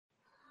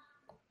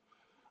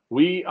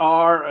We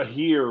are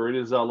here. It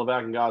is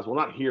Levac and Guys. Well,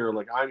 not here.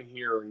 Like I'm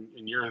here and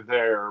you're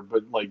there,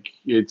 but like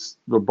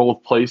we're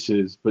both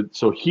places. But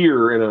so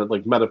here in a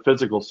like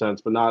metaphysical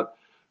sense, but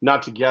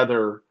not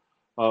together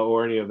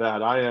or any of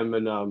that. I'm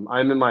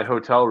in my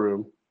hotel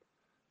room,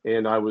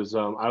 and I was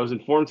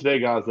informed today,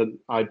 guys, that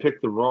I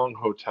picked the wrong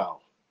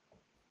hotel.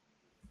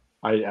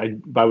 I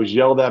was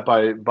yelled at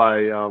by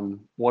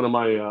one of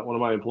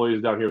my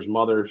employees down here's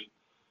mother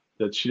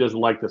that she doesn't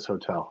like this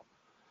hotel.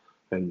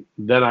 And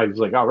then I was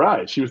like, all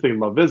right, she was thinking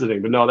about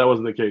visiting, but no, that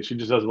wasn't the case. She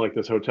just doesn't like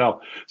this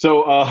hotel.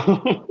 So,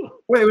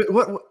 Wait,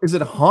 what is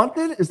it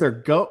haunted? Is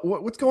there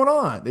what's going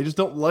on? They just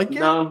don't like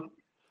it? no,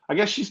 I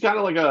guess she's kind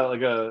of like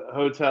a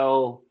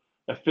hotel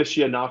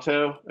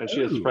aficionado, and she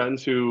has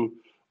friends who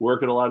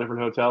work at a lot of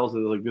different hotels,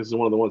 and like this is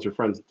one of the ones her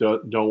friends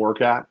don't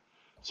work at.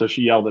 So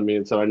she yelled at me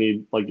and said, I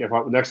need like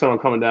next time I'm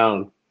coming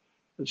down,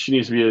 she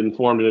needs to be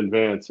informed in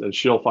advance, and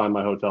she'll find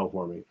my hotel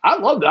for me. I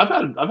love that.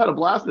 I've had a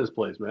blast in this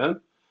place, man.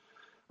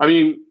 I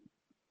mean,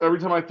 every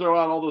time I throw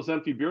out all those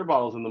empty beer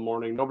bottles in the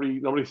morning,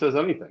 nobody says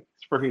anything.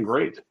 It's freaking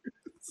great.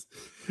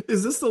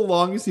 Is this the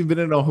longest you've been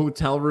in a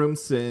hotel room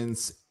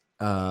since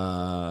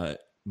Miami?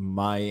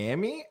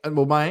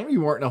 Well, Miami,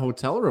 you weren't in a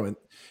hotel room.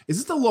 Is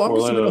this the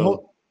longest you've been in a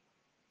hotel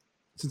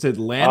since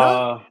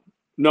Atlanta?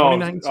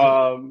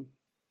 No,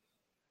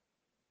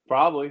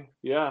 probably.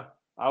 Yeah,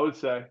 I would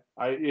say.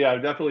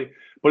 Definitely.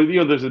 But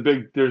there's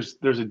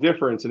a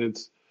difference, and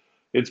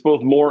it's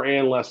both more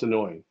and less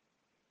annoying.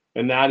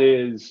 And that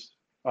is,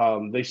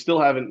 they still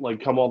haven't like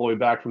come all the way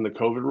back from the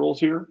COVID rules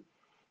here,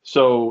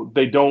 so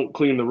they don't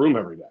clean the room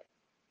every day.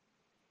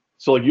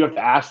 So like you have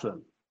to ask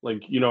them,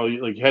 like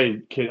like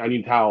hey, I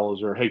need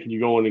towels, or hey, can you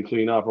go in and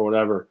clean up or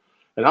whatever.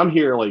 And I'm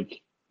here like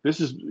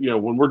this is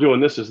when we're doing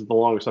this is the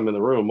longest I'm in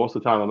the room. Most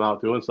of the time I'm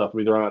out doing stuff.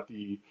 Either I'm at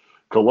the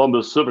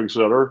Columbus Civic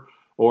Center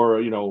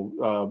or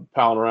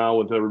palling around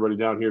with everybody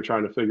down here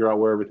trying to figure out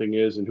where everything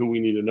is and who we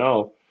need to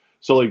know.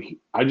 So like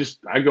I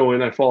go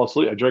in, I fall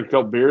asleep. I drink a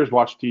couple beers,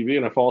 watch TV,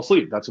 and I fall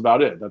asleep. That's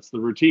about it. That's the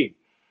routine.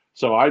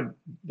 So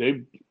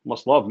they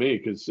must love me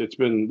because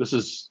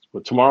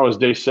tomorrow is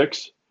day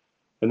 6,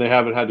 and they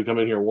haven't had to come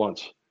in here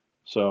once.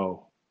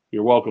 So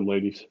you're welcome,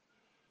 ladies.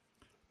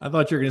 I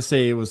thought you were going to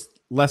say it was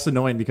less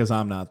annoying because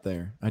I'm not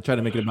there. I tried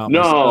to make it about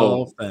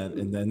myself,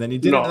 and then you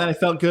did it, and then I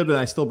felt good, but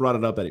I still brought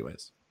it up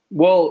anyways.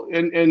 Well,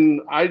 and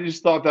I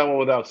just thought that one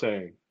without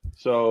saying.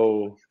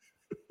 So.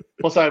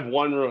 Plus, I have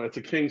one room. It's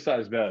a king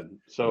size bed,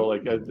 so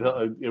like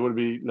it would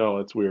be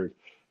it's weird.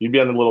 You'd be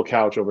on the little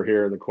couch over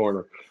here in the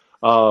corner.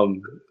 But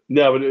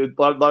a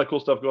lot of cool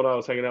stuff going on. I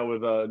was hanging out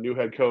with a new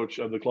head coach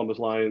of the Columbus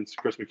Lions,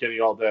 Chris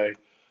McKinney, all day,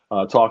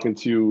 talking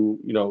to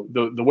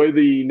the way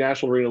the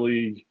National Arena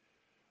League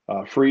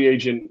free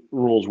agent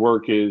rules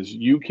work is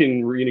you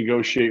can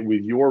renegotiate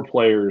with your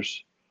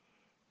players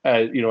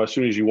as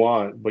soon as you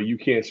want, but you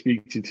can't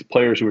speak to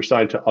players who are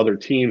signed to other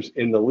teams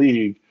in the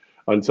league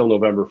until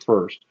November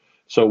 1st.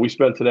 So we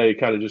spent today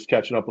kind of just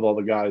catching up with all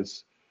the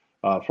guys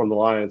from the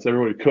Lions.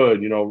 Everybody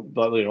could, a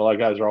lot of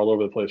guys are all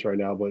over the place right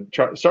now, but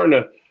starting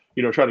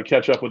to, try to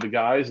catch up with the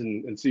guys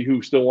and see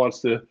who still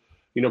wants to,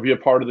 be a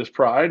part of this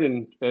pride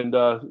and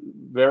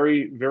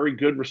very, very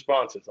good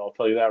responses. I'll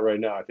tell you that right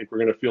now. I think we're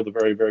going to field a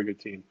very, very good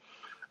team.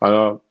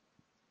 I'm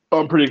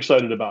pretty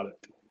excited about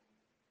it.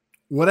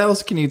 What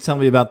else can you tell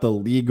me about the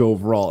league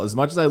overall? As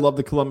much as I love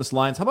the Columbus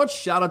Lions, how about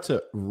shout out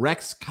to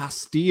Rex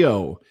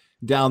Castillo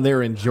down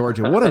there in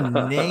Georgia? What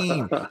a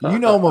name.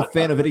 I'm a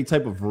fan of any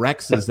type of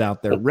Rexes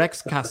out there.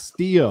 Rex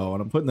Castillo,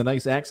 and I'm putting the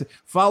nice accent,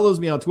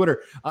 follows me on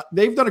Twitter.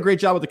 They've done a great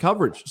job with the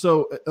coverage.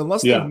 So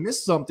unless they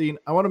missed something,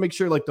 I want to make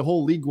sure like the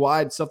whole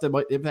league-wide stuff that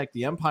might impact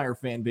the Empire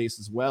fan base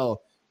as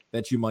well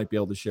that you might be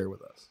able to share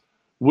with us.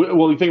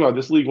 Well, you think about it,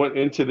 this league went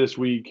into this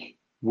week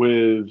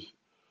with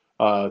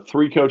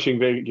 3 coaching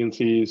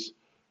vacancies,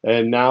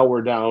 and now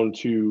we're down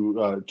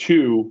to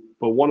 2.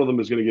 But one of them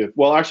is going to get –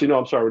 well, actually, no,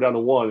 I'm sorry. We're down to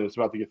 1. It's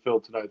about to get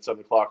filled tonight at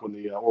 7 o'clock when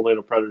the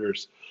Orlando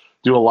Predators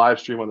do a live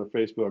stream on their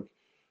Facebook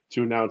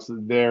to announce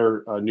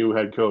their new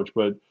head coach.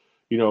 But,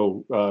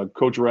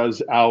 Coach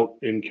Rez out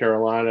in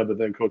Carolina, but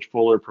then Coach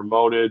Fuller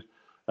promoted.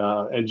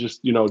 And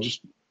just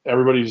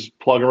everybody's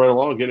plugging right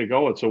along, getting it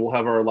going. So we'll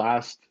have our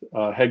last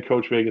head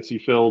coach vacancy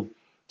filled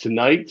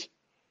tonight,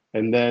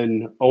 and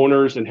then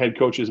owners and head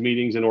coaches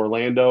meetings in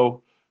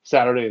Orlando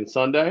Saturday and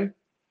Sunday.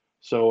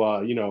 So,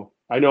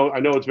 I know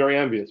it's very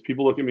envious.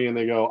 People look at me and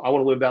they go, I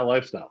want to live that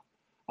lifestyle.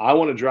 I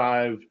want to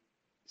drive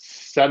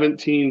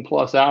 17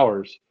 plus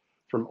hours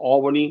from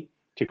Albany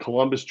to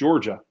Columbus,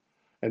 Georgia.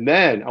 And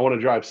then I want to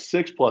drive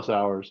 6 plus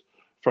hours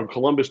from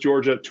Columbus,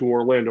 Georgia to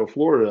Orlando,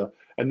 Florida.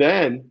 And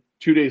then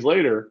 2 days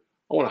later,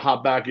 I want to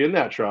hop back in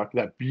that truck,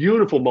 that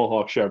beautiful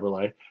Mohawk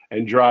Chevrolet,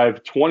 and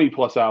drive 20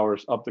 plus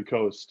hours up the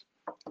coast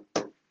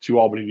to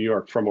Albany, New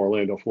York from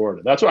Orlando,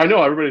 Florida. That's what I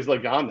know. Everybody's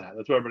like on that.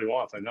 That's what everybody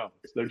wants. I know.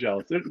 They're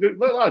jealous. There's a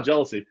lot of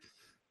jealousy.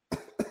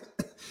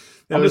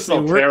 I'm just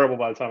so terrible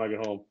by the time I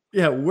get home.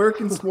 Yeah,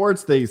 work in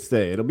sports, they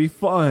say. It'll be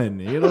fun.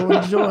 You'll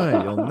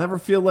enjoy. You'll never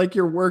feel like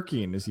you're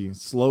working as you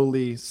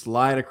slowly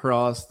slide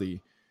across the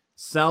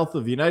south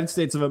of the United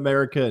States of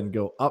America and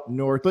go up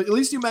north. But at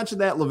least you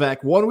mentioned that,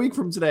 Levack. 1 week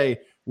from today,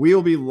 we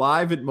will be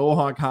live at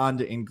Mohawk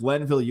Honda in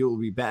Glenville. You will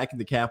be back in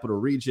the capital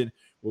region.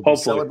 We'll be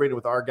celebrating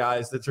with our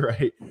guys. That's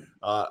right.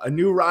 A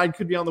new ride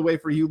could be on the way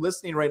for you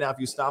listening right now. If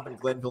you stop in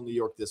Glenville, New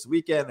York this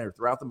weekend or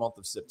throughout the month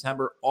of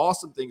September,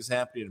 awesome things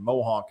happening in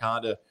Mohawk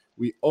Honda.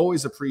 We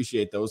always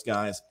appreciate those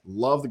guys.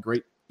 Love the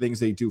great things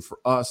they do for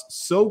us.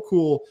 So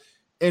cool.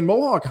 And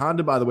Mohawk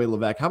Honda, by the way,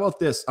 Levack, how about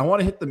this? I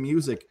want to hit the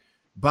music.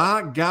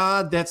 By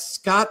God, that's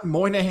Scott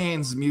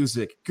Moynihan's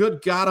music.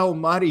 Good God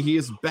Almighty, he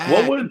is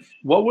back.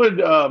 What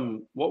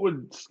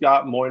would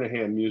Scott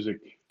Moynihan music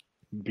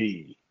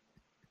be?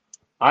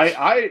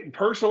 I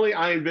personally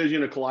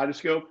envision a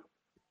kaleidoscope,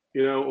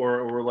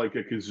 or like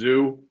a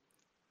kazoo,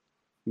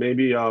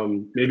 maybe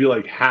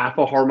like half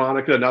a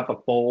harmonica, not the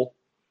full.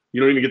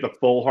 You don't even get the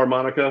full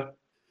harmonica.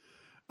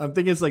 I'm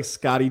thinking it's like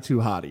Scotty Too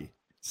Hottie.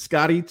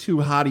 Scotty Too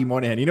Hottie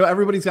Moynihan.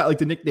 Everybody's got like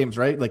the nicknames,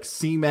 right? Like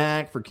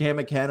C-Mac for Cam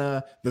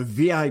McKenna, the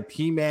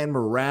VIP man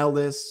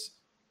Morales.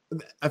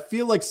 I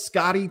feel like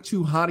Scotty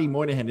Too Hottie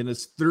Moynihan in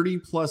his 30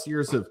 plus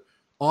years of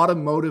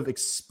automotive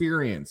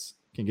experience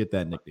can get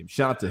that nickname.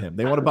 Shout out to him.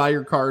 They want to buy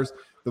your cars.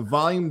 The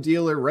volume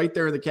dealer right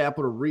there in the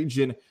capital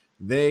region.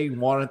 They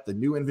want it. The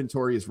new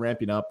inventory is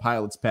ramping up.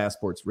 Pilots,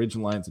 passports,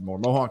 Ridgelines, and more.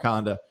 Mohawk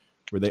Honda,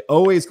 where they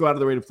always go out of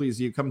their way to please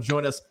you. Come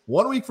join us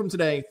 1 week from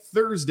today,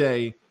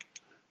 Thursday.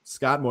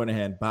 Scott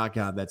Moynihan. By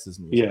God, that's his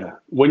music. Yeah.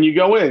 When you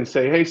go in,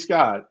 say, hey,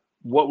 Scott,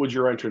 what would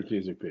your entrance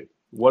music be?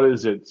 What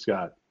is it,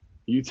 Scott?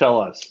 You tell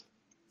us.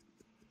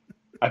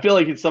 I feel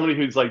like it's somebody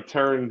who's like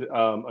turned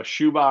a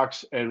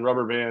shoebox and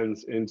rubber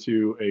bands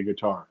into a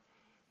guitar.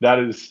 That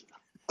is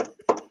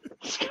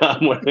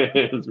Scott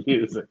Moynihan's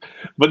music.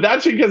 But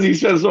that's because he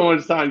spends so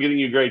much time getting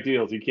you great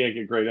deals. You can't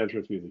get great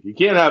entrance music. You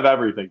can't have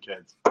everything,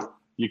 kids.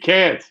 You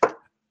can't.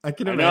 I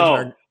can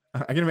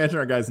imagine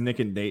our guys Nick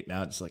and Nate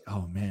now just like,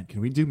 oh man,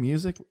 can we do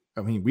music?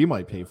 I mean, we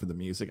might pay for the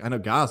music. I know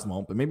Goz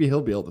won't, but maybe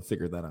he'll be able to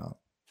figure that out.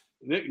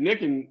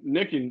 Nick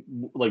and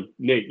like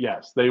Nate,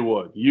 yes, they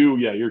would.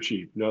 You're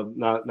cheap. No,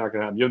 not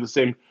gonna happen. You have the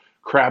same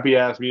crappy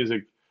ass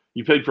music.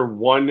 You paid for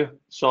one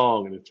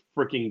song and it's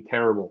freaking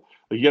terrible.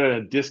 Like you get in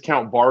a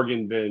discount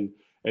bargain bin,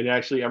 and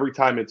actually every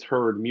time it's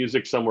heard,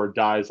 music somewhere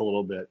dies a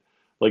little bit.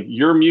 Like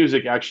your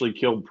music actually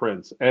killed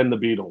Prince and the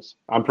Beatles.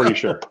 I'm pretty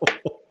sure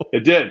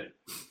it did.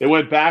 It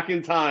went back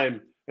in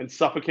time and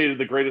suffocated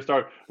the greatest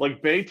art.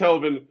 Like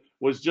Beethoven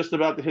was just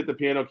about to hit the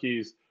piano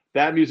keys.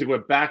 That music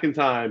went back in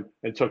time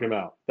and took him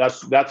out.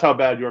 That's how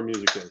bad your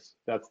music is.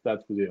 That's the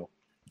deal.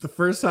 The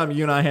first time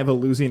you and I have a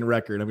losing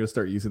record, I'm going to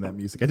start using that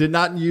music. I did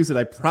not use it.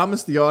 I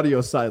promised the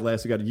audio side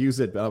last week I'd use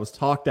it, but I was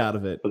talked out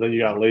of it. But then you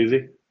got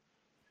lazy?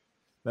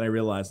 Then I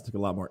realized it took a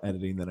lot more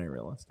editing than I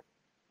realized.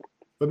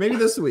 But maybe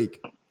this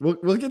week.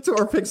 We'll get to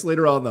our picks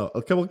later on, though.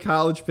 A couple of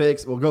college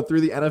picks. We'll go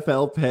through the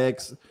NFL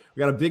picks. We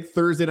got a big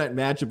Thursday night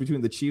matchup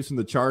between the Chiefs and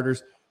the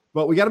Chargers.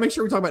 But we got to make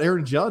sure we talk about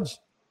Aaron Judge.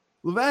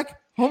 Levack,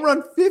 home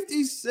run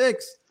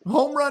 56.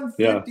 Home run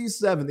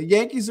 57. Yeah. The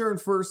Yankees are in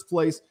first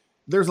place.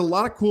 There's a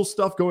lot of cool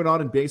stuff going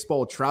on in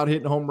baseball. Trout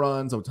hitting home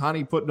runs.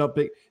 Ohtani putting up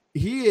big.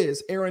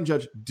 Aaron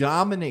Judge,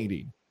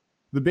 dominating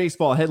the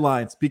baseball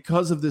headlines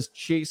because of this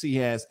chase he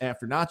has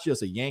after not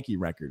just a Yankee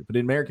record, but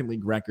an American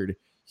League record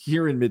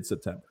here in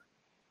mid-September.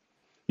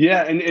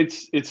 Yeah, and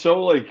it's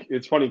so like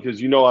it's funny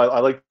because I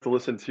like to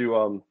listen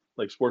to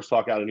like sports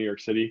talk out of New York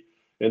City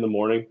in the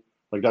morning.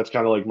 Like that's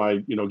kind of like my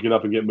get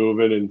up and get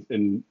moving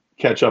and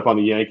catch up on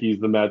the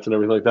Yankees, the Mets, and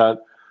everything like that.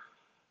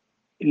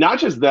 Not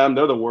just them,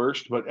 they're the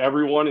worst, but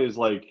everyone is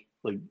like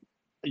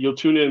you'll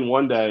tune in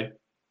one day.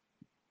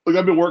 Like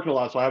I've been working a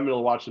lot, so I haven't been able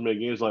to watch as many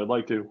games as I'd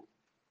like to.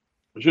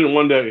 I tune in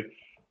one day.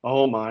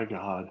 Oh my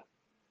God,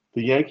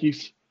 the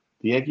Yankees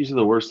are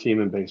the worst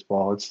team in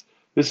baseball.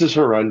 This is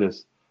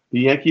horrendous. The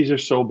Yankees are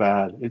so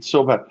bad. It's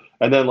so bad.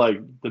 And then like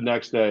the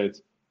next day,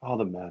 it's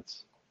the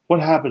Mets.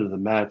 What happened to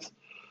the Mets?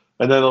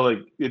 And then like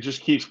it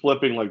just keeps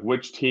flipping like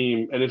which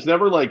team, and it's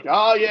never like,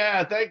 oh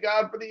yeah, thank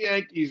God for the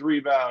Yankees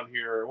rebound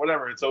here or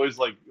whatever. It's always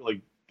like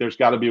there's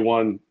got to be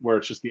one where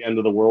it's just the end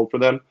of the world for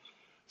them.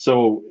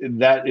 So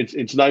that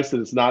it's nice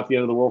that it's not the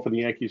end of the world for the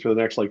Yankees for the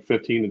next like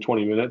 15 to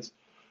 20 minutes,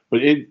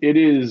 but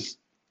it's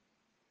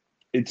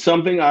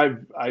something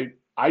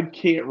I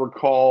can't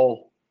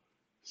recall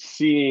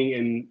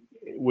seeing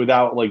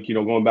without like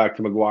going back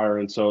to McGuire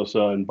and Sosa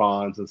and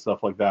Bonds and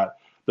stuff like that.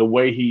 The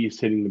way he's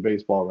hitting the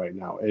baseball right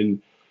now,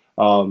 and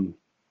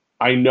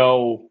I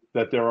know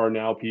that there are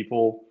now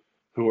people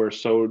who are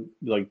so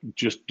like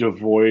just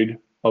devoid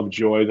of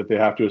joy that they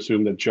have to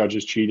assume that Judge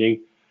is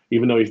cheating,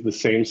 even though he's the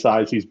same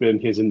size he's been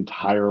his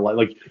entire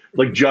life.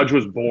 Like Judge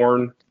was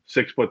born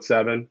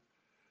 6'7".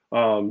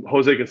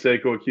 Jose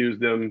Canseco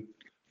accused him.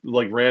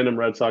 Like random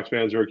Red Sox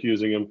fans are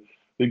accusing him.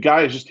 The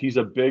guy is he's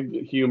a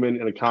big human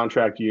in a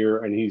contract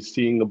year, and he's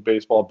seeing the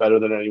baseball better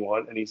than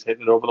anyone, and he's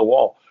hitting it over the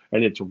wall,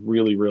 and it's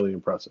really, really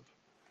impressive.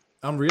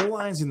 I'm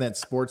realizing that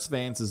sports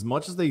fans, as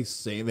much as they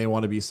say they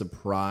want to be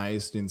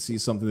surprised and see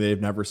something they've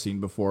never seen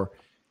before,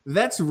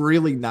 that's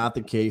really not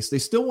the case. They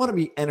still want to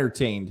be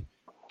entertained.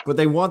 but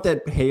they want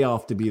that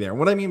payoff to be there. And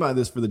what I mean by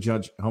this for the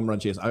Judge home run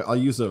chase, I'll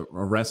use a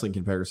wrestling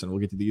comparison. We'll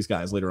get to these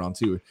guys later on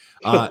too.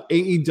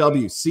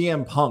 AEW,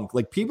 CM Punk,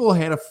 like people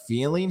had a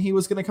feeling he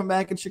was going to come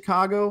back in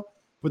Chicago,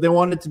 but they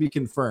wanted it to be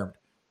confirmed.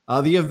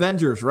 The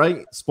Avengers,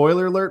 right?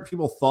 Spoiler alert,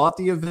 people thought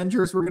the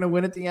Avengers were going to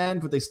win at the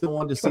end, but they still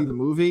wanted to see the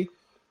movie.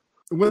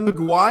 When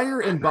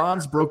McGuire and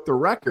Bonds broke the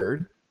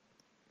record,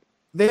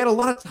 they had a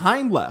lot of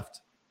time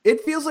left.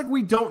 It feels like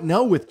we don't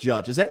know with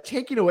Judge. Is that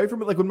taking away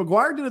from it? Like when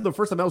McGuire did it the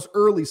first time, that was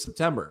early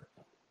September.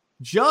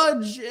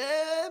 Judge,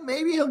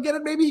 maybe he'll get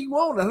it, maybe he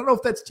won't. I don't know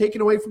if that's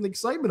taken away from the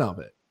excitement of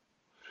it.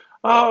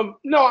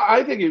 No,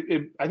 I think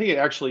it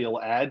actually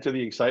will add to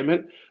the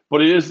excitement,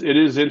 but it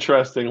is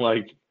interesting.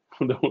 Like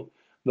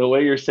the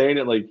way you're saying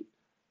it, like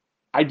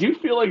I do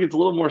feel like it's a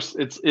little more.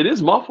 It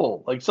is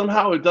muffled. Like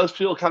somehow it does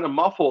feel kind of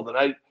muffled,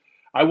 and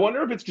I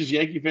wonder if it's because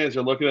Yankee fans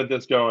are looking at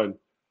this going,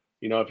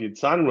 if you'd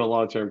signed him to a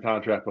long-term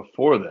contract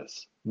before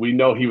this, we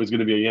know he was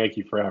going to be a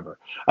Yankee forever.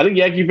 I think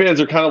Yankee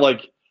fans are kind of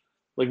like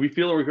we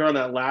feel like we're on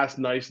that last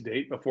nice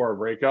date before a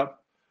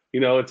breakup.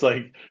 It's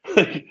like,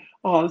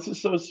 oh, this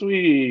is so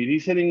sweet.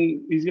 He's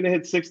going to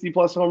hit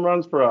 60+ home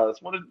runs for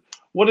us.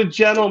 What a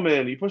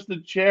gentleman. He pushed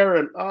the chair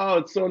and, oh,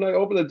 it's so nice.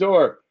 Open the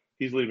door.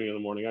 He's leaving in the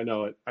morning. I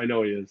know it. I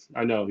know he is.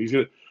 I know he's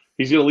going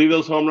to leave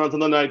those home runs on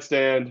the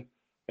nightstand,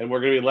 and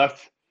we're going to be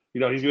left.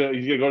 He's going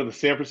to go to the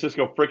San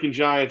Francisco freaking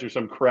Giants or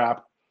some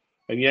crap.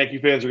 And Yankee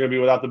fans are going to be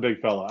without the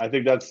big fella. I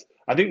think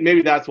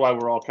maybe that's why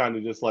we're all kind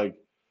of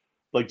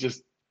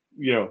just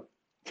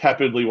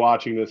tepidly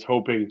watching this,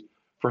 hoping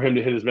for him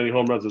to hit as many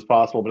home runs as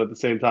possible, but at the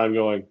same time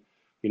going,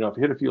 if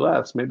you hit a few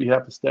less, maybe you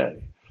have to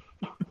stay.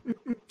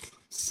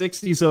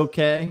 60's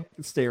okay.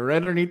 Stay right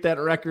underneath that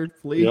record,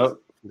 please. Yep.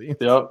 Please.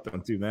 Yep.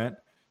 Don't do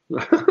that.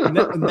 and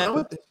that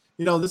with,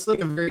 this is like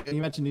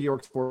you mentioned New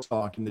York sports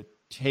talk and the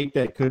take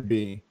that could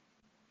be.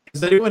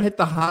 Has anyone hit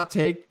the hot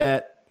take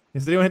that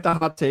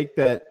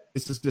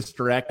this is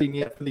distracting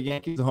yet for the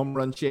Yankees, the home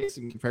run chase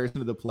in comparison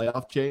to the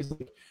playoff chase?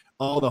 Like,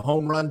 the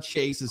home run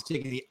chase is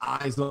taking the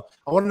eyes off.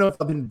 I want to know if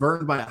I've been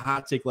burned by a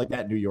hot take like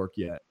that in New York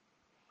yet.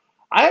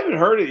 I haven't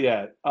heard it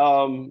yet.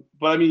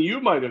 But I mean, you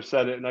might have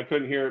said it and I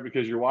couldn't hear it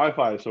because your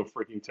Wi-Fi is so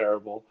freaking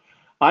terrible.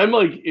 I'm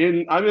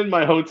in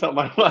my hotel.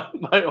 My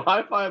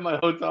Wi-Fi in my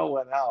hotel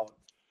went out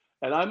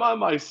and I'm on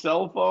my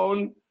cell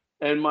phone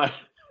and my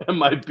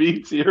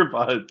Beats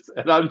earbuds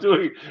and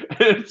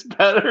it's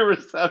better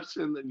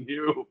reception than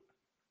you.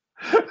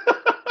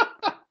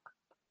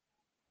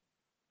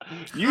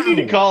 You need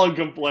to call and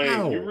complain.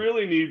 How? You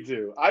really need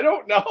to. I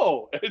don't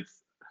know.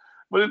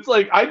 But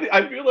like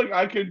I feel like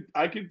I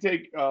could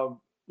take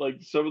like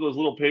some of those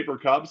little paper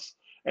cups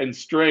and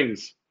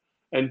strings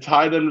and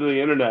tie them to the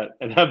internet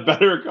and have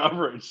better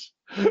coverage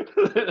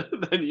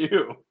than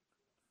you.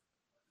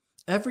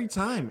 Every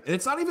time. And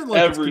it's not even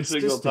like every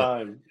single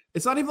time.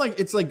 It's not even like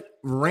it's like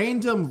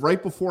random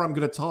right before I'm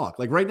going to talk.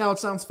 Like right now it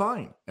sounds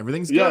fine.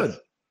 Everything's good.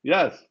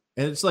 Yes.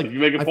 And it's like if you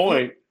make a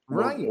point.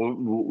 Right.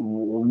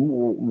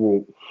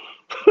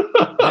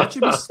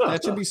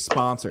 that should be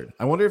sponsored.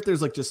 I wonder if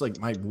there's like just like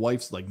my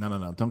wife's like,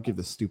 no, don't give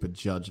the stupid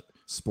Judge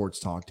sports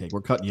talk take.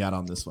 We're cutting you out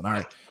on this one. All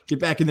right. Get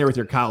back in there with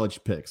your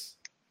college picks.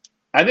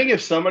 I think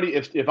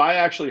if I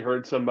actually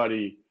heard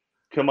somebody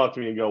come up to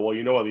me and go, well,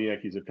 the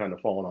Yankees have kind of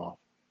fallen off.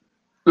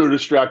 They're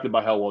distracted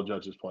by how well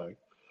Judge is playing.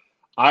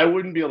 I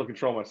wouldn't be able to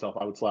control myself.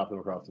 I would slap them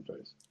across the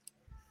face.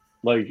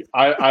 Like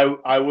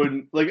I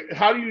wouldn't like.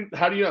 How do you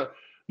know?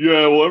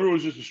 Yeah, well,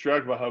 everyone's just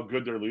distracted by how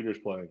good their leader's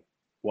playing.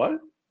 What?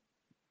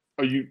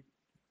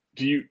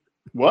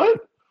 What?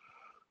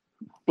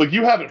 Like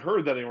you haven't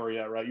heard that anywhere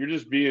yet, right? You're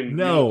just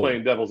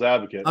playing devil's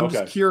advocate. I'm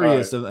just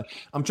curious. Right.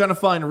 I'm trying to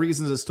find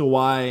reasons as to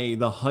why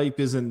the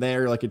hype isn't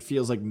there. Like it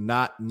feels like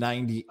not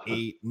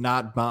 98,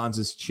 not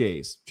Bonds'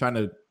 chase. Trying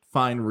to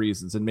find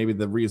reasons, and maybe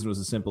the reason was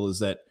as simple as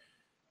that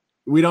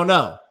we don't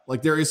know.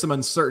 Like there is some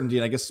uncertainty,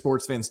 and I guess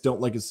sports fans don't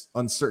like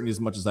uncertainty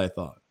as much as I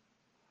thought.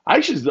 I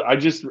just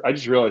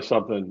realized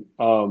something.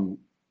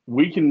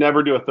 We can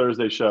never do a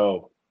Thursday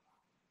show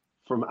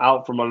from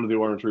under the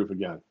orange roof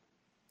again.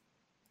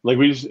 Like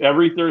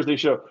every Thursday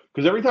show,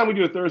 because every time we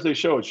do a Thursday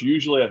show, it's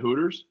usually at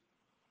Hooters,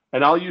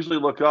 and I'll usually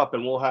look up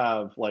and we'll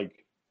have like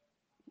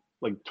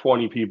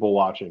 20 people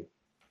watching.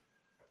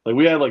 Like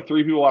we had like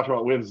 3 people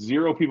watching. We have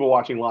 0 people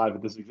watching live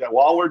at this exact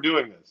while we're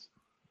doing this.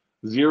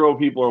 0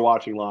 people are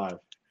watching live,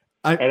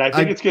 and I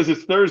think it's because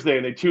it's Thursday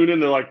and they tune in.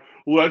 They're like,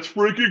 "Let's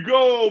freaking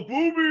go,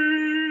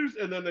 boobies!"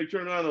 And then they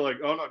turn on. They're like,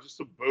 "Oh no, just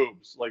some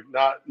boobs, like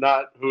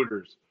not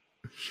Hooters."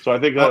 So I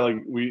think that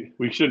like we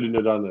shouldn't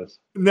have done this.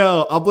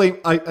 No, I'll blame.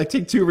 I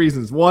take 2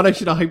 reasons. One, I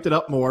should have hyped it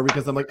up more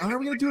because I'm like, are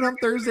we gonna do it on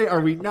Thursday?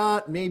 Are we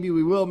not? Maybe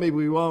we will. Maybe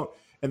we won't.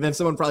 And then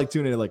someone probably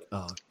tuned in like,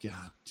 oh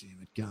god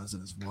damn it, God's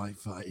on his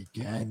Wi-Fi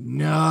again.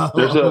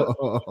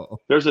 No.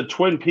 There's a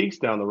Twin Peaks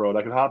down the road.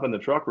 I can hop in the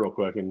truck real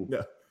quick and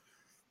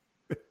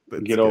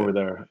get over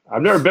there.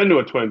 I've never been to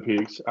a Twin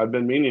Peaks. I've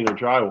been meaning to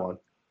try one.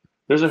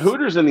 There's a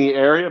Hooters in the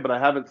area, but I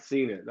haven't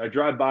seen it. I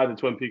drive by the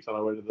Twin Peaks on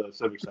my way to the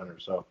Civic Center,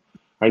 so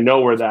I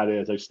know where that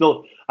is.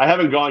 I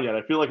haven't gone yet.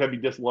 I feel like I'd be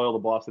disloyal to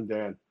Boston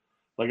Dan.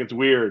 Like it's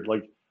weird.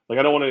 Like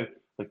I don't want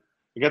to.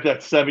 I got that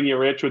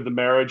 7-year itch with the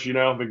marriage.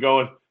 I've been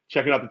going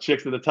checking out the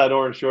chicks in the tight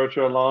orange shorts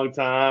for a long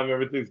time.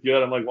 Everything's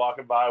good. I'm like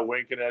walking by,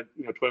 winking at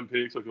Twin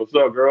Peaks. Like, what's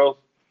up, girls?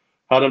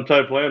 How them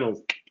tight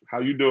flannels? How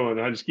you doing?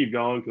 And I just keep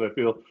going because I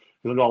feel because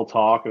I'm all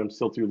talk and I'm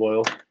still too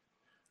loyal.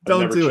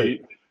 Don't do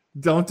it.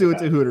 Don't do it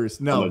to Hooters.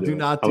 No, do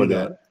not do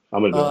that.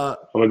 I'm gonna do it.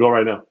 I'm gonna go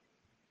right now.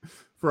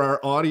 For our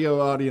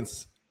audio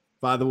audience,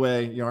 by the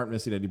way, you aren't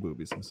missing any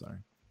boobies. I'm sorry.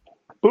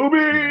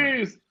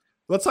 Boobies!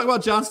 Let's talk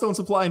about Johnstone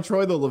Supply in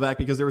Troy, though, Levack,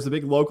 because there was a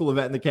big local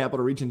event in the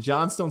capital region.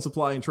 Johnstone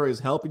Supply in Troy is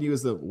helping you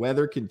as the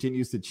weather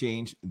continues to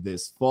change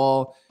this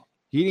fall.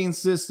 Heating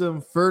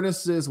system,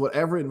 furnaces,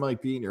 whatever it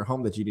might be in your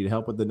home that you need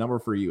help with, the number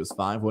for you is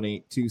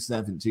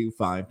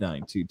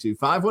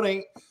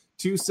 518-272-5922.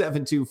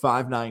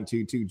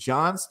 518-272-5922.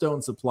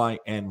 Johnstone Supply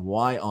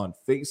NY on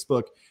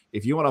Facebook.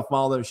 If you want to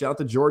follow them, shout out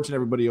to George and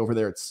everybody over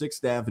there at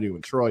 6th Avenue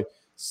in Troy.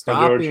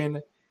 Stop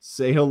in,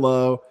 say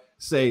hello.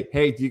 Say,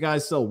 hey, do you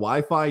guys sell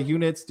Wi-Fi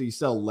units? Do you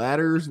sell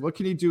ladders? What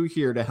can you do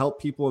here to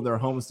help people in their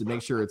homes to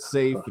make sure it's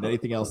safe and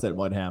anything else that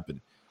might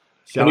happen?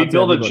 Can we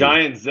build a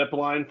giant zip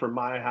line from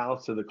my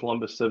house to the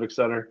Columbus Civic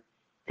Center?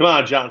 Come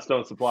on,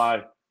 Johnstone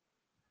Supply.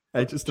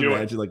 I just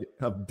imagine like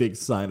a big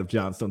sign of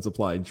Johnstone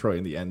Supply in Troy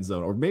in the end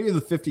zone, or maybe the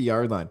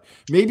 50-yard line.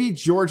 Maybe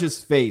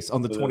George's face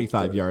on the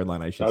 25-yard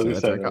line, I should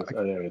say.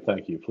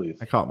 Thank you, please.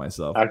 I caught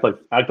myself. Act like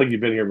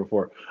you've been here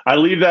before. I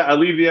leave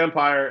the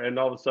Empire, and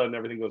all of a sudden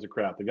everything goes to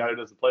crap. The guy who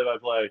does the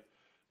play-by-play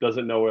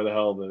doesn't know where the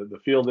hell the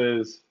field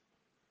is,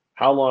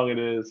 how long it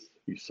is.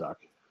 You suck.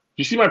 Did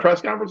you see my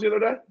press conference the other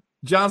day?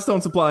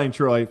 Johnstone Supply in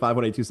Troy,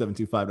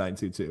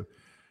 518-272-5922.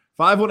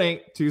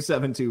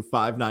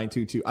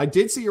 518-272-5922. I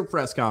did see your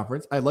press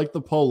conference. I liked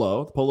the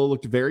polo. The polo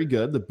looked very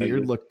good. The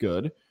beard looked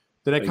good.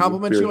 Did I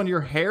compliment you on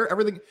your hair?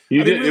 Everything.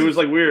 You did. It was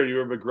like weird. You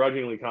were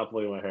begrudgingly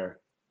complimenting my hair.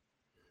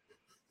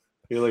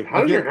 You're like,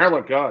 how does your hair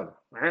look good?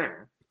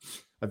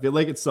 I feel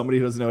like it's somebody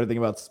who doesn't know anything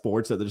about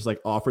sports that just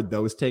like offered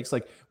those takes.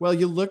 Like, well,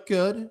 you look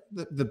good.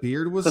 The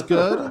beard was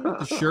good.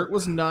 The shirt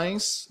was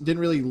nice.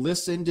 Didn't really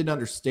listen. Didn't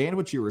understand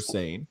what you were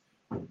saying.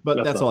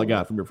 But that's all I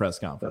got from your press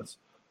conference.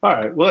 All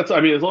right. Well, as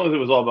long as it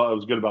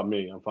was good about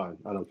me, I'm fine.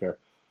 I don't care.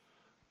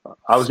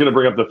 I was going to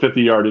bring up the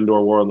 50-yard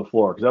indoor war on the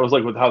floor because that was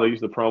like with how they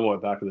used to promo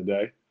it back in the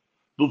day.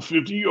 The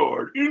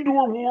 50-yard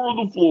indoor war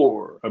on the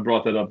floor. I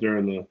brought that up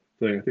during the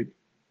thing.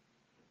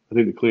 I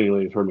think the cleaning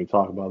ladies heard me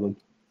talk about them.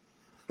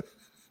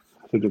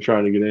 I think they're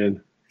trying to get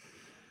in.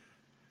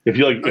 If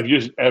you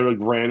just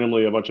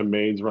randomly a bunch of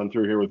maids run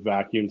through here with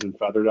vacuums and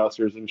feather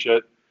dusters and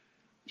shit,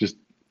 just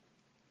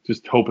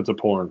hope it's a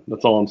porn.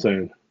 That's all I'm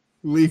saying.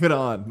 Leave it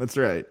on. That's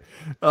right.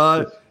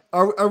 Are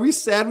we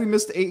sad we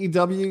missed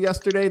AEW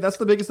yesterday? That's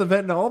the biggest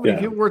event in Albany.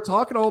 People were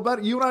talking all about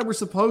it. You and I were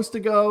supposed to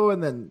go,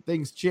 and then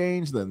things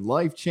changed, then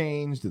life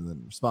changed, and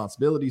then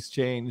responsibilities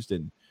changed.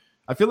 And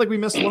I feel like we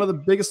missed one of the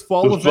biggest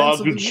fall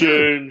events of the year.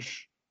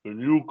 Change, and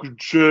you could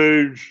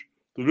change,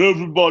 then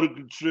everybody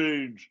could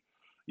change.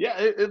 Yeah,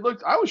 it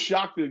looked. I was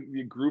shocked at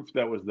the group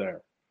that was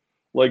there.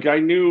 Like I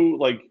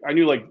knew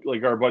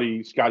our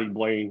buddy Scotty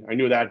Blaine. I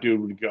knew that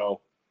dude would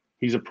go.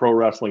 He's a pro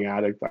wrestling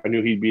addict. I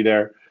knew he'd be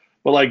there.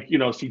 But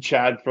see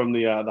Chad from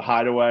the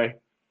Hideaway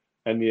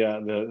and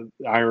the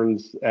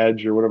Iron's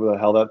Edge or whatever the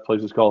hell that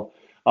place is called.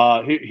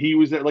 He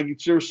was there. Like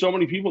there were so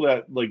many people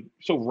that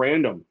so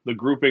random the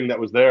grouping that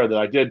was there that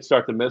I did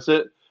start to miss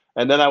it.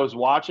 And then I was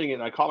watching it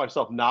and I caught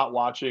myself not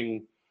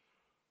watching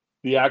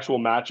the actual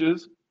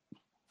matches,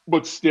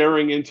 but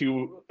staring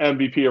into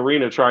MVP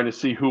Arena trying to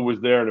see who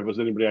was there and if it was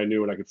anybody I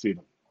knew and I could see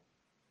them.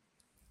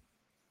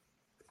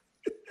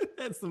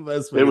 That's the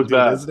best way it was to do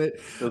bad. It, isn't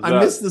it? I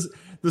miss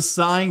the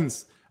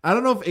signs. I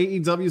don't know if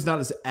AEW is not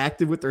as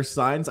active with their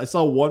signs. I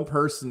saw one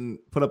person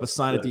put up a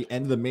sign at the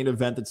end of the main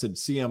event that said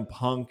CM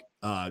Punk.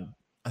 I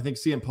think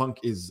CM Punk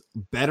is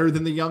better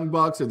than the Young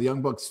Bucks, or the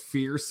Young Bucks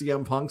fear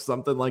CM Punk,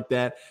 something like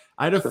that.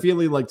 I had a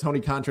feeling like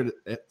Tony Khan tried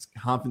to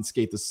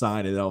confiscate the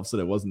sign, and then all of a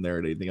sudden it wasn't there or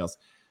anything else.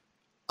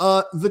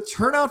 The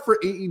turnout for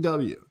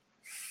AEW,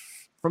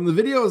 from the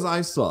videos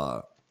I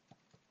saw,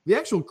 the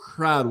actual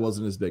crowd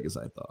wasn't as big as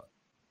I thought.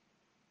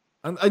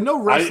 I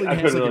know wrestling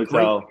has like a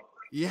great. Tell.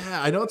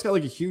 Yeah, I know it's got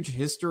like a huge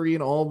history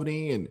in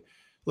Albany, and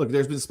look,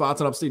 there's been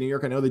spots in upstate New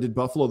York. I know they did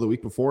Buffalo the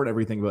week before and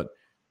everything, but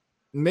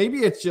maybe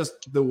it's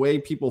just the way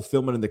people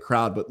film it in the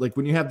crowd. But like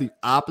when you have the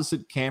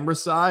opposite camera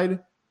side,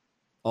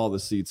 all the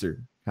seats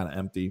are kind of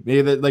empty.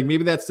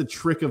 Maybe that's the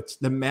trick of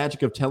the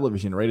magic of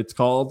television, right? It's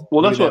called.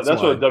 Well, that's what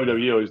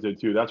WWE always did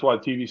too. That's why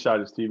TV side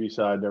is TV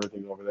side and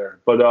everything over there.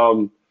 But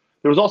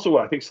there was also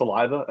I think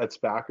Saliva at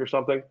SPAC or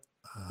something.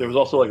 There was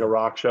also like a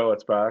rock show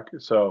at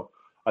SPAC, so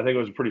I think it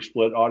was a pretty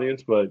split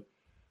audience. But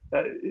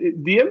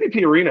the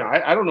MVP Arena,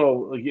 I don't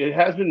know. Like it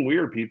has been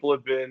weird. People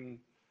have been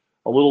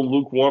a little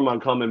lukewarm on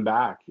coming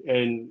back,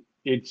 and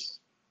it's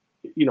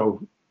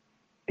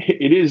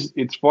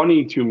it's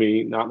funny to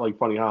me, not like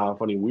funny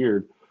funny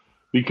weird,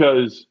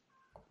 because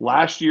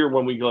last year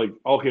when we we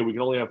can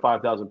only have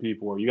 5,000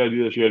 people, or you got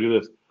to do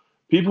this,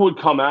 people would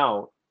come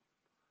out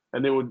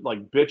and they would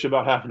like bitch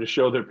about having to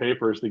show their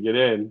papers to get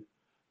in.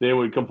 They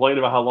would complain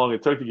about how long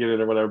it took to get in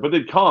or whatever, but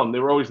they'd come. They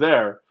were always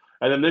there.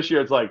 And then this year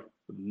it's like,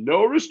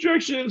 no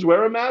restrictions,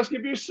 wear a mask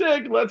if you're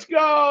sick, let's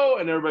go.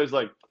 And everybody's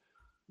like,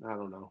 I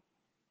don't know.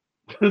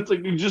 It's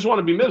like you just want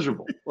to be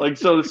miserable. Like,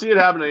 so to see it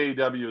happen at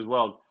AEW as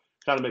well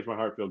kind of makes my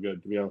heart feel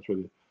good, to be honest with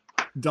you.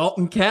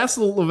 Dalton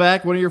Castle,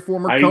 Levac, one of your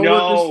former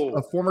coworkers,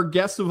 a former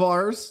guest of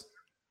ours.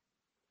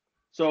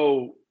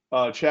 So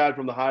Chad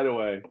from the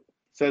Hideaway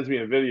sends me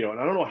a video, and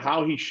I don't know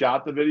how he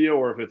shot the video,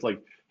 or if it's like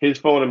his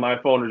phone and my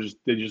phone are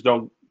they just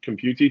don't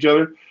compute to each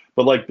other.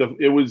 But like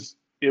it was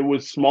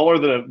smaller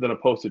than a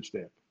postage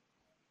stamp,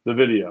 the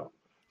video.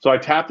 So I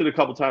tapped it a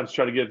couple times to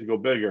try to get it to go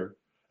bigger,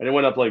 and it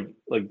went up like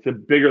to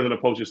bigger than a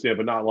postage stamp,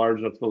 but not large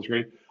enough to fill the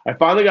screen. I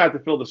finally got to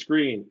fill the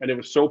screen, and it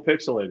was so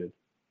pixelated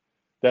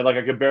that like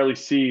I could barely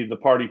see the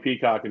party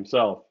peacock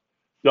himself,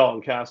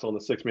 Dalton Castle, in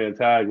the 6-man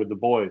tag with the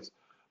boys.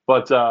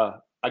 But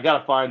I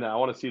gotta find that. I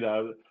want to see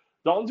that.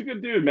 Dalton's a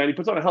good dude, man. He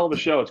puts on a hell of a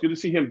show. It's good to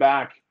see him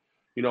back,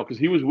 because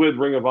he was with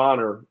Ring of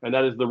Honor, and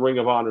that is the Ring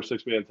of Honor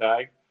 6-man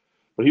tag.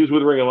 But he was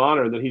with Ring of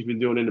Honor, and then he's been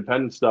doing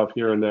independent stuff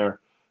here and there.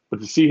 But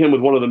to see him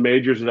with one of the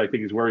majors, I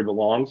think is where he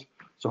belongs.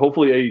 So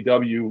hopefully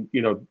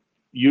AEW,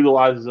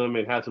 utilizes him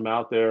and has him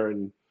out there,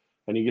 and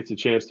he gets a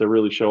chance to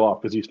really show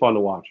off because he's fun to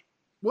watch.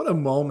 What a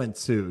moment,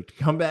 too, to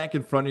come back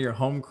in front of your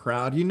home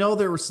crowd.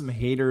 There were some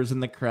haters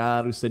in the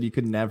crowd who said you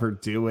could never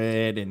do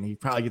it. And he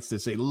probably gets to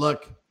say,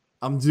 look,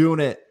 I'm doing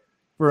it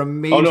for a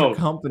major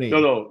company.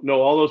 No.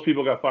 All those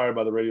people got fired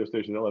by the radio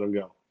station that let him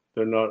go.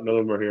 None of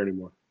them are here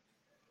anymore.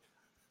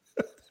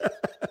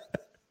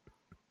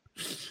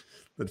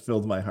 That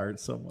filled my heart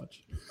so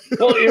much.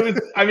 Well,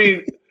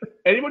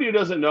 anybody who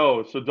doesn't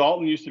know, so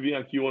Dalton used to be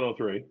on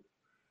Q103.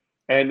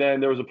 And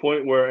then there was a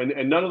point where,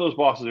 and none of those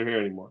bosses are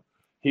here anymore.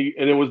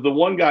 And it was the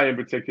one guy in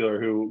particular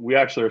who we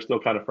actually are still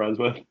kind of friends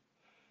with.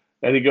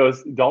 And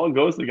Dalton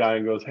goes to the guy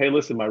and goes, hey,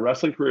 listen, my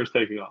wrestling career is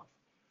taking off.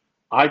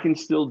 I can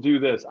still do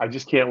this. I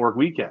just can't work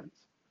weekends.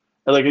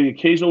 And like an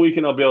occasional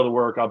weekend I'll be able to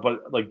work,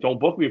 but like don't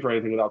book me for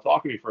anything without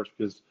talking to me first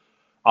because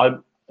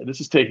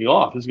this is taking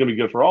off. This is going to be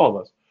good for all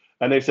of us.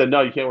 And they said, no,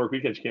 you can't work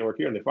weekends. You can't work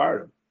here. And they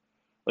fired him.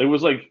 It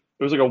was like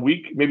a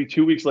week, maybe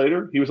 2 weeks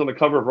later, he was on the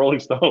cover of Rolling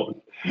Stone.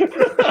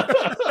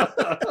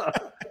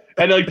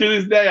 And like to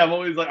this day, I'm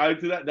always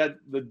like, that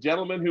the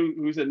gentleman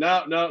who said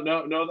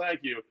no, thank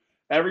you.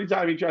 Every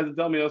time he tries to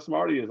tell me how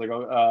smart he is, like,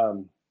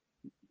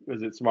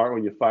 is it smart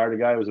when you fired a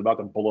guy who was about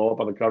to blow up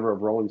on the cover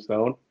of Rolling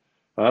Stone?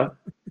 Huh?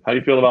 How do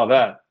you feel about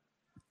that?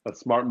 A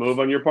smart move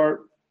on your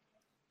part?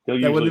 He'll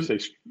usually say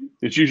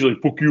it's usually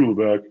 "fuck you"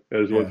 back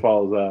as what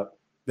follows that.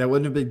 That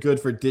wouldn't have been good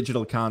for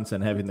digital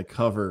content having the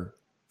cover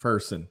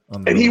person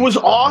on the. And he was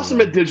awesome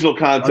at digital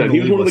content. He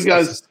was one of the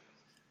guys.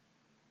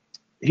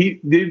 They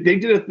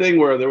did a thing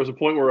where there was a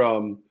point where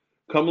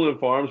Cumberland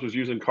Farms was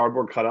using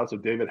cardboard cutouts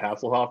of David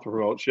Hasselhoff to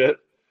promote shit,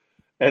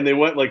 and they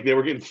went like they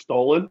were getting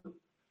stolen.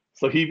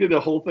 So he did the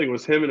whole thing. It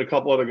was him and a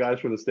couple other guys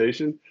from the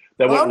station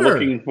that went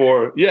looking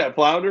for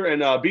Flounder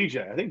and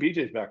BJ. I think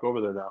BJ's back over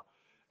there now.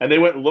 And they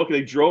went and looked.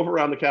 They drove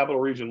around the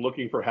Capital Region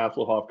looking for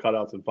Hasselhoff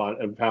cutouts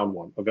and found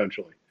one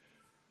eventually.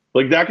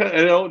 Like that kind of,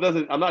 it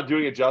doesn't. I'm not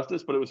doing it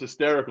justice, but it was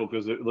hysterical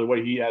because the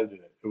way he edited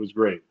it, it was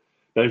great.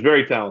 And he's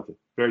very talented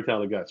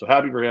guy. So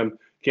happy for him.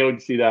 Can't wait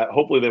to see that.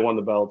 Hopefully they won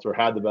the belts or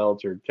had the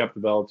belts or kept the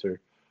belts or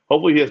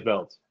hopefully he has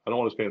belts. I don't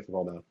want his pants to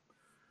fall down.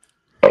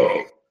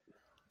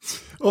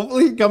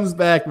 Hopefully he comes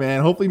back,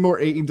 man. Hopefully more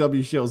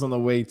AEW shows on the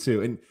way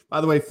too. And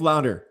by the way,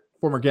 Flounder,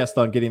 former guest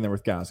on Getting There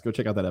with Goss. Go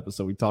check out that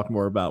episode. We talked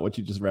more about what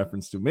you just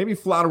referenced to. Maybe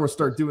Flounder will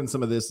start doing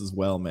some of this as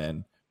well,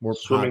 man. More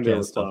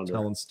podcast stuff,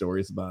 telling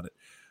stories about it.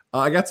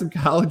 I got some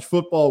college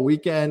football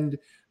weekend,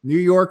 New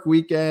York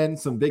weekend,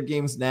 some big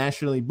games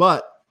nationally.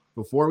 But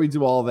before we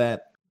do all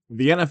that,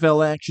 the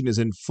NFL action is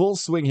in full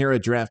swing here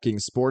at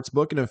DraftKings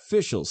Sportsbook, an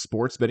official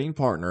sports betting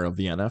partner of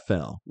the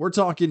NFL. We're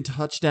talking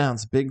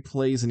touchdowns, big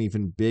plays, and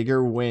even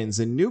bigger wins.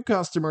 And new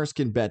customers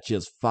can bet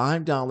just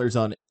 $5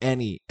 on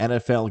any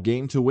NFL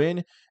game to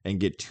win and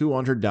get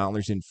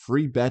 $200 in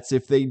free bets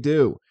if they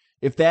do.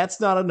 If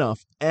that's not enough,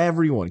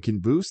 everyone can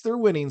boost their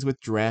winnings with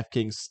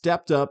DraftKings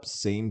stepped-up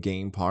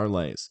same-game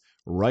parlays.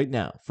 Right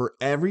now, for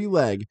every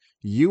leg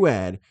you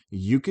add,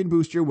 you can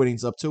boost your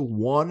winnings up to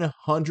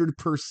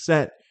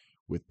 100%.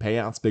 With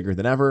payouts bigger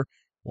than ever,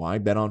 why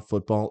bet on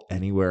football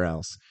anywhere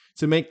else?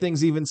 To make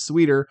things even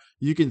sweeter,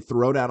 you can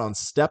throw down on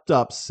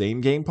stepped-up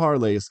same-game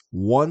parlays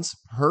once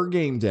per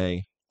game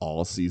day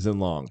all season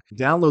long.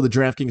 Download the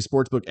DraftKings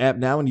Sportsbook app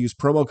now and use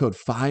promo code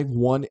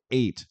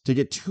 518 to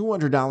get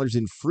 $200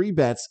 in free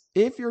bets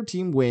if your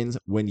team wins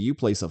when you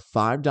place a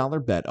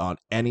 $5 bet on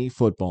any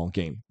football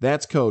game.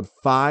 That's code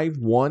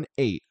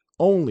 518.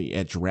 Only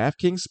at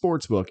DraftKings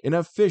Sportsbook, an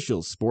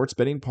official sports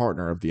betting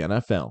partner of the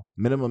NFL.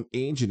 Minimum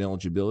age and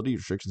eligibility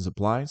restrictions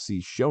apply.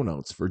 See show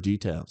notes for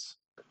details.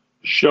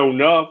 Show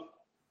enough.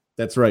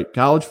 That's right.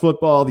 College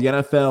football, the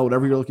NFL,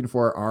 whatever you're looking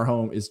for, our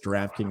home is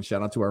DraftKings.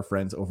 Shout out to our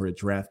friends over at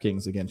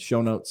DraftKings. Again,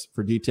 show notes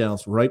for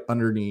details right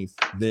underneath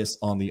this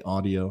on the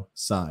audio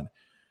side.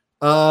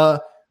 I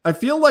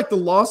feel like the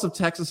loss of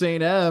Texas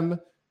A&M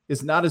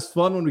It's not as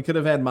fun when we could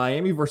have had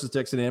Miami versus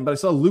Texas A&M, but I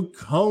saw Luke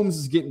Combs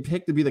is getting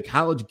picked to be the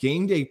college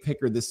game day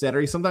picker this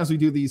Saturday. Sometimes we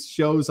do these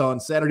shows on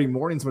Saturday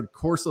mornings, but of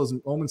course those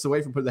moments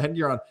away from putting the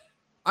headgear on.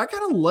 I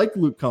kind of like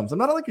Luke Combs. I'm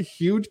not like a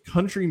huge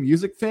country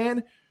music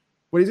fan,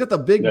 but he's got the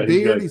big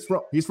beard.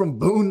 He's from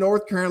Boone,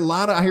 North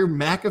Carolina. I hear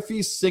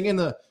McAfee singing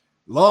the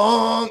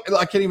long.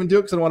 I can't even do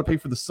it because I don't want to pay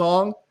for the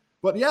song.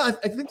 But yeah,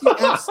 I think the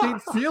App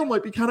State feel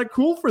might be kind of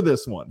cool for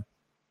this one.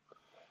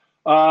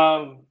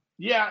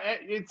 Yeah,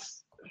 it's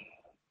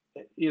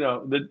you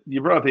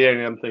brought up the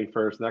A&M thing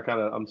first, and that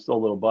I'm still a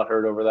little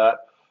butthurt over that.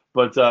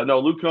 But no,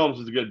 Luke Combs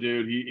is a good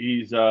dude.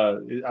 He's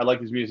I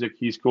like his music.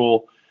 He's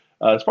cool.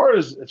 As far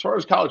as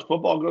college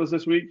football goes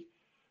this week,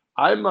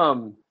 I'm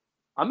in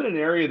an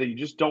area that you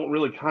just don't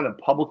really kind of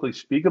publicly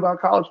speak about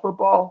college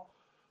football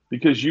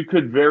because you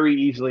could very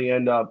easily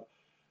end up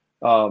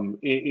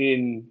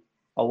in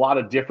a lot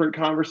of different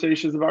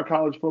conversations about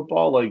college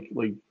football.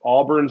 Like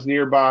Auburn's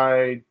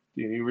nearby.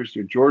 The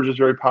University of Georgia is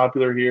very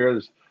popular here.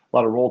 There's a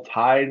lot of Roll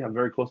Tide. I'm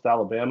very close to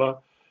Alabama.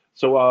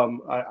 So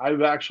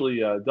I've actually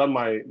done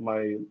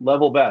my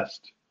level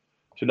best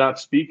to not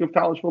speak of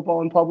college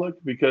football in public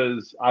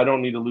because I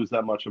don't need to lose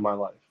that much of my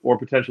life or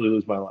potentially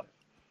lose my life.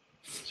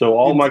 So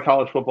all my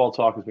college football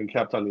talk has been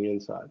kept on the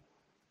inside.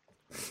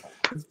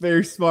 It's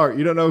very smart.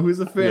 You don't know who's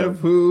a fan of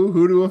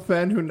who to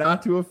offend, who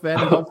not to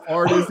offend, how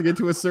far it is to get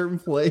to a certain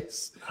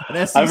place.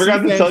 And SEC I forgot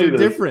to tell you this.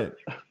 Different.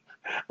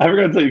 I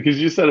forgot to tell you because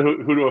you said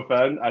who to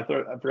offend. I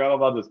forgot all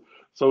about this.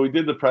 So we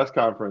did the press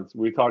conference.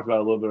 We talked about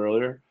it a little bit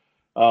earlier,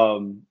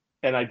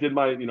 and I did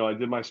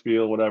my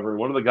spiel, whatever.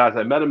 One of the guys,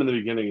 I met him in the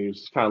beginning. He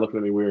was just kind of looking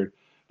at me weird.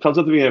 Comes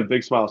up to me and a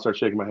big smile, starts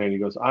shaking my hand. He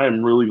goes, "I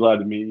am really glad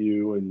to meet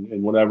you,"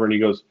 and whatever. And he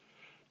goes,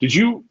 "Did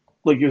you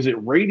is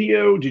it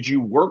radio? Did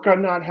you work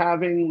on not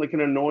having like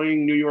an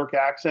annoying New York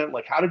accent?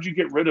 Like, how did you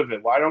get rid of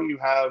it? Why don't you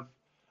have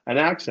an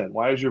accent?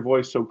 Why is your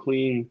voice so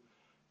clean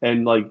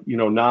and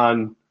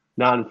you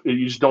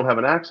just don't have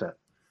an accent?"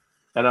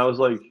 And I was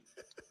like,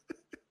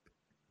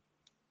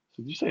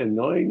 "Did you say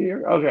annoying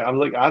here?" Okay. I was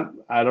like,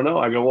 I don't know.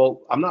 I go,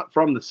 "Well, I'm not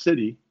from the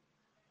city."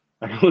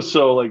 I go,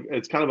 "So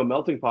it's kind of a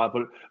melting pot."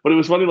 But it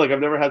was funny. Like I've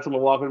never had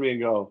someone walk up to me and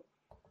go,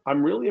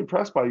 "I'm really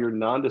impressed by your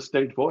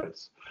non-distinct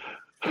voice."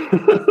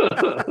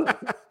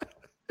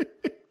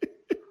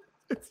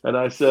 And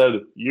I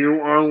said,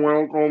 "You are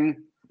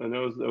welcome." And that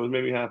was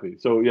made me happy.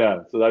 So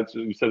yeah, so that's,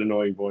 you said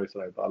annoying voice,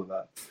 and I thought of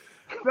that.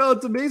 No,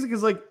 it's amazing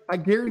because I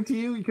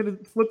guarantee you could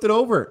have flipped it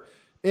over.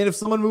 And if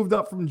someone moved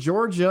up from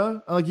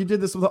Georgia, like you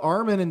did this with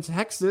Armin in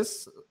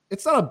Texas,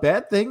 it's not a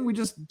bad thing. We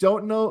just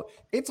don't know.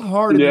 It's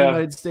hard in the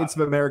United States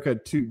of America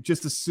to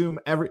just assume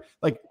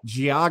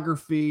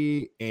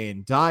geography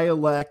and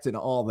dialect and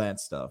all that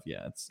stuff.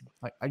 Yeah,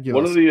 I give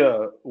one of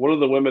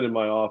the women in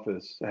my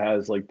office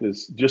has like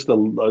this. She's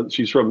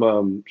she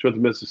went to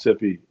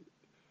Mississippi.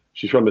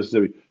 She's from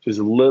Mississippi. She has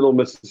a little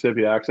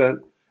Mississippi accent.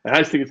 And I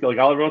just think it's like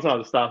every once in a while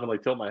I'll just stop and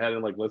like tilt my head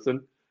and like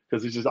listen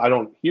because it's just I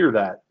don't hear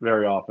that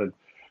very often.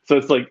 So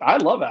it's like I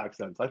love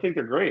accents. I think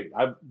they're great.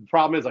 The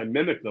problem is I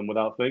mimic them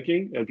without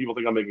thinking, and people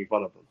think I'm making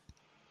fun of them.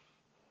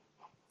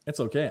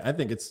 It's okay. I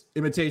think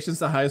imitation's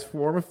the highest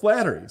form of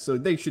flattery. So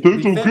they should.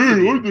 That's okay.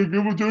 I think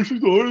imitation's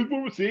the highest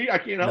form of. See, I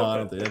can't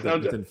help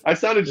it. I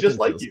sounded just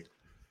like you.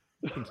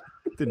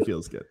 Didn't feel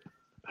as good.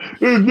 It's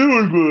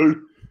doing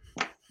good.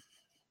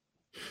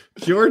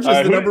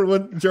 Georgia's the number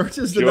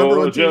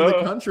one team in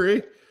the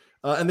country.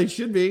 And they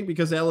should be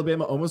because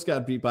Alabama almost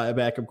got beat by a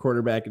backup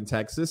quarterback in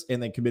Texas,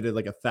 and they committed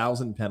like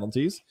 1,000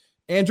 penalties.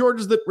 And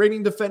Georgia's the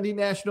reigning defending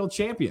national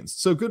champions.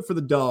 So good for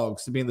the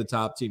Dogs to be in the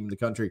top team in the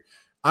country.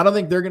 I don't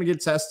think they're going to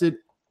get tested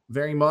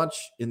very much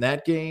in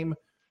that game.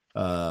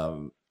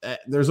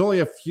 There's only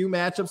a few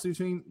matchups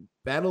between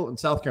Battle and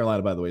South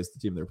Carolina, by the way, is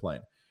the team they're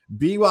playing.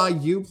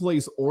 BYU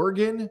plays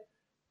Oregon.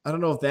 I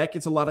don't know if that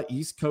gets a lot of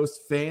East Coast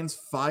fans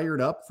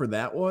fired up for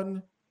that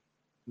one.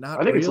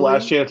 I think it's the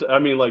last chance. I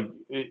mean,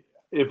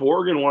 if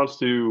Oregon wants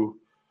to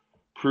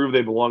prove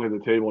they belong at the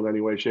table in any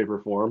way, shape, or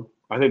form,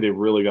 I think they've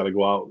really got to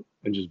go out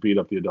and just beat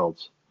up the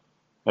adults.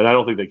 And I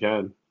don't think they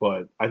can,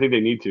 but I think they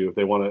need to if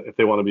they want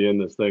to be in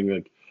this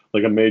thing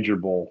like a major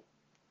bowl.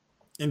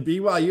 And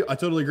BYU, I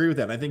totally agree with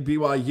that. I think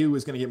BYU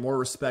is going to get more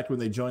respect when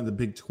they join the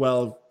Big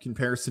 12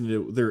 comparison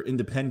to their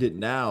independent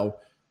now.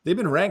 They've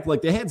been ranked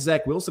like they had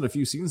Zach Wilson a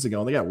few seasons ago,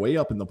 and they got way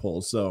up in the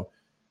polls. So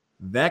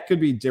that could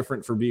be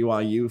different for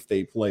BYU if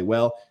they play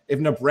well. If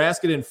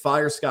Nebraska didn't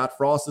fire Scott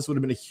Frost, this would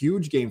have been a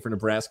huge game for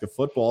Nebraska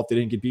football. If they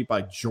didn't get beat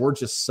by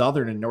Georgia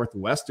Southern and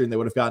Northwestern, they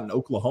would have gotten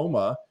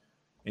Oklahoma.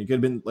 And it could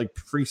have been like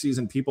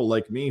preseason people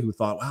like me who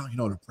thought, wow,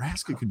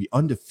 Nebraska could be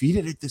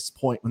undefeated at this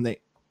point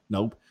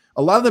nope.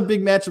 A lot of the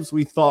big matchups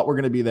we thought were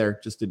going to be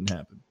there just didn't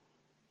happen.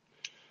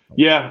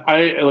 Yeah,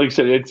 like I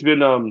said, it's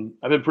been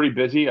I've been pretty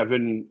busy. I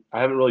haven't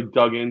really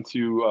dug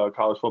into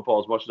college football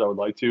as much as I would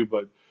like to,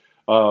 but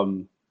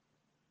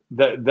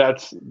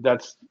that's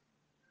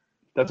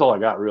all I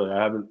got really.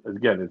 I haven't.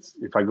 Again, it's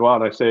if I go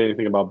out and I say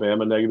anything about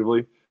Bama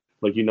negatively,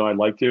 like I'd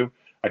like to,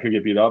 I could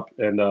get beat up,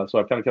 and so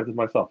I've kind of kept it to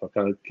myself. I've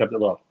kind of kept it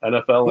low.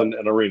 NFL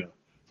and arena.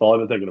 That's all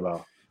I've been thinking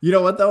about. You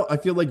know what, though? I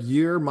feel like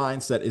your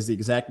mindset is the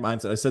exact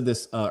mindset. I said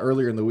this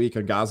earlier in the week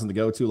on Guys on the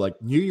Go, too.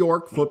 Like, New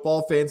York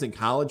football fans in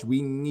college,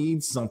 we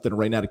need something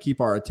right now to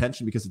keep our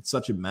attention because it's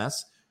such a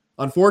mess.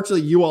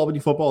 Unfortunately,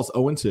 UAlbany football is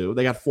 0-2.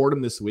 They got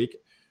Fordham this week.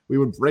 We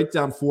would break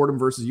down Fordham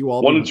versus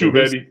UAlbany. 1-2,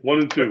 baby.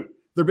 1-2.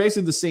 They're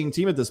basically the same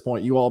team at this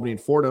point, UAlbany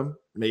and Fordham.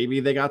 Maybe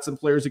they got some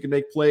players who can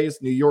make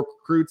plays. New York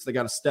recruits, they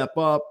got to step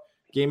up.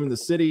 Game in the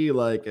city,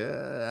 I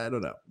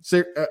don't know.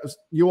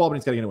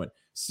 UAlbany's got to get a win.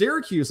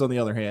 Syracuse, on the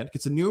other hand,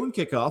 gets a noon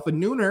kickoff, a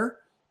nooner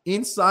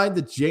inside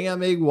the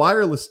JMA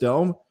Wireless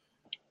Dome.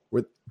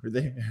 Where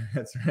they,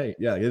 that's right.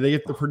 Yeah, they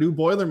get the Purdue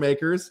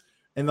Boilermakers,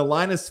 and the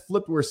line is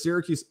flipped where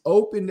Syracuse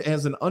opened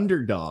as an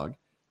underdog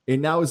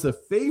and now is the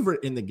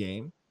favorite in the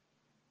game.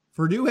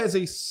 Purdue has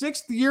a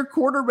sixth-year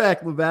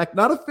quarterback, Levac,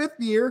 not a fifth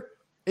year,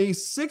 a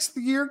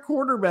sixth-year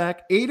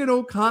quarterback, Aiden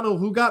O'Connell,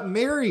 who got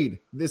married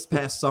this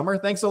past summer.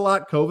 Thanks a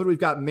lot, COVID. We've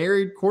got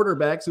married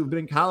quarterbacks who've been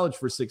in college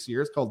for 6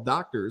 years called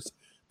doctors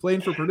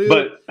playing for Purdue.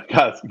 But,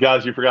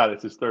 guys, you forgot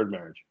it's his third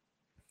marriage.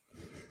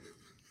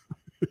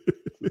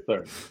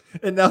 Third.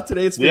 And now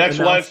today it's the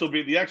ex-wives are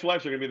going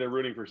to be there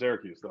rooting for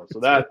Syracuse, though.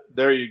 So that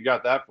there you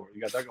got that for. You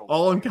got that going.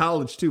 All in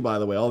college too, by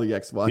the way. All the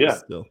ex-wives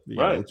still the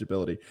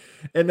eligibility.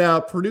 And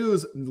now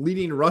Purdue's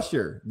leading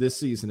rusher this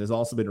season has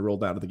also been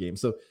rolled out of the game.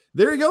 So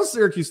there you go,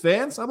 Syracuse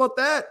fans. How about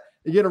that?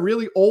 You get a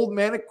really old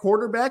manic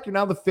quarterback. You're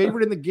now the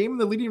favorite in the game, and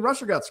the leading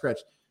rusher got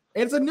scratched.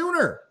 And it's a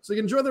nooner, so you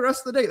can enjoy the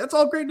rest of the day. That's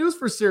all great news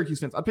for Syracuse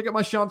fans. I pick up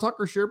my Sean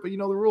Tucker shirt, but you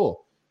know the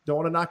rule. Don't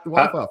want to knock the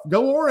wife off.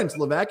 Go orange,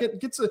 Levac.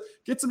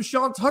 Get some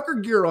Sean Tucker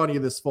gear on you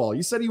this fall.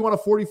 You said you want a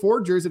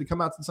 44 jersey to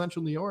come out to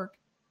Central New York.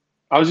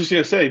 I was just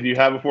gonna say, do you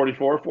have a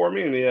 44 for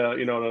me? In the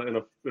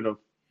in a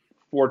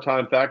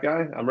 4-time fat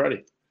guy, I'm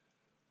ready.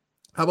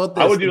 How about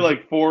this? I would do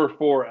like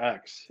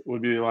 4-4X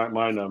would be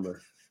my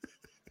number.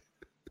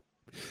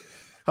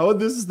 How about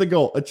this is the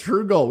goal? A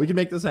true goal. We can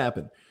make this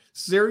happen.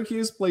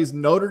 Syracuse plays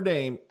Notre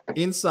Dame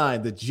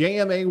inside the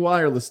JMA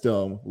Wireless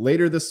Dome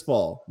later this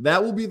fall.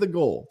 That will be the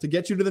goal, to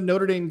get you to the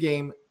Notre Dame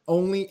game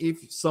only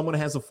if someone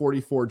has a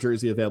 44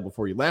 jersey available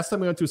for you. Last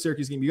time we went to a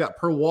Syracuse game, you got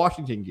per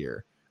Washington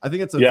gear. I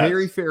think it's a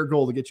very fair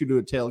goal to get you to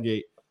a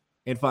tailgate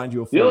and find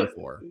you a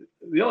 44.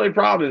 The only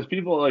problem is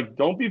people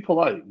don't be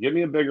polite. Give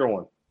me a bigger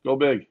one. Go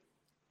big.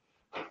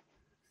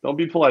 Don't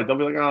be polite. Don't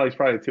be like, oh, he's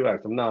probably a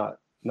 2X. I'm not.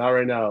 Not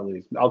right now, at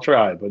least. I'll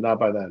try, but not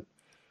by then.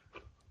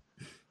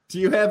 Do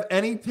you have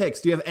any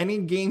picks? Do you have any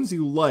games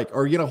you like?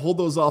 Or are you going to hold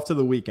those off to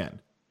the weekend?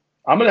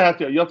 I'm going to have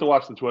to – you have to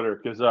watch the Twitter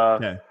because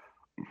I've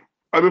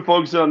been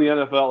focusing on the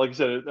NFL. Like I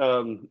said,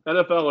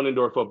 NFL and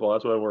indoor football.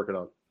 That's what I'm working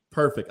on.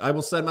 Perfect. I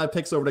will send my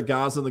picks over to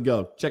Guys on the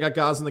Go. Check out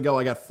Guys on the Go.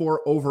 I got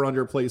 4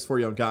 over-under plays for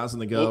you on Guys on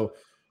the Go.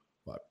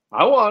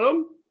 I want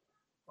them.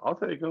 I'll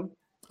take them.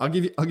 I'll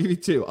give you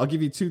 2. I'll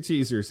give you 2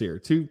 teasers here.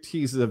 2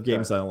 teasers of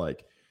games I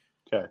like.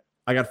 Okay.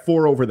 I got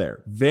 4 over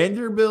there.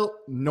 Vanderbilt,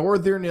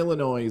 Northern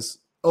Illinois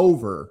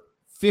over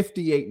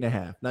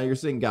 58.5. Now you're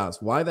saying,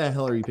 guys, why the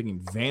hell are you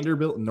picking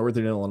Vanderbilt and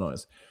Northern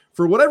Illinois?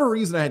 For whatever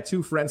reason, I had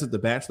 2 friends at the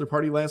bachelor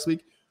party last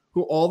week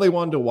who all they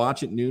wanted to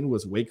watch at noon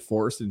was Wake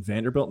Forest and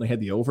Vanderbilt, and they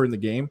had the over in the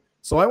game.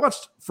 So I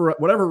watched, for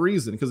whatever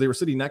reason, because they were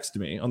sitting next to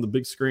me on the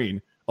big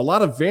screen, a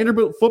lot of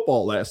Vanderbilt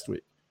football last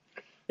week.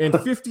 And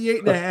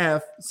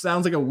 58.5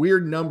 sounds like a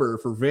weird number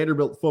for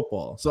Vanderbilt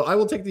football. So I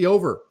will take the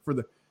over for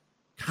the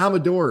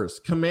Commodores,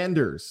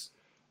 Commanders,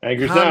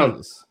 Anchors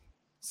down.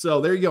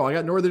 So there you go. I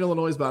got Northern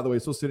Illinois, by the way,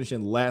 supposed to finish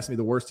in last,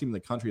 the worst team in the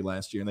country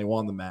last year, and they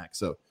won the MAC.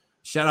 So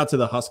shout out to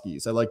the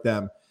Huskies. I like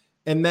them.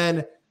 And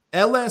then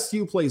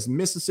LSU plays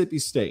Mississippi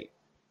State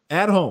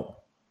at home.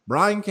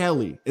 Brian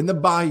Kelly in the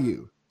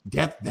Bayou,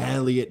 Death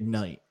Valley at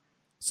night.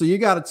 So you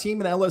got a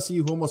team in LSU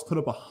who almost put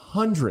up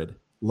 100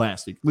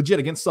 last week, legit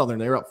against Southern.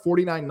 They were up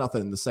 49-0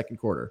 in the second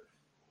quarter.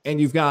 And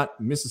you've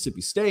got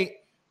Mississippi State,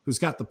 who's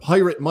got the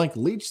Pirate Mike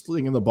Leach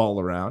slinging the ball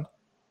around.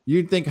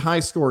 You'd think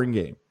high-scoring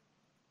game.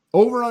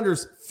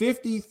 Over-unders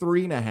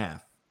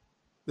 53.5.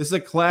 This is a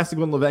classic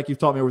one, Levac, you've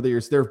taught me over the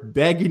years. They're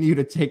begging you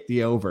to take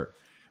the over.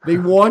 They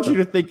want you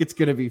to think it's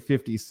going to be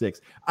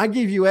 56. I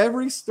gave you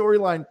every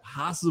storyline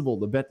possible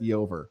to bet the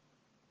over.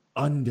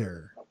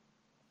 Under.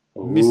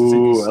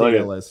 Mississippi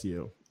State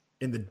LSU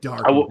in the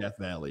dark Death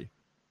Valley.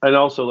 And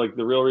also,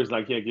 the real reason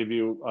I can't give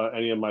you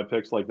any of my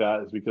picks like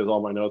that is because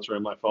all my notes are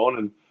in my phone,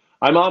 and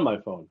I'm on my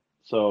phone.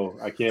 So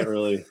I can't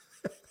really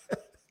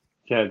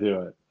can't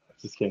do it. I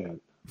just can't.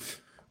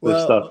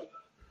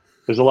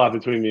 There's a lot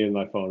between me and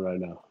my phone right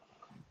now.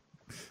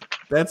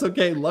 That's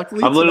okay.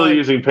 Luckily, I'm literally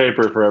using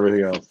paper for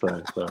everything else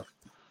today. So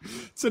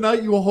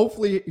tonight, you will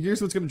hopefully.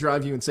 Here's what's going to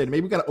drive you insane.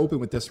 Maybe we got to open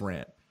with this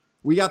rant.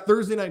 We got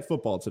Thursday night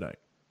football tonight.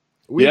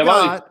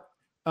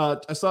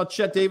 I saw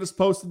Chet Davis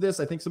posted this.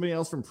 I think somebody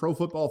else from Pro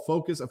Football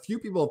Focus. A few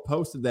people have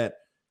posted that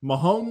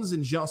Mahomes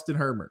and Justin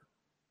Herbert,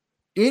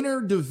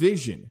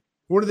 inter-division,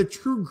 one of the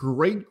true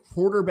great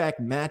quarterback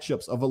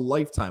matchups of a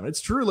lifetime. And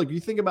it's true.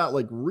 You think about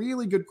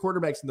really good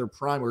quarterbacks in their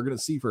prime we're going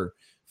to see for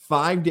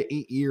 5 to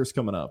 8 years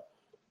coming up.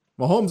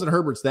 Mahomes and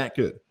Herbert's that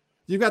good.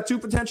 You've got 2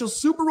 potential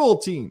Super Bowl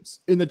teams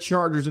in the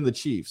Chargers and the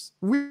Chiefs.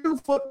 Real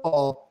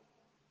football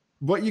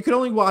But you can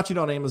only watch it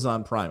on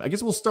Amazon Prime. I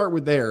guess we'll start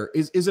with there.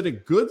 Is it a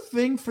good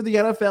thing for the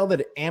NFL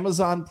that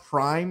Amazon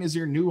Prime is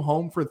your new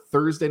home for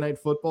Thursday Night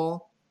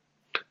Football?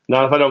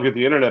 Not if I don't get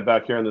the internet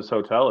back here in this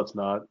hotel. It's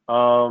not.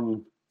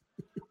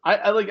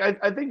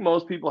 I think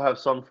most people have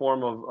some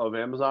form of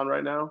Amazon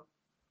right now.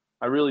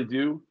 I really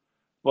do,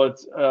 but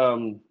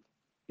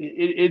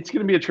it's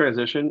going to be a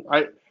transition.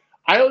 I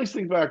always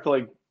think back to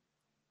like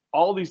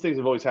all these things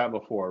have always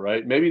happened before,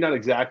 right? Maybe not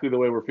exactly the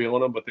way we're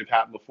feeling them, but they've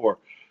happened before.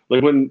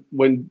 Like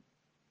when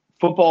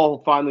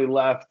football finally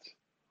left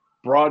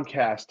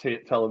broadcast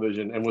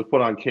television and was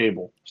put on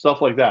cable,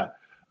 stuff like that.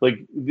 Like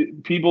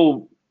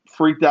people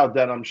freaked out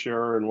then, I'm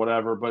sure, and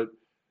whatever, but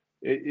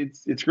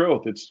it's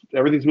growth.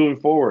 Everything's moving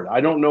forward. I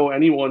don't know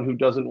anyone who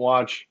doesn't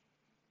watch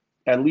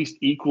at least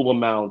equal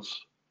amounts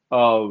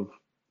of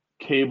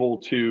cable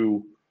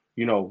to,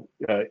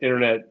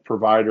 internet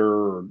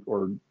provider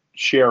or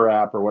share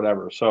app or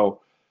whatever.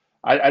 So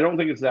I don't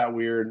think it's that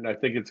weird, and I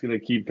think it's going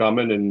to keep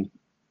coming and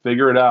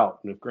figure it out.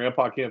 And if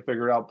Grandpa can't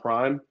figure it out,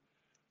 Prime,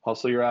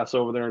 hustle your ass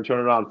over there and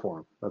turn it on for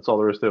him. That's all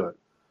there is to it.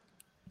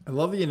 I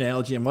love the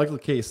analogy, and Michael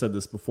Kay said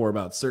this before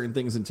about certain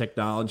things in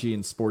technology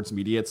and sports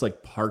media. It's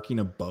like parking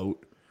a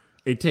boat.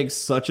 It takes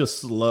such a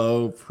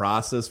slow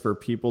process for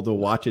people to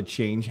watch a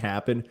change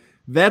happen.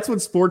 That's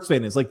what sports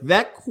fan is. Like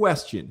that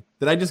question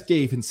that I just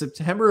gave in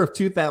September of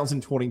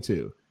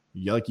 2022,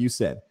 like you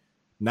said,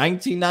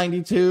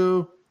 1992,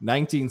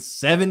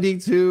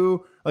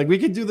 1972. Like we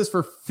could do this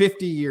for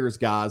 50 years,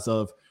 guys,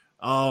 of,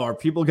 are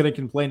people going to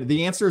complain?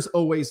 The answer is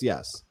always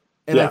yes.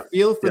 And I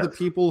feel for the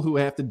people who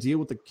have to deal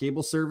with the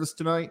cable service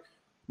tonight.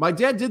 My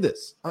dad did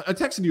this. I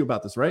texted you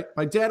about this, right?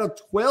 My dad at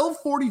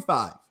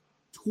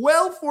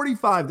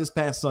 12:45 this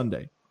past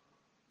Sunday,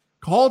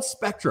 called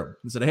Spectrum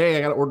and said, hey,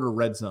 I got to order a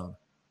Red Zone.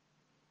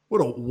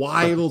 What a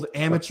wild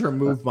amateur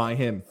move by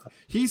him.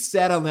 He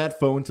sat on that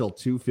phone till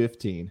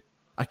 2:15.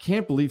 I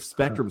can't believe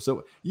Spectrum.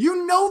 So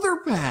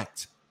they're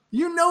packed.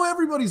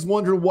 Everybody's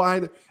wondering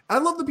why. I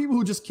love the people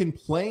who just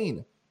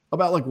complain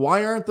about like,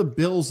 why aren't the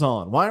Bills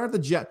on? Why aren't the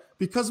Jets?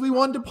 Because we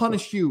wanted to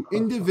punish you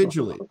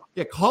individually.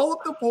 Yeah, call up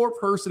the poor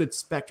person at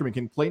Spectrum and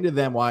complain to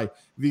them why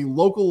the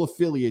local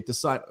affiliate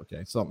decided.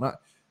 Okay, so I'm not.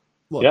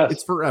 Look,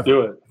 it's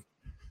forever.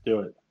 Do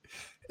it.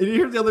 And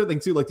here's the other thing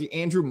too, like the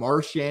Andrew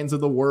Marchands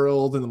of the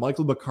world and the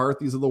Michael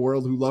McCarthy's of the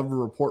world who love to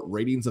report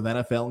ratings of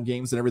NFL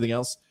games and everything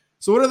else.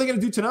 So what are they going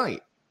to do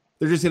tonight?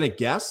 They're just going to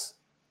guess?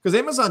 Because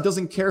Amazon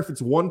doesn't care if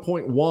it's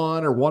 1.1 or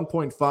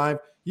 1.5.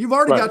 You've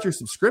already got your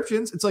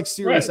subscriptions. It's like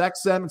Sirius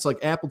XM. It's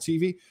like Apple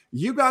TV.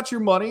 You got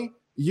your money.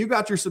 You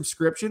got your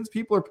subscriptions.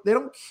 They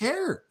don't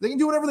care. They can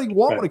do whatever they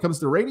want when it comes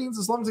to ratings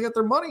as long as they get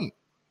their money.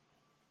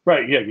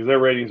 Right, yeah, because their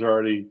ratings are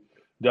already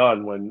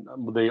done. When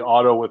they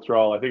auto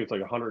withdrawal, I think it's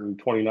like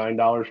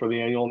 $129 for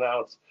the annual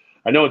now.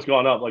 I know it's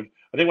gone up. Like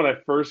I think when I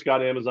first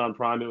got Amazon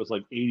Prime, it was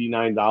like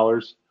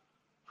 $89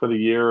 for the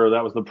year, or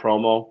that was the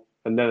promo.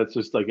 And then it's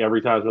just like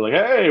every time they're like,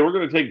 hey, we're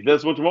going to take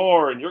this much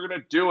more, and you're going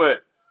to do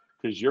it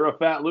because you're a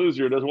fat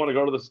loser who doesn't want to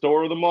go to the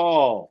store or the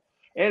mall.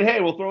 And hey,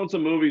 we'll throw in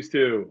some movies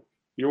too.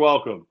 You're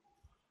welcome.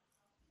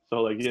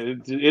 So like,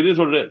 it is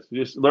what it is.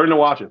 You just learn to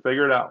watch it,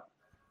 figure it out.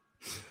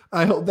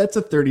 I hope that's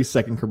a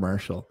 30-second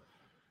commercial.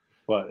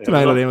 What,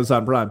 tonight on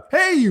Amazon Prime.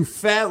 Hey, you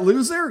fat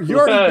loser. You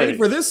already paid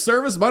for this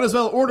service. Might as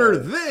well order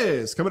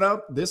this coming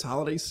out this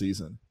holiday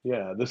season.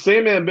 Yeah, the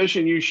same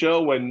ambition you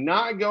show when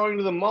not going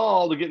to the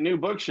mall to get new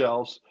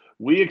bookshelves,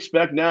 we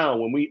expect now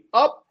when we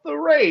up the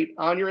rate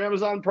on your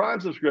Amazon Prime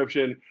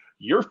subscription,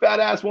 your fat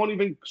ass won't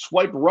even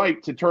swipe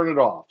right to turn it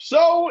off.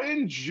 So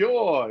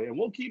enjoy, and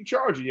we'll keep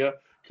charging you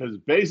because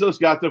Bezos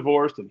got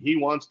divorced and he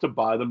wants to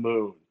buy the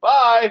moon.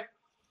 Bye.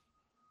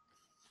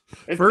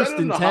 It's First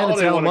and 10,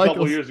 it's Al Michaels. A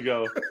couple years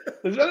ago.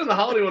 It's better than the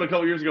holiday one a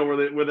couple years ago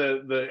where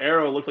the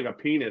arrow looked like a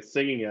penis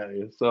singing at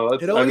you. So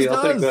that's, it always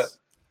I'll take that.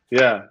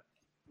 Yeah.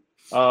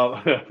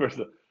 First,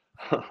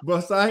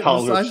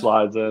 besides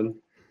slides in.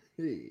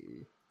 Hey.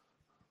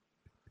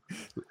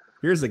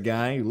 Here's a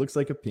guy who looks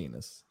like a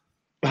penis.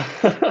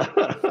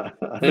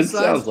 It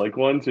sounds like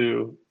one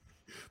too.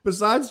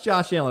 Besides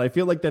Josh Allen, I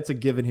feel like that's a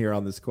given here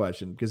on this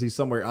question because he's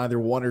somewhere either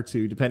one or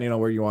two, depending on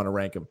where you want to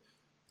rank him.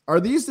 Are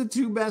these the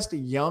two best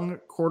young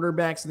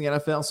quarterbacks in the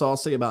NFL? So I'll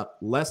say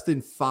about less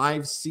than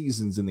 5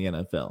 seasons in the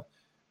NFL.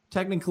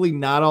 Technically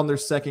not on their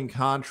second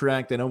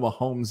contract. I know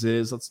Mahomes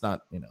is. Let's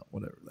not,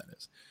 whatever that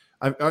is.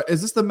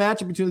 Is this the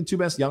matchup between the two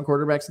best young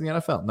quarterbacks in the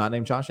NFL, not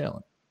named Josh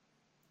Allen?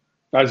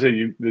 I'd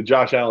say the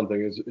Josh Allen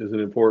thing is an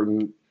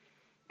important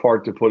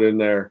part to put in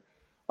there.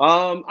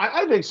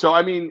 I think so.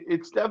 I mean,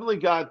 it's definitely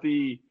got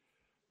the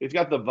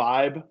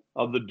vibe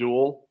of the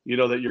duel,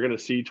 that you're going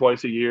to see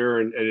twice a year,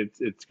 and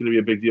it's going to be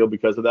a big deal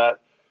because of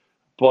that.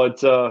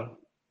 But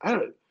I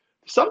don't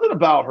something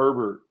about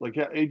Herbert. Like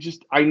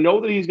I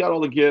know that he's got all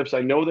the gifts.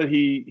 I know that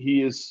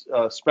he is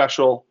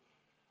special,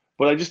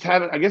 but I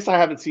guess I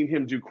haven't seen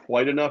him do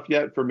quite enough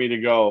yet for me to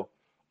go,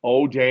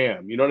 oh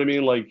damn, you know what I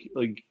mean? Like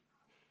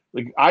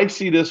I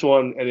see this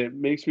one, and it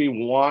makes me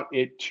want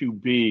it to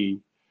be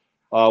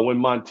when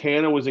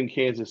Montana was in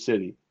Kansas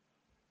City.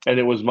 And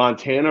it was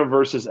Montana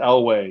versus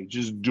Elway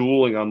just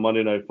dueling on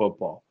Monday Night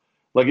Football.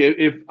 Like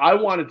if I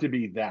want it to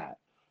be that,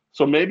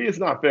 so maybe it's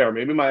not fair.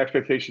 Maybe my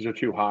expectations are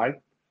too high,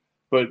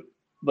 but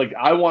like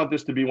I want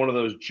this to be one of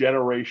those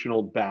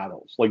generational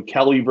battles, like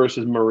Kelly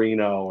versus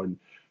Marino, and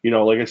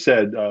like I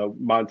said,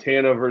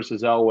 Montana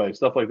versus Elway,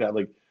 stuff like that.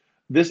 Like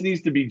this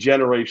needs to be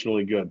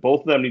generationally good.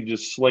 Both of them need to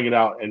just sling it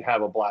out and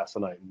have a blast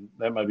tonight. And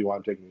that might be why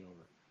I'm taking the over.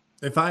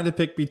 If I had to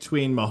pick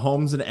between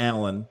Mahomes and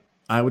Allen,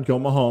 I would go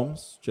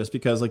Mahomes just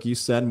because, like you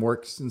said,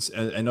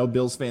 I know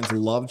Bills fans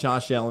love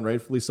Josh Allen,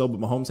 rightfully so, but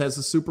Mahomes has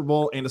a Super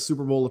Bowl and a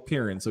Super Bowl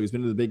appearance. So he's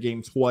been to the big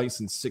game twice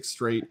in 6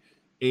 straight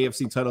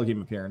AFC title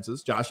game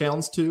appearances. Josh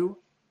Allen's 2,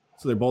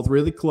 so they're both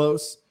really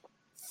close.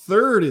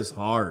 Third is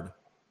hard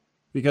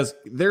because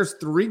there's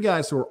 3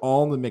 guys who are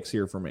all in the mix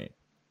here for me.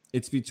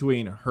 It's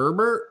between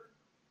Herbert,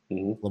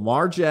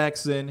 Lamar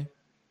Jackson,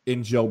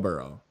 and Joe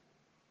Burrow.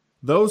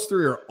 Those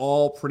 3 are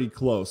all pretty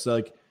close.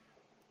 Like,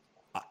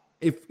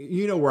 if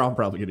you know where I'm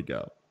probably going to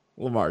go,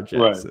 Lamar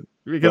Jackson.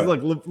 Right. Because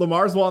look,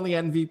 Lamar's won the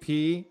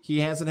MVP. He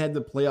hasn't had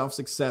the playoff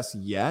success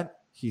yet.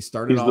 He's the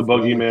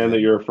boogeyman that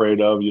you're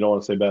afraid of. You don't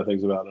want to say bad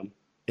things about him.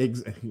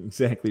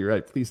 Exactly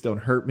right. Please don't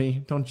hurt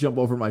me. Don't jump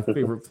over my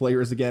favorite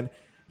players again.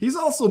 He's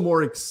also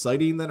more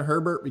exciting than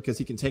Herbert because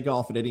he can take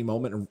off at any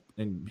moment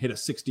and hit a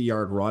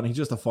 60-yard run. He's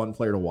just a fun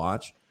player to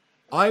watch.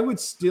 I would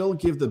still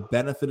give the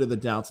benefit of the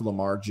doubt to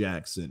Lamar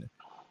Jackson.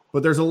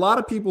 But there's a lot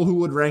of people who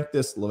would rank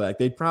this, Levack.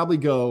 They'd probably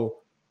go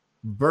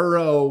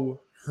Burrow,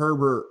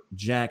 Herbert,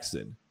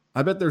 Jackson.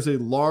 I bet there's a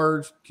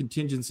large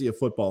contingency of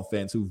football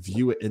fans who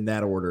view it in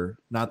that order,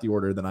 not the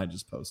order that I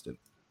just posted.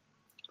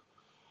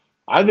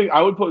 I think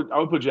I would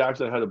put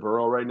Jackson ahead of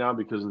Burrow right now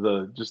because of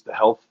the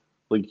health.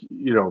 Like,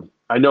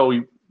 I know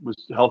he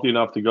was healthy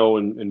enough to go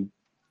and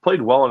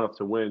played well enough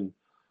to win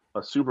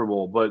a Super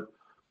Bowl, but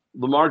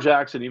Lamar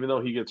Jackson, even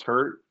though he gets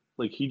hurt,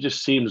 like he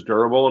just seems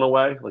durable in a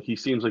way. Like he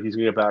seems like he's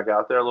going to get back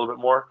out there a little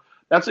bit more.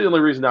 That's the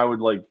only reason I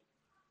would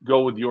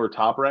go with your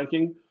top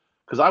ranking,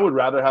 because I would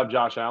rather have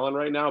Josh Allen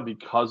right now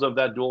because of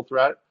that dual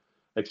threat,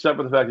 except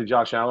for the fact that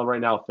Josh Allen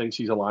right now thinks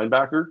he's a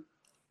linebacker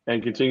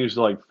and continues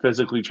to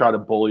physically try to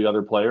bully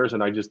other players.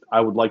 And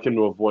I would like him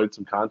to avoid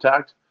some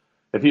contact.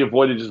 If he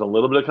avoided just a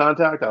little bit of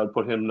contact, I would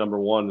put him number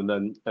 1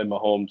 and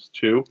Mahomes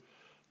 2.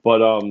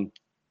 But I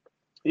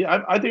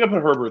think I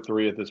put Herbert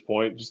 3 at this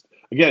point. Just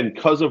again,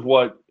 because of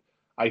what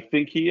I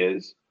think he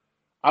is.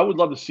 I would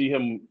love to see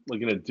him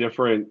with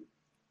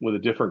a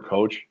different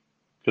coach.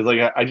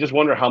 Because I just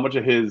wonder how much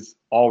of his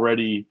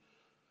already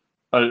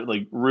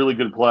really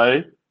good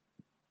play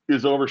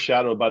is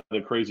overshadowed by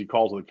the crazy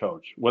calls of the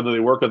coach. Whether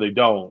they work or they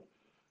don't,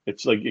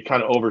 it's it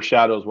kind of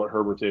overshadows what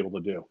Herbert's able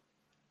to do.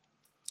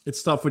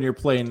 It's tough when you're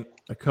playing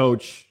a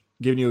coach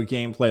giving you a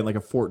game plan like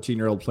a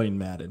 14-year-old playing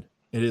Madden.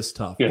 It is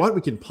tough. Yeah. What?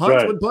 We can punt?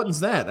 Right. What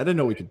button's that? I didn't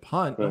know we could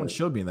punt. Right. No one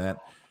showed me that.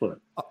 Right.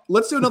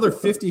 Let's do another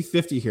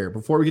 50-50 here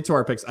before we get to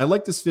our picks. I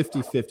like this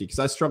 50-50 because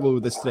I struggled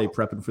with this today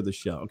prepping for the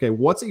show. Okay,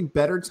 what's a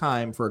better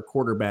time for a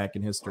quarterback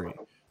in history?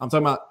 I'm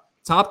talking about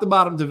top to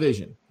bottom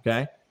division,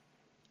 okay?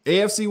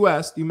 AFC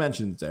West, you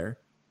mentioned it there.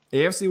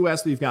 AFC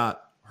West, we've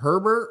got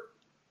Herbert,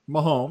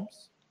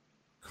 Mahomes,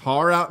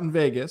 Carr out in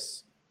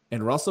Vegas,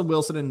 and Russell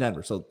Wilson in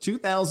Denver. So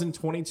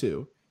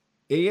 2022,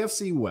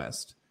 AFC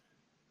West.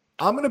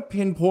 I'm going to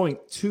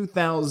pinpoint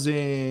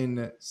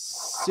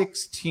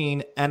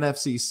 2016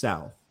 NFC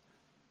South.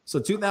 So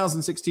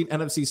 2016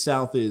 NFC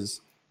South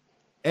is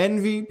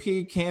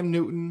MVP Cam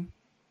Newton,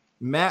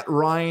 Matt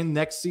Ryan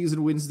next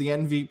season wins the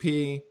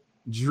MVP,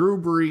 Drew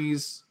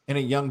Brees, and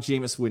a young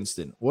Jameis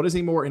Winston. What is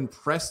a more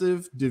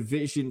impressive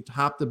division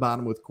top to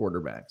bottom with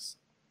quarterbacks?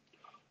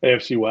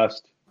 AFC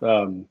West,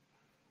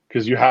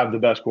 because you have the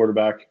best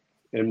quarterback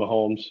in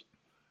Mahomes,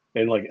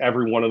 and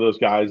every one of those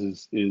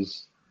guys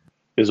is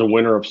a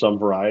winner of some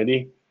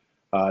variety.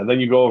 Then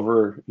you go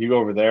over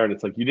there, and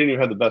it's you didn't even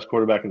have the best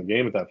quarterback in the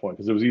game at that point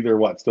because it was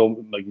either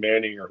still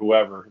Manning or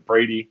whoever,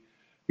 Brady,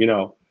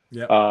 Yeah.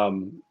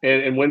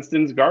 And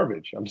Winston's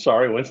garbage. I'm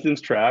sorry,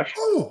 Winston's trash.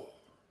 Oh.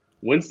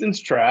 Winston's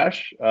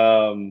trash.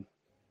 And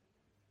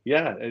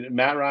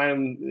Matt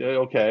Ryan,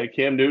 okay.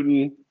 Cam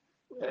Newton,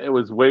 it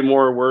was way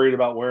more worried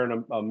about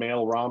wearing a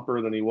male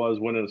romper than he was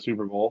winning a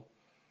Super Bowl.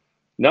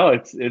 No,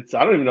 it's.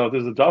 I don't even know if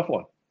this is a tough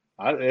one.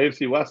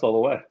 AFC West all the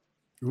way.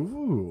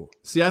 Ooh.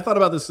 See, I thought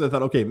about this. I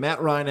thought, okay,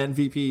 Matt Ryan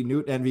MVP,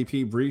 Newton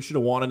MVP, Brees should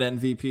have won an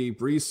MVP,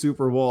 Brees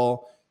Super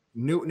Bowl,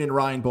 Newton and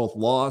Ryan both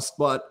lost.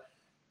 But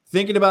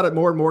thinking about it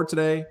more and more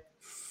today,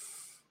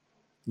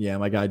 yeah,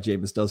 my guy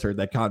Jameis does hurt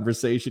that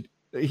conversation.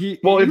 If you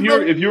were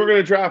going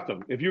to draft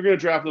them, if you're going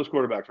to draft those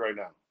quarterbacks right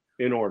now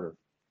in order,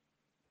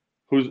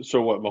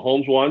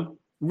 Mahomes won.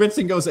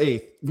 Winston goes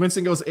eighth.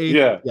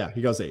 Yeah,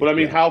 he goes eighth. But I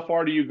mean, how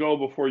far do you go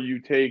before you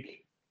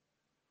take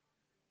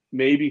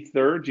maybe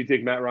third? Do you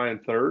take Matt Ryan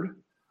third?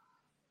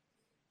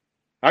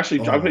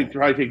 Actually, I'd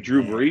probably take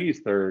Drew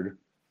Brees third.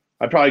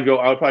 I would probably go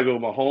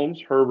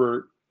Mahomes,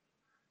 Herbert,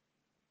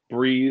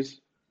 Brees,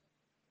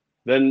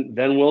 then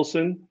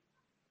Wilson.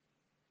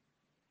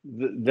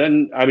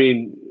 Then I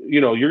mean,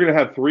 you're going to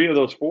have 3 of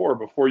those 4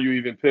 before you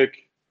even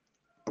pick,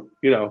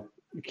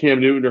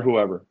 Cam Newton or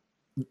whoever.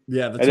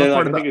 Yeah, I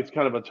think it's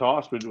kind of a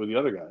toss with the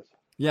other guys.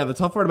 Yeah, the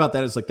tough part about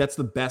that is like that's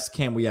the best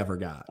Cam we ever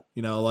got.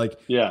 Like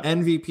Yeah.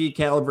 MVP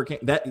caliber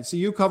Cam. So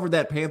you covered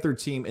that Panther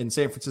team in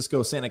San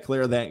Francisco, Santa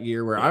Clara that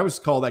year, where I was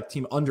called that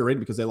team underrated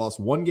because they lost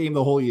one game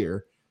the whole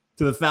year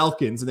to the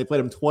Falcons, and they played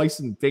them twice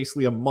in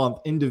basically a month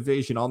in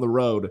division on the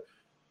road.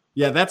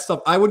 Yeah, that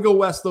stuff. I would go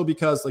West though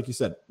because, like you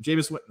said,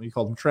 Jameis Winston, you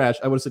called him trash.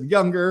 I would have said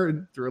younger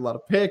and threw a lot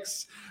of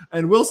picks.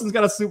 And Wilson's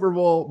got a Super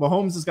Bowl.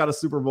 Mahomes has got a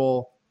Super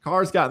Bowl.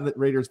 Carr's gotten the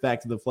Raiders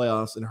back to the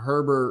playoffs, and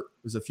Herbert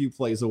was a few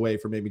plays away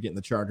from maybe getting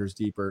the Chargers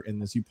deeper.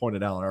 And as you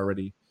pointed out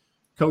already,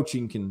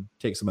 coaching can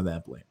take some of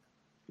that blame.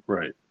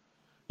 Right.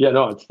 Yeah,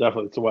 no, it's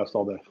the West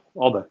all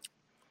day.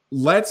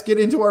 Let's get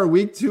into our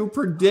week 2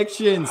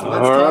 predictions.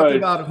 Let's talk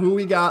about who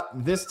we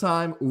got this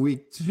time,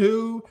 week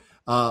 2.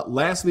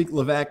 Last week,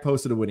 Levac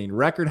posted a winning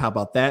record. How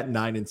about that?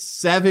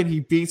 9-7.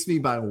 He beats me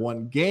by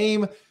 1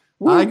 game.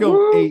 Woo-hoo. I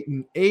go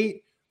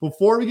 8-8.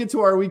 Before we get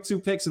to our week 2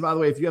 picks, and by the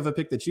way, if you have a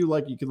pick that you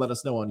like, you can let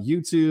us know on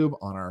YouTube,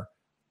 on our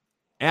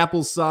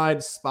Apple side,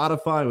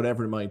 Spotify,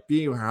 whatever it might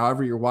be, or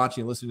however you're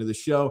watching and listening to the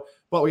show.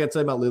 But we got to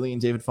talk about Lily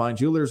and David Fine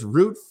Jewelers.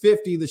 Route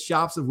 50, the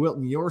shops of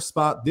Wilton, your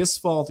spot this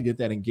fall to get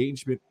that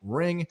engagement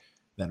ring,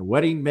 that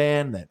wedding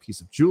band, that piece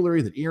of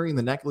jewelry, that earring,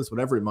 the necklace,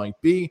 whatever it might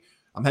be.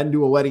 I'm heading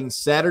to a wedding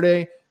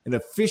Saturday and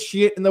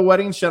officiate in the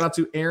wedding. Shout out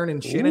to Aaron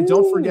and Shannon. Ooh.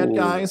 Don't forget,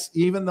 guys,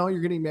 even though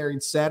you're getting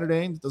married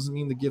Saturday, it doesn't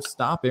mean the gifts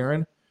stop,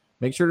 Aaron.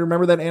 Make sure to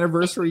remember that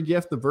anniversary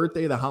gift, the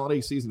birthday, the holiday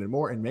season, and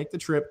more, and make the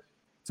trip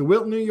to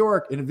Wilton, New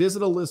York, and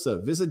visit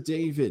Alyssa, visit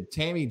David,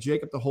 Tammy,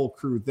 Jacob, the whole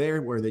crew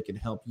there, where they can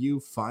help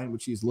you find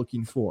what she's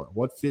looking for,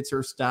 what fits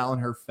her style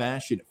and her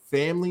fashion.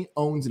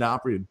 Family-owned and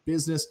operated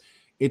business.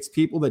 It's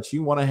people that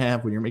you want to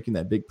have when you're making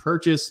that big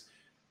purchase,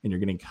 and you're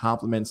getting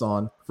compliments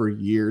on for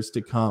years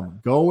to come.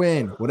 Go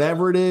in,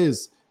 whatever it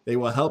is. They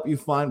will help you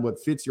find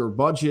what fits your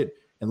budget.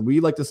 And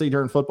we like to say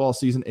during football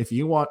season, if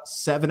you want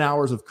 7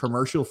 hours of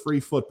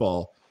commercial-free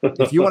football,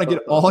 if you want to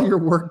get all your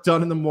work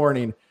done in the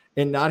morning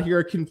and not hear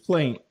a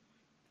complaint,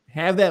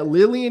 have that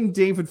Lily and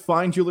David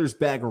Fine Jewelers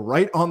bag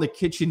right on the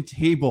kitchen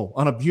table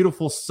on a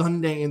beautiful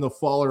Sunday in the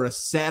fall or a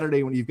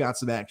Saturday when you've got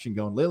some action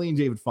going. Lily and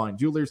David Fine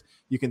Jewelers.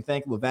 You can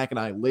thank Levac and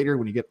I later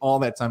when you get all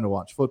that time to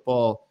watch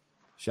football.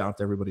 Shout out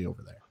to everybody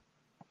over there.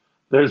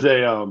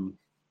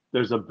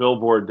 There's a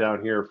billboard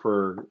down here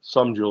for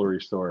some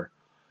jewelry store,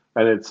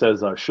 and it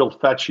says, she'll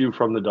fetch you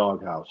from the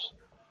doghouse.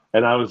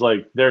 And I was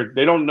like,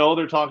 they don't know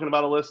they're talking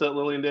about Alyssa at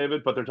Lily and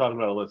David, but they're talking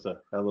about Alyssa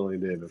at Lily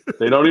and David.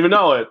 They don't even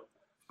know it,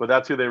 but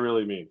that's who they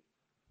really mean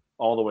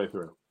all the way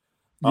through.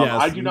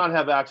 Yes. I do not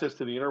have access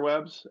to the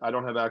interwebs. I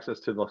don't have access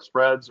to the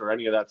spreads or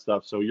any of that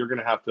stuff. So you're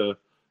gonna have to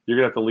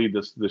lead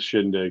this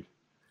shindig.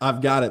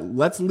 I've got it.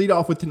 Let's lead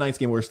off with tonight's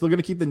game. We're still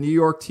gonna keep the New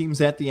York teams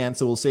at the end,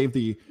 so we'll save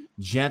the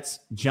Jets,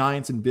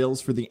 Giants, and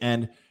Bills for the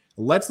end.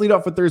 Let's lead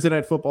off with Thursday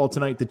Night Football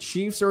tonight. The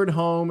Chiefs are at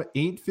home,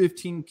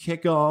 8:15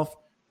 kickoff.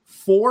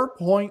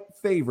 4-point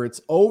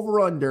favorites, over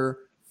under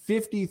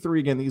 53.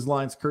 Again, these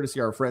lines courtesy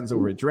our friends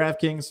over at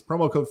DraftKings.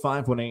 Promo code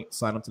 518.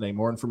 Sign up today.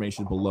 More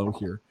information below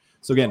here.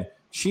 So again,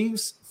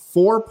 Chiefs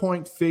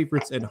 4-point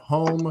favorites at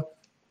home.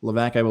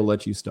 Levac, I will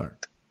let you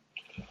start.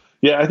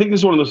 Yeah, I think this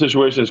is one of those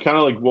situations, kind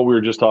of like what we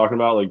were just talking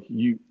about. Like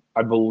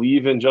I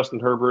believe in Justin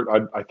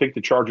Herbert. I think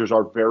the Chargers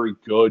are very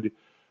good.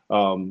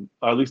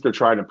 At least they're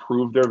trying to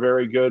prove they're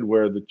very good,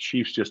 where the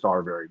Chiefs just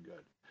are very good.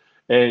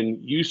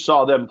 And you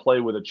saw them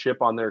play with a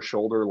chip on their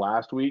shoulder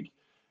last week.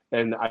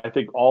 And I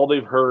think all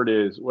they've heard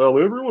is, well,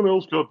 everyone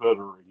else got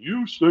better.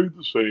 You stayed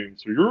the same,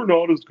 so you're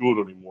not as good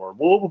anymore.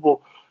 Blah, blah, blah.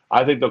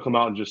 I think they'll come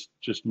out and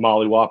just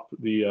mollywop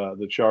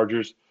the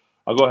Chargers.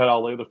 I'll go ahead.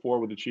 I'll lay the 4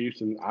 with the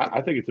Chiefs. And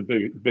I think it's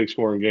a big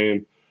scoring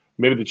game.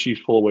 Maybe the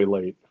Chiefs pull away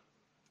late.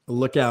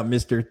 Look out,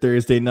 Mr.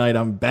 Thursday Night.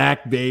 I'm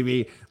back,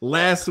 baby.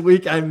 Last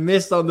week I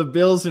missed on the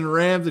Bills and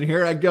Rams, and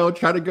here I go,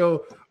 try to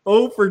go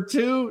 0 for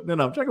 2. No,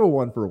 I'm trying to go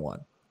 1 for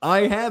 1.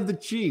 I have the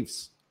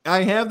Chiefs.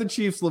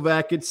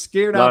 Levac. Get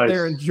scared out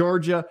there in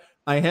Georgia.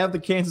 I have the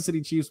Kansas City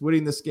Chiefs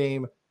winning this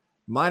game.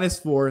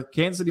 -4.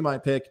 Kansas City, my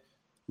pick. A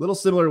little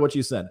similar to what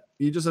you said.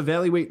 You just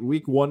evaluate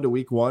week 1 to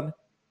week 1.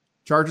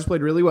 Chargers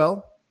played really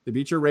well. They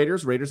beat your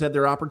Raiders. Raiders had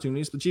their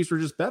opportunities. The Chiefs were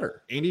just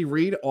better. Andy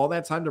Reid, all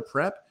that time to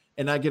prep,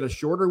 and I get a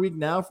shorter week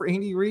now for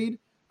Andy Reid.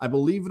 I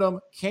believe in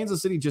him.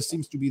 Kansas City just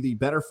seems to be the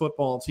better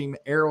football team.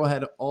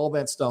 Arrowhead, all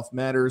that stuff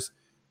matters.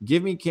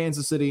 Give me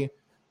Kansas City,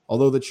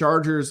 although the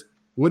Chargers –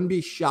 wouldn't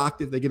be shocked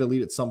if they get a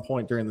lead at some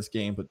point during this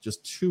game, but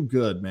just too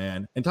good,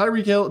 man. And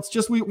Tyreek Hill, it's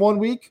just 1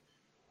 week.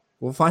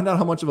 We'll find out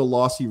how much of a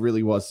loss he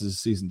really was as the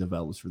season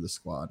develops for the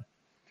squad.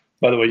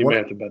 By the way, you may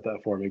have to bet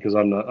that for me because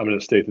I'm in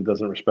a state that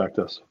doesn't respect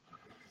us.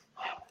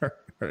 All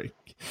right.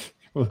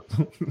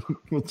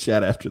 We'll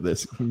chat after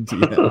this.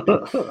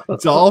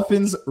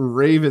 Dolphins,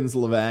 Ravens,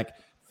 Levac.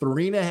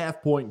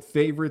 3.5-point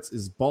favorites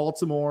is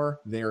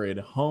Baltimore. They're at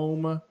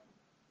home.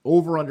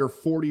 Over under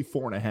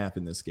 44.5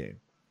 in this game.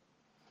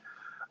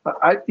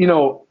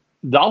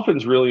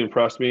 Dolphins really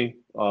impressed me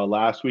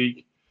last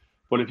week,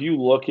 but if you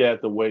look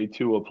at the way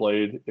Tua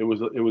played, it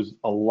was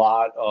a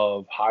lot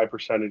of high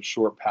percentage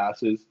short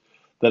passes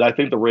that I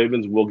think the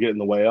Ravens will get in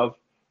the way of.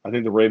 I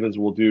think the Ravens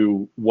will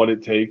do what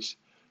it takes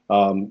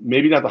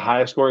Maybe not the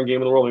highest scoring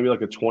game in the world, maybe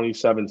like a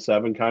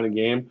 27-7 kind of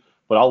game,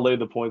 but I'll lay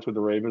the points with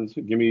the Ravens.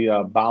 Give me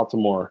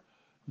Baltimore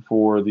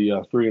for the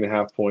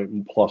 3.5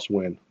 point plus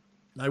win.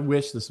 I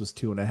wish this was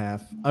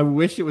 2.5. I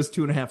wish it was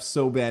 2.5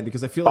 so bad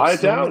because I feel Buy like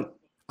it down.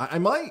 I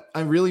might.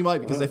 I really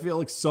might because I feel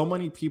like so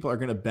many people are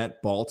going to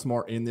bet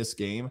Baltimore in this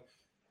game,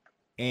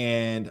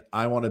 and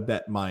I want to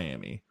bet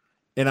Miami,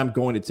 and I'm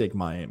going to take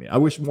Miami. I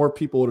wish more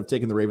people would have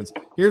taken the Ravens.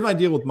 Here's my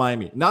deal with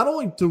Miami. Not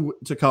only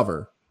to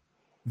cover,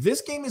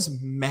 this game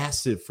is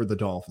massive for the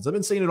Dolphins. I've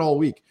been saying it all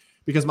week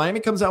because Miami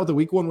comes out with a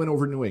week 1 win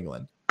over New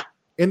England,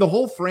 and the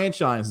whole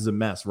franchise is a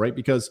mess, right?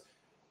 Because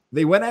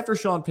they went after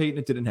Sean Payton.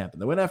 It didn't happen.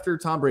 They went after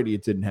Tom Brady.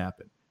 It didn't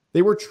happen.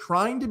 They were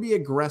trying to be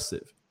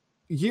aggressive.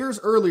 Years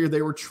earlier,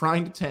 they were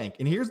trying to tank.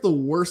 And here's the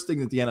worst thing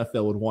that the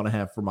NFL would want to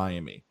have for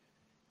Miami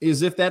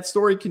is if that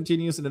story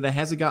continues and it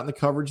hasn't gotten the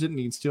coverage it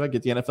needs to. I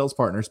get the NFL's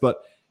partners.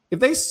 But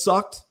if they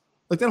sucked,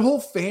 like that whole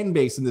fan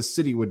base in this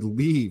city would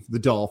leave the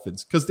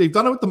Dolphins because they've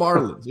done it with the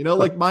Marlins. You know,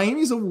 like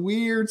Miami's a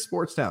weird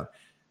sports town.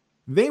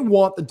 They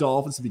want the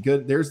Dolphins to be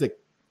good. There's the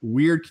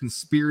weird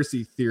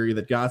conspiracy theory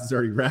that Goss has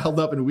already riled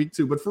up in week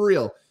 2. But for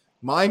real,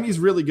 Miami's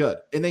really good,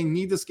 and they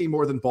need this game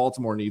more than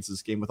Baltimore needs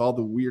this game with all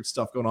the weird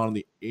stuff going on in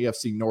the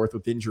AFC North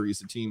with injuries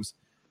to teams.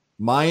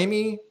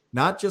 Miami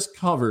not just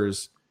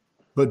covers,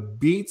 but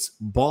beats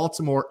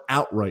Baltimore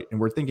outright, and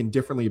we're thinking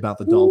differently about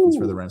the Dolphins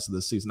for the rest of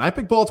the season. I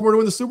picked Baltimore to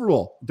win the Super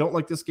Bowl. Don't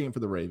like this game for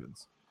the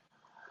Ravens.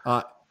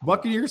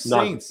 Buccaneers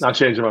Saints. Not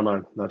changing my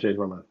mind. Not changing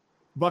my mind.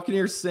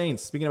 Buccaneers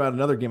Saints. Speaking about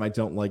another game I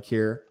don't like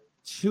here,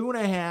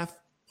 2.5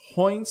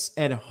 points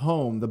at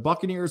home. The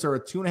Buccaneers are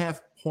a 2.5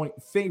 point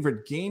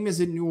favorite. Game is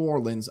in New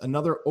Orleans.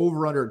 Another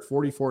over-under at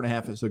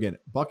 44.5. So again,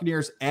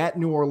 Buccaneers at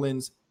New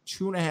Orleans,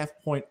 2.5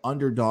 point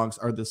underdogs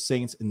are the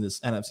Saints in this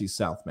NFC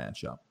South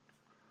matchup.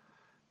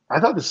 I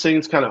thought the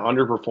Saints kind of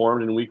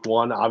underperformed in week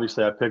 1.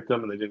 Obviously, I picked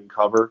them and they didn't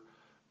cover.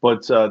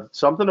 But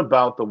something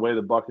about the way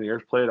the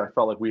Buccaneers played, I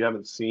felt like we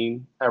haven't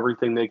seen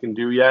everything they can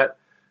do yet.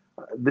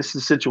 This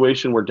is a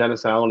situation where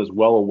Dennis Allen is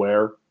well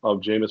aware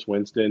of Jameis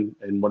Winston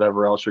and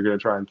whatever else you're going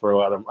to try and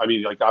throw at him. I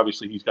mean, like,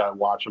 obviously he's got to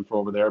watch him from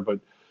over there, but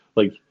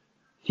like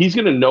he's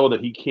going to know that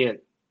he can't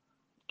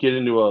get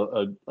into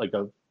a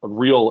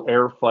real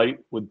air fight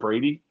with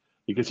Brady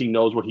because he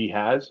knows what he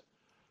has.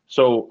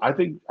 So I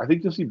think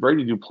you'll see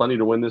Brady do plenty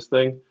to win this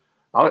thing.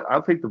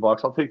 I'll take the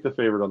Bucs. I'll take the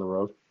favorite on the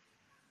road.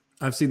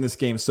 I've seen this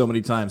game so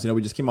many times. You know,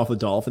 we just came off the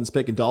Dolphins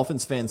pick, and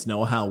Dolphins fans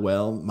know how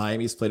well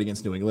Miami's played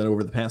against New England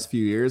over the past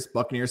few years.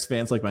 Buccaneers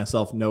fans like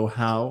myself know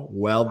how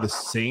well the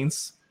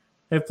Saints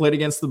have played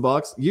against the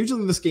Bucs.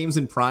 Usually this game's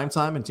in prime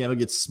time and Tampa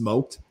gets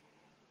smoked.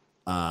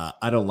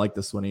 I don't like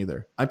this one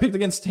either. I picked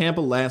against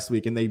Tampa last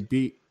week, and they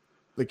beat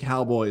the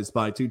Cowboys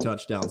by 2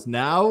 touchdowns.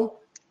 Now,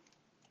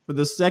 for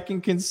the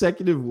second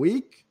consecutive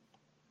week,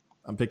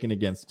 I'm picking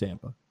against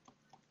Tampa.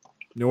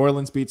 New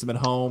Orleans beats them at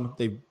home.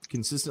 They've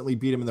consistently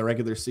beat them in the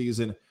regular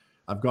season.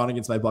 I've gone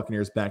against my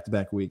Buccaneers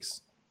back-to-back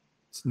weeks.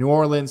 It's New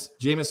Orleans,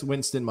 Jameis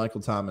Winston,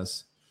 Michael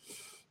Thomas.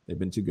 They've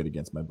been too good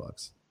against my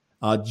Bucs.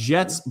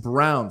 Jets,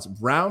 Browns.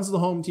 Browns the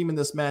home team in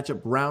this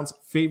matchup. Browns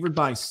favored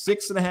by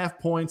 6.5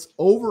 points,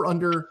 over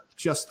under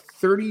just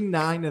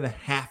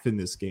 39.5 in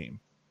this game.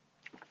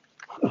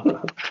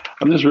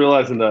 I'm just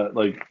realizing that,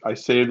 like, I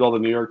saved all the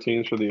New York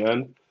teams for the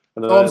end.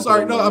 I'm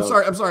sorry. I'm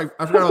sorry.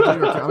 I forgot about the New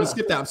York team. I'm going to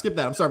skip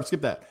that. I'm sorry.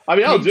 Skip that. I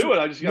mean, I'll do it.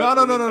 I just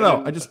got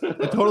No. I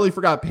totally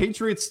forgot.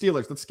 Patriots,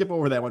 Steelers. Let's skip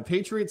over that one.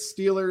 Patriots,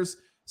 Steelers.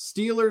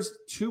 Steelers,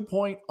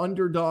 2-point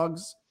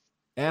underdogs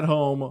at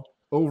home,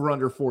 over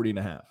under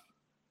 40.5.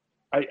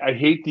 I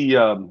hate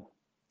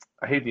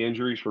the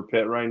injuries for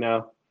Pitt right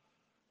now.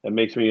 It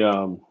makes me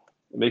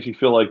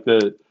feel like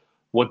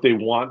what they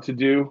want to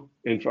do,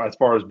 and as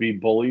far as be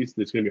bullies,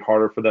 it's going to be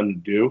harder for them to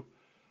do.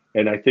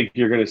 And I think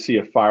you're going to see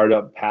a fired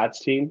up Pats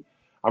team.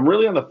 I'm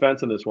really on the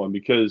fence on this one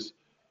because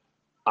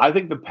I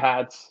think the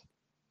Pats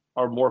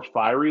are more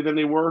fiery than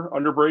they were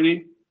under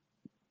Brady,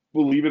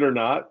 believe it or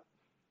not.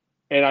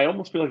 And I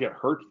almost feel like it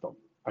hurts them.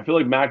 I feel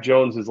like Mac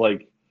Jones is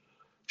like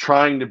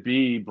trying to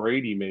be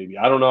Brady maybe.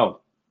 I don't know.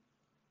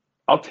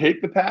 I'll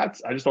take the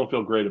Pats. I just don't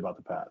feel great about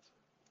the Pats.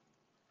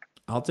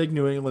 I'll take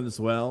New England as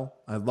well.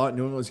 I thought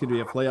New England was going to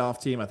be a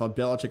playoff team. I thought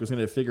Belichick was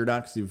going to figure it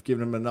out because you've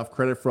given him enough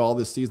credit for all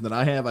this season that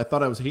I have. I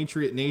thought I was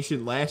Patriot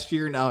Nation last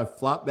year. Now I've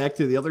flopped back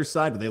to the other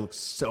side, but they look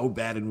so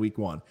bad in week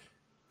 1.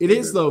 It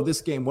is, though, this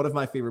game, one of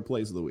my favorite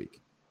plays of the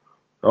week.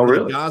 Oh,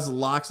 really? Guys,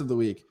 locks of the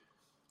week.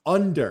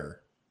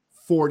 Under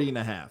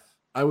 40.5.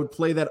 I would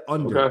play that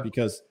under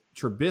because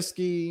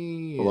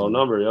Trubisky. A low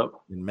number, yep.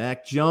 And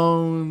Mac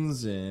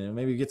Jones, and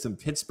maybe get some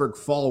Pittsburgh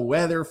fall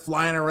weather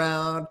flying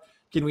around.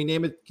 Can we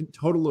name a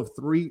total of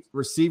 3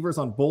 receivers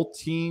on both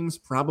teams?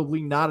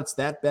 Probably not. It's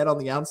that bad on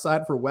the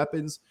outside for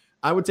weapons.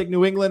 I would take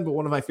New England, but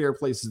one of my favorite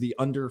plays is the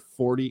under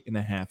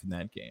 40.5 in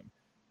that game.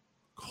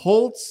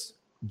 Colts,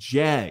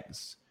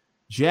 Jags.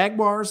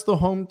 Jaguars, the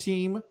home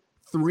team.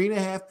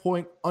 3.5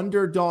 point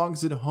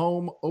underdogs at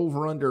home,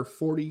 over under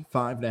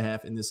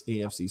 45.5 in this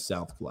AFC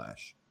South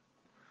clash.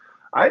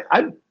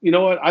 You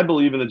know what? I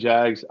believe in the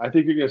Jags. I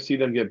think you're going to see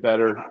them get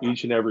better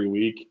each and every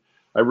week.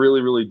 I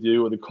really, really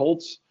do. And the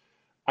Colts,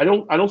 I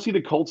don't see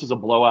the Colts as a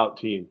blowout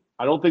team.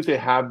 I don't think they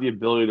have the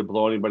ability to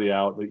blow anybody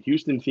out. The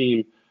Houston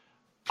team,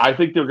 I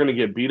think they're going to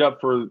get beat up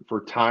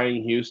for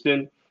tying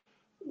Houston,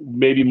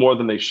 maybe more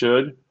than they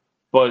should,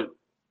 but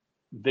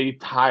they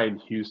tied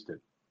Houston,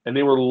 and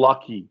they were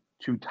lucky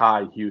to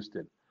tie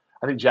Houston.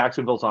 I think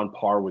Jacksonville's on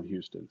par with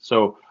Houston.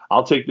 So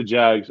I'll take the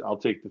Jags. I'll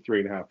take the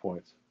 3.5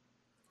 points.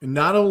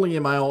 Not only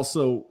am I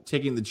also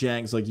taking the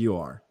Jags like you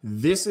are,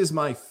 this is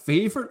my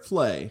favorite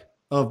play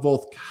of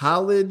both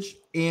college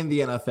and the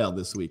NFL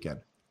this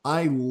weekend.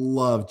 I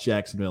love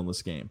Jacksonville in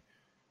this game.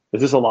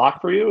 Is this a lock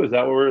for you? Is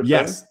that what we're saying?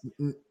 Yes.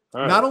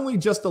 Right. Not only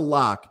just a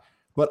lock,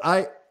 but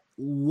I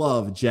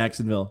love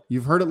Jacksonville.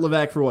 You've heard it,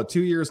 Levac, for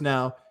 2 years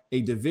now.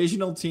 A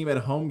divisional team at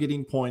home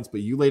getting points, but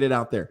you laid it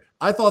out there.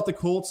 I thought the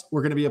Colts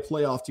were going to be a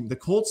playoff team. The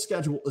Colts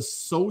schedule is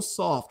so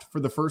soft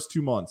for the first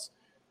 2 months.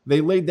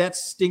 They laid that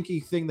stinky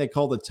thing they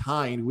call the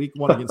tie in week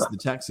 1 against the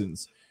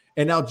Texans.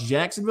 And now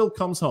Jacksonville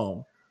comes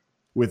home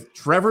with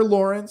Trevor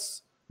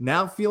Lawrence,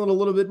 now feeling a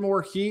little bit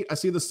more heat. I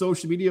see the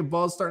social media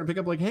buzz starting to pick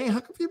up like, hey, how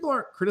come people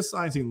aren't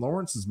criticizing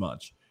Lawrence as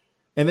much?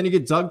 And then you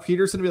get Doug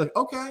Peterson to be like,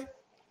 okay,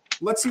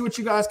 let's see what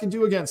you guys can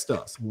do against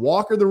us.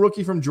 Walker, the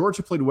rookie from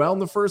Georgia, played well in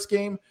the first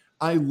game.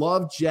 I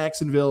love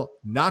Jacksonville,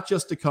 not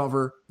just to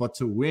cover, but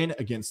to win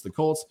against the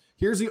Colts.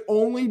 Here's the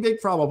only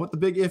big problem. I'll put the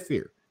big if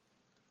here.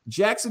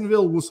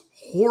 Jacksonville was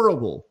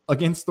horrible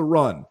against the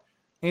run.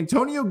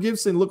 Antonio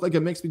Gibson looked like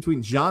a mix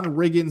between John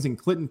Riggins and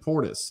Clinton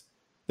Portis.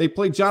 They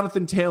played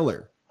Jonathan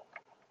Taylor.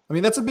 I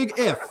mean, that's a big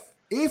if.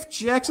 If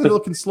Jacksonville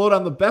can slow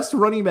down the best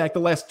running back the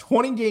last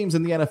 20 games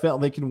in the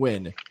NFL, they can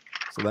win.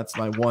 So that's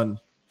my one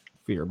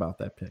fear about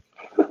that pick.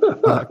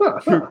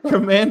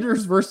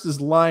 Commanders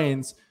versus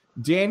Lions.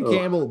 Dan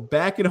Campbell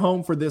back at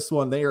home for this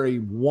one. They are a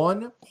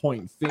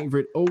 1-point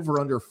favorite, over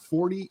under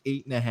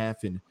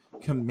 48.5 in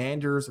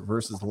Commanders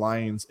versus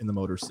Lions in the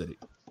Motor City.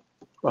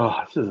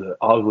 Oh, this is an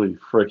ugly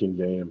freaking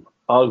game.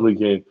 Ugly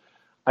game.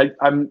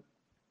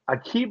 I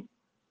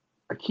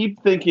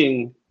keep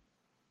thinking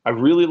I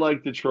really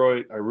like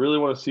Detroit. I really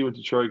want to see what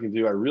Detroit can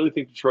do. I really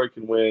think Detroit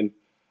can win.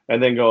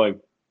 And then going,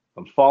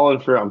 I'm falling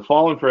for it.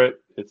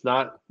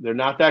 They're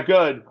not that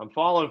good. I'm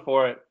falling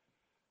for it.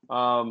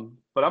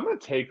 But I'm going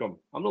to take them.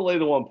 I'm going to lay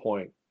the 1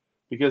 point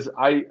because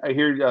I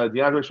hear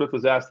DeAndre Swift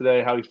was asked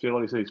today how he's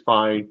feeling. He said he's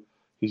fine.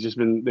 They've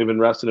been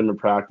resting him in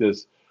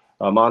practice.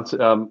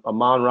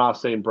 Amon-Ra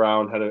St.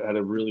 Brown had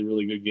a really,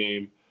 really good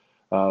game.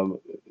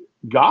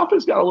 Goff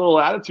has got a little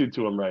attitude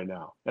to him right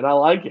now, and I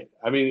like it.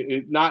 I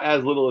mean, not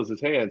as little as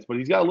his hands, but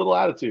he's got a little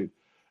attitude.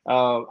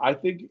 I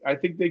think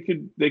they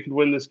could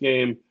win this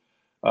game.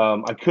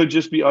 I could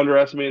just be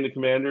underestimating the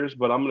Commanders,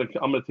 but I'm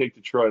gonna take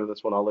Detroit on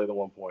this one. I'll lay the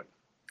 1 point.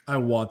 I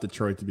want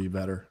Detroit to be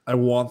better. I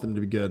want them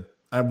to be good.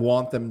 I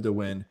want them to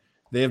win.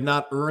 They have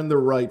not earned the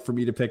right for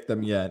me to pick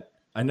them yet.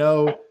 I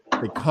know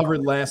they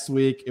covered last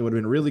week. It would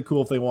have been really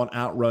cool if they won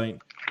outright.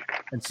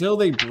 Until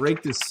they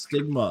break this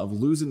stigma of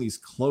losing these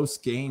close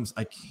games,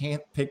 I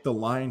can't pick the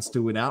Lions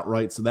to win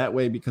outright. So that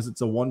way, because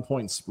it's a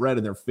 1-point spread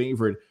and they're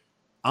favored,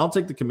 I'll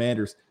take the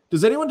Commanders.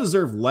 Does anyone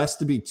deserve less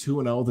to be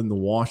 2-0 than the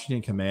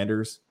Washington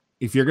Commanders?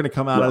 If you're going to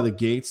come out of the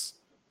gates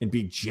and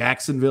beat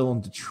Jacksonville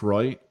and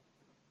Detroit.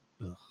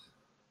 Ugh.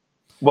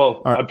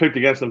 Well, right. I picked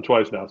against them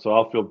twice now, so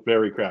I'll feel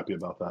very crappy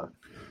about that.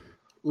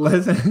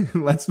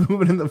 Let's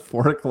move it in the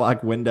 4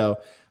 o'clock window.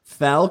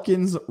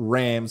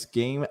 Falcons-Rams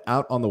game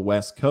out on the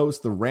West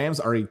Coast. The Rams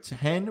are a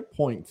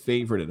 10-point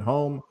favorite at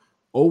home,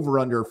 over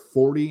under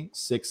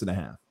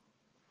 46.5.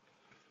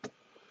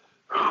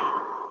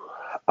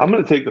 I'm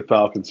going to take the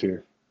Falcons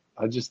here.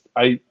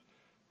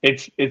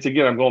 It's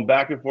again, I'm going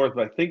back and forth,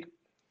 but I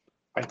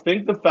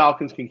think the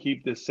Falcons can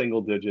keep this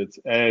single digits,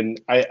 and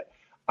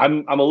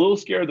I'm a little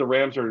scared the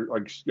Rams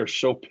are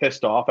so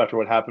pissed off after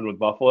what happened with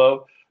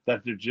Buffalo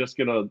that they're just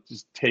gonna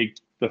take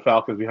the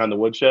Falcons behind the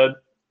woodshed.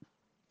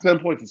 10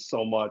 points is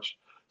so much,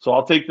 so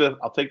I'll take the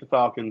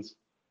Falcons.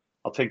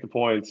 I'll take the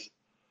points,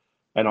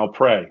 and I'll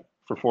pray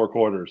for 4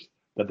 quarters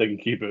that they can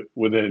keep it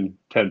within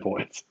 10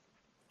 points.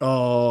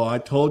 Oh, I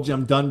told you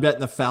I'm done betting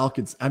the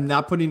Falcons. I'm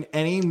not putting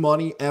any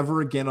money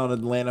ever again on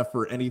Atlanta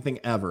for anything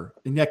ever.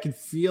 And I can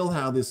feel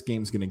how this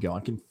game's going to go.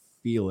 I can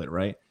feel it,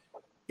 right?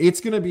 It's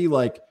going to be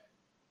like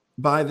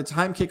by the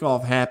time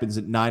kickoff happens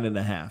at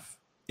 9.5,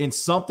 and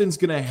something's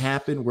going to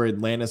happen where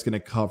Atlanta's going to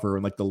cover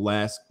in like the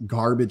last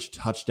garbage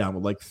touchdown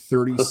with like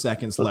 30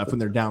 seconds left when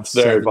they're down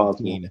 17.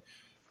 Possible.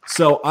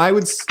 So I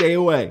would stay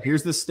away.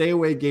 Here's the stay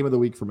away game of the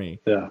week for me.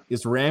 Yeah.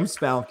 It's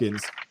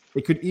Rams-Falcons.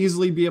 It could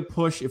easily be a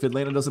push if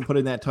Atlanta doesn't put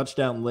in that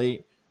touchdown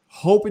late.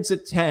 Hope it's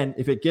at 10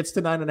 if it gets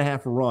to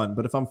 9.5 run.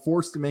 But if I'm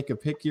forced to make a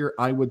pick here,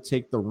 I would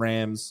take the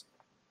Rams.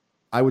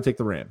 I would take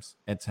the Rams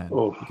at 10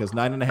 because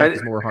 9.5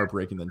 is more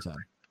heartbreaking than 10.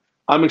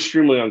 I'm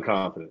extremely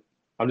unconfident.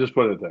 I'm just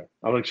putting it there.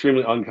 I'm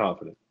extremely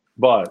unconfident.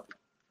 But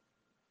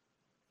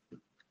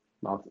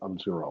I'm just going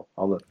to roll.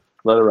 I'll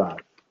let it ride.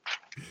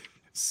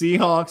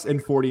 Seahawks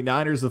and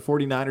 49ers. The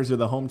 49ers are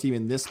the home team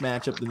in this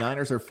matchup. The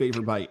Niners are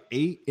favored by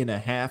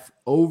 8.5,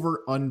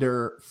 over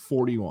under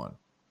 41.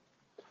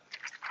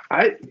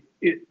 I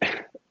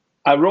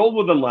rolled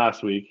with them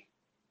last week,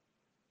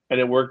 and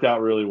it worked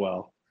out really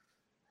well.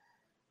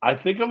 I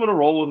think I'm going to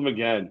roll with them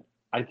again.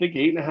 I think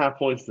 8.5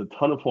 points is a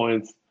ton of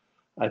points.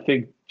 I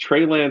think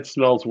Trey Lance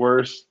smells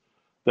worse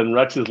than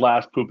Rex's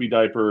last poopy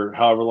diaper,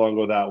 however long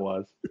ago that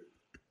was.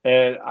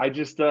 And I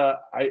just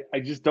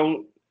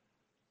don't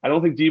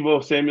think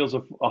Deebo Samuel's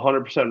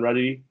 100%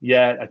 ready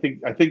yet. I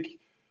think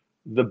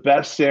the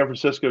best San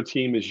Francisco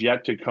team is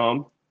yet to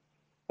come.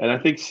 And I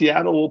think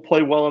Seattle will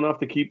play well enough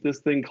to keep this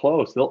thing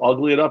close. They'll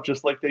ugly it up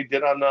just like they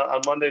did on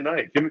Monday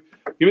night. Give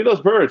me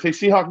those birds. Hey,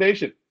 Seahawk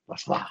Nation,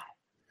 let's fly.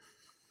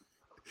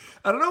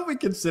 I don't know if we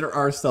consider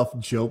ourselves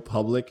Joe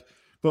Public,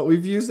 but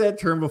we've used that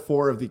term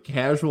before of the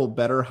casual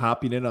better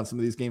hopping in on some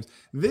of these games.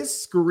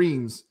 This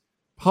screams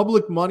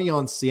public money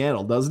on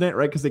Seattle, doesn't it?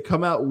 Right? Because they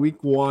come out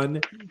week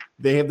 1.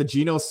 They have the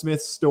Geno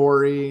Smith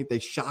story. They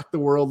shock the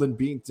world and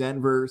beat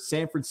Denver.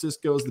 San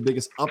Francisco is the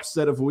biggest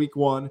upset of week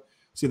 1.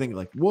 So you think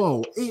like,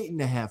 whoa,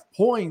 8.5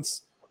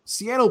 points.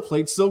 Seattle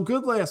played so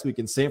good last week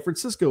and San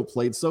Francisco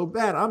played so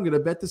bad. I'm going to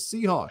bet the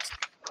Seahawks.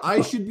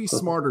 I should be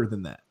smarter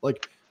than that.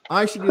 Like,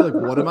 I should be like,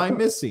 what am I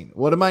missing?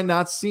 What am I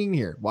not seeing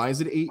here? Why is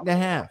it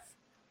 8.5?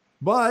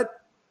 But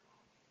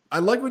I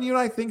like when you and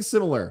I think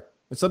similar.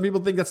 And some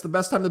people think that's the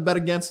best time to bet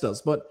against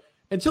us. But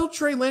until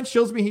Trey Lance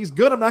shows me he's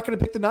good, I'm not going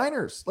to pick the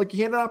Niners. Like,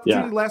 he had an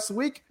opportunity last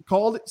week,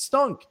 called it,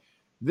 stunk.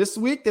 This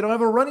week, they don't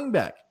have a running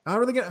back. How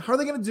are they going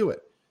to do it?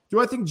 Do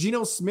I think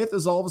Geno Smith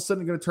is all of a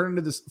sudden going to turn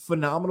into this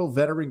phenomenal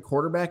veteran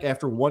quarterback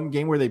after one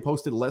game where they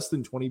posted less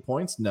than 20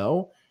 points?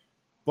 No.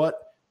 But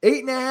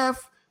 8.5,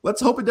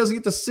 let's hope it doesn't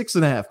get to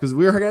 6.5 because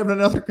we're having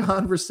another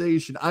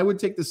conversation. I would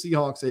take the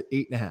Seahawks at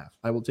 8.5.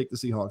 I will take the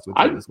Seahawks with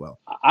you as well.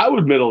 I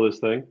would middle this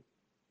thing.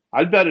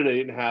 I'd bet it at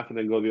 8.5 and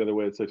then go the other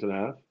way at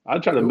 6.5.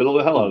 I'd try to middle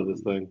the hell out of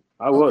this thing.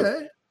 I would.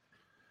 Okay.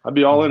 I'd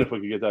be all in if we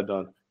could get that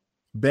done.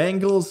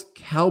 Bengals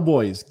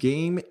Cowboys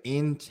game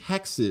in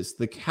Texas.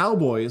 The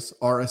Cowboys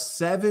are a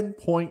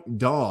 7-point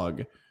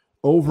dog,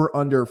 over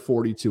under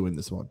 42 in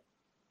this one.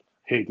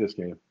 Hate this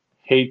game.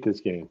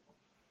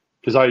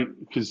 Because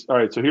all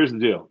right, so here's the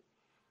deal.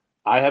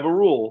 I have a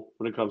rule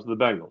when it comes to the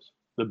Bengals.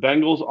 The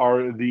Bengals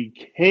are the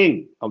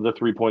king of the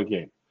 3-point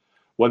game.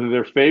 Whether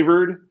they're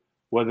favored,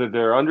 whether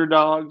they're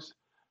underdogs,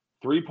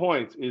 3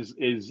 points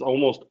is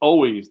almost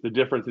always the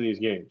difference in these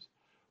games,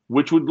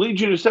 which would lead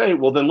you to say,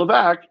 well, then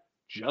Levac,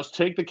 just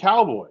take the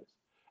Cowboys.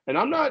 And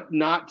I'm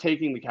not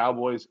taking the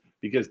Cowboys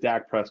because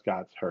Dak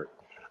Prescott's hurt.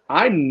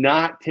 I'm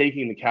not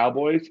taking the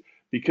Cowboys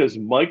because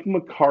Mike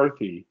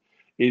McCarthy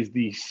is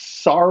the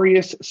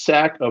sorriest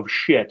sack of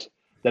shit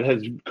that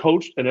has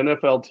coached an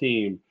NFL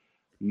team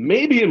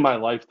maybe in my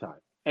lifetime.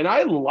 And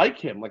I like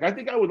him. Like, I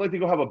think I would like to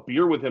go have a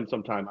beer with him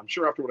sometime. I'm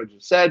sure after what I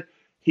just said,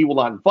 he will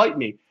not invite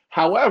me.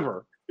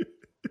 However,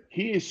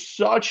 he is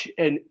such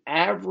an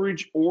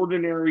average,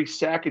 ordinary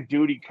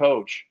sack-a-duty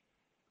coach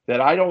that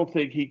I don't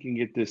think he can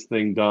get this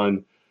thing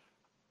done.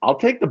 I'll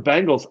take the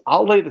Bengals.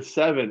 I'll lay the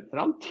 7,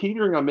 and I'm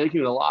teetering on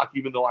making it a lock,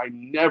 even though I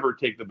never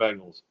take the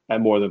Bengals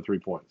at more than 3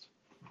 points.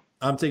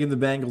 I'm taking the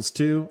Bengals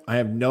too. I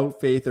have no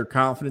faith or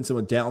confidence in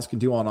what Dallas can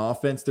do on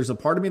offense. There's a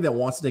part of me that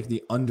wants to take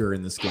the under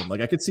in this game.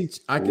 Like, I could see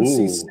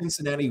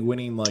Cincinnati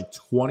winning like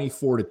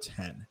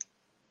 24-10.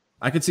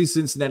 I could see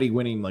Cincinnati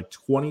winning like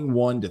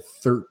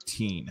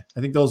 21-13.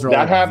 I think those are all.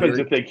 That happens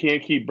if they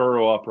can't keep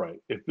Burrow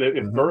upright. If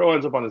Burrow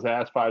ends up on his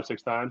ass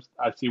 5-6 times,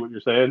 I see what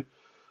you're saying.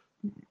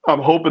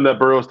 I'm hoping that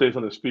Burrow stays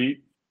on his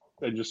feet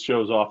and just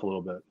shows off a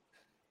little bit.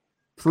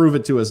 Prove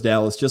it to us,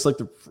 Dallas. Just like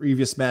the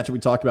previous match we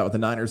talked about with the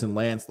Niners and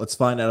Lance. Let's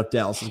find out if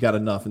Dallas has got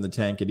enough in the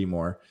tank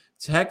anymore.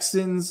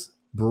 Texans,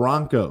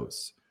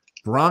 Broncos.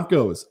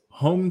 Broncos,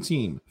 home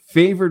team,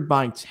 favored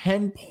by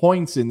 10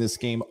 points in this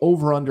game,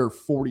 over under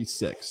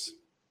 46.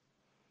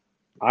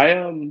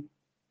 I'm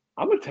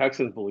a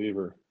Texans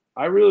believer.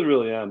 I really,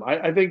 really am.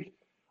 I think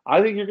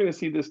you're going to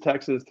see this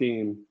Texans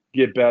team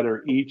get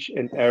better each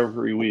and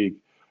every week.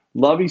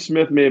 Lovie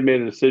Smith may have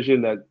made a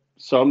decision that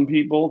some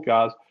people,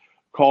 guys,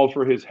 called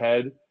for his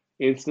head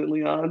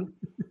instantly on,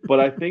 but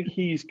I think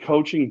he's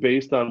coaching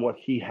based on what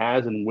he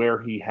has and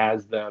where he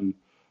has them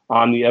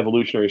on the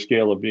evolutionary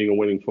scale of being a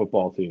winning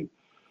football team.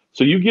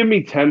 So you give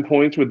me 10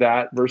 points with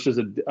that versus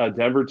a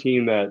Denver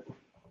team that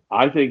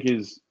I think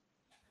is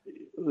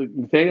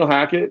Nathaniel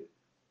Hackett.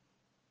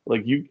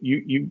 Like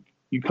you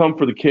come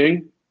for the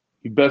king,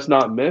 you best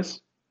not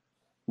miss.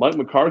 Mike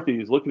McCarthy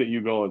is looking at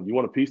you going, you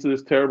want a piece of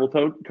this terrible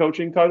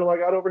coaching title I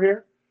got over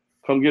here?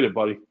 Come get it,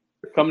 buddy.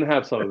 Come and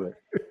have some of it.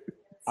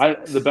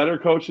 The better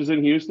coach is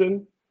in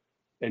Houston,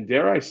 and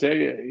dare I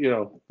say,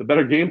 the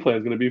better game plan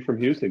is going to be from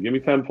Houston. Give me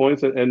 10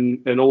 points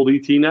and old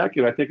ET neck,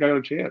 and I think I got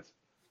a chance.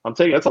 I'm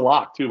taking that's a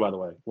lock too, by the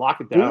way.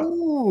 Lock it down.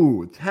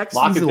 Ooh, Texans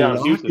lock it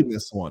down, Houston.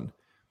 This one.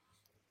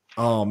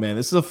 Oh man,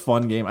 this is a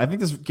fun game. I think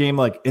this game,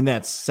 like in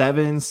that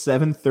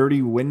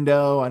 7:30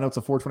 window. I know it's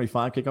a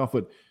 4:25 kickoff,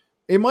 but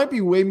it might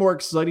be way more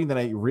exciting than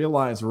I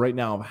realize right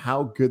now of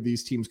how good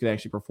these teams could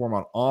actually perform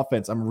on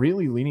offense. I'm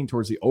really leaning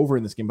towards the over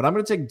in this game, but I'm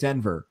going to take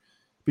Denver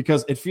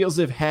because it feels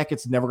as if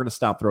Hackett's never going to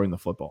stop throwing the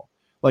football.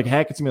 Like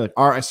Hackett's going to be like,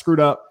 all right, I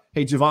screwed up.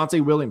 Hey,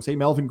 Javonte Williams. Hey,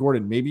 Melvin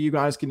Gordon. Maybe you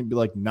guys can be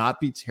like not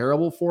be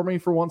terrible for me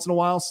for once in a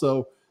while.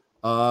 So,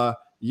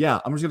 yeah,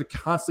 I'm just going to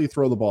constantly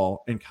throw the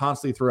ball and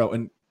constantly throw.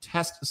 And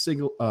test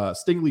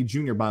Stingley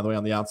Jr., by the way,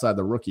 on the outside,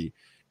 the rookie.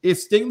 If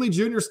Stingley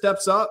Jr.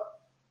 steps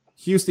up,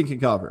 Houston can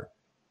cover.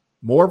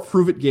 More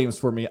prove-it games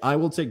for me. I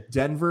will take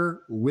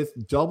Denver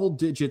with double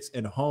digits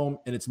at home,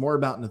 and it's more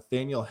about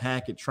Nathaniel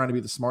Hackett trying to be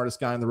the smartest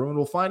guy in the room, and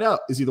we'll find out.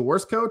 Is he the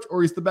worst coach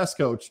or he's the best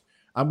coach?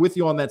 I'm with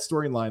you on that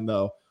storyline,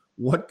 though.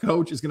 What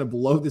coach is going to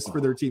blow this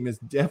for their team is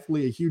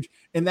definitely a huge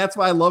 – and that's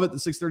why I love it, the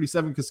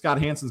 637, because Scott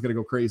Hansen's going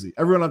to go crazy.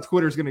 Everyone on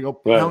Twitter is going to go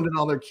pounding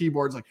on their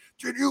keyboards like,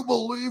 did you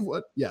believe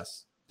what?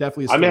 Yes,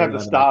 definitely. I may have to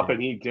stop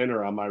and eat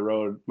dinner on my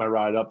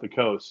ride up the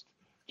coast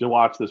to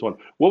watch this one.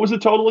 What was the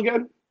total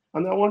again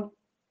on that one?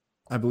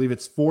 I believe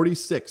it's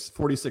 46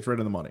 right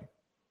in the money.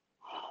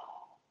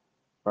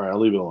 All right, I'll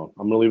leave it alone.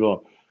 I'm going to leave it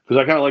alone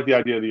because I kind of like the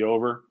idea of the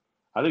over.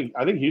 I think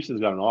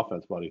Houston's got an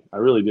offense, buddy. I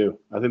really do.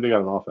 I think they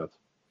got an offense.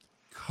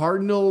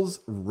 Cardinals,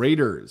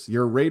 Raiders.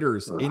 Your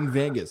Raiders in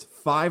Vegas,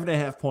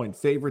 5.5-point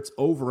favorites,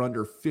 over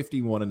under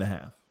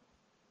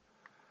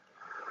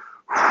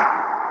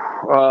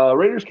 51.5.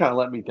 Raiders kind of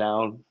let me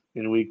down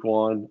in week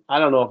one. I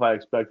don't know if I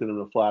expected them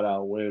to flat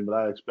out win, but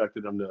I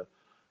expected them to,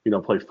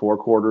 play 4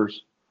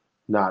 quarters,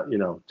 not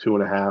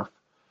 2.5.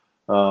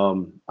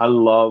 I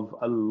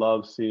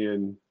love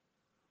seeing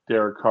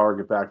Derek Carr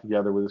get back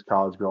together with his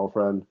college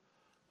girlfriend.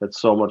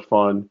 That's so much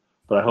fun.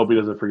 But I hope he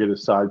doesn't forget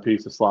his side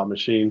piece, the slot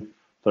machine.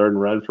 Third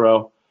and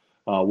Renfro.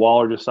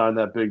 Waller just signed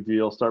that big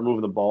deal. Start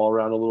moving the ball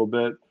around a little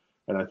bit,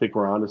 and I think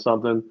we're on to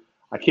something.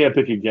 I can't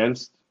pick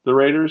against the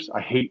Raiders.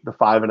 I hate the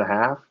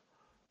 5.5,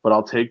 but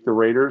I'll take the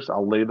Raiders.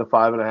 I'll lay the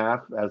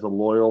 5.5 as a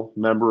loyal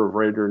member of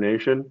Raider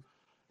Nation,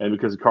 and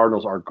because the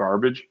Cardinals are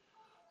garbage,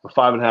 the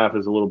 5.5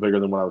 is a little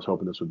bigger than what I was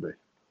hoping this would be.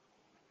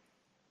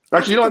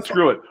 Actually, you know what?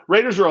 Screw it.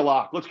 Raiders are a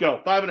lock. Let's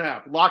go.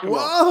 5.5. Lock them up.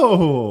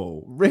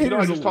 Whoa.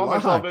 Raiders I just talked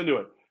myself into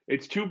it.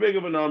 It's too big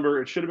of a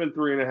number. It should have been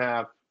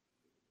 3.5.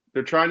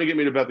 They're trying to get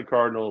me to bet the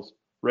Cardinals.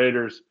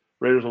 Raiders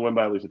will win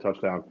by at least a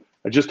touchdown.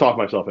 I just talked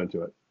myself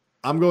into it.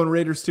 I'm going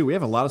Raiders too. We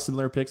have a lot of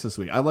similar picks this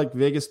week. I like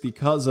Vegas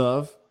because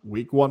of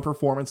week 1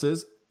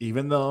 performances.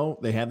 Even though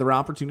they had their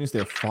opportunities,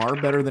 they're far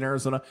better than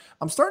Arizona.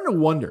 I'm starting to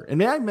wonder,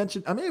 and I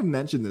may have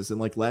mentioned this in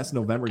like last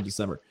November and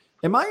December.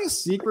 Am I a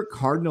secret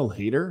Cardinal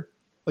hater?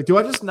 Like, do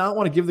I just not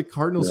want to give the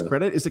Cardinals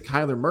credit? Is it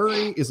Kyler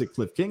Murray? Is it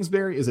Cliff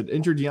Kingsbury? Is it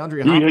injured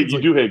DeAndre Hopkins?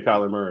 You do hate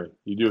Kyler Murray.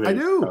 You do hate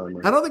Kyler Murray.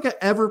 I don't think I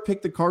ever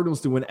picked the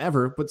Cardinals to win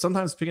ever, but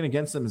sometimes picking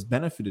against them has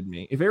benefited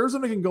me. If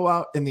Arizona can go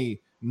out in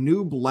the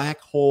new black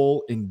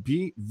hole and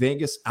beat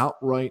Vegas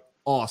outright,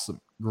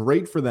 awesome.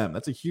 Great for them.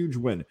 That's a huge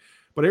win.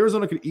 But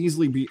Arizona could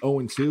easily be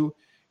 0-2.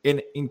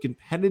 And in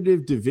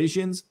competitive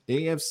divisions,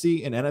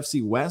 AFC and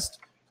NFC West,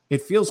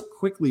 it feels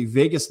quickly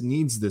Vegas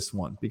needs this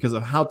one because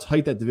of how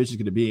tight that division is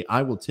going to be.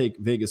 I will take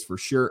Vegas for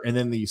sure. And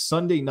then the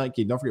Sunday night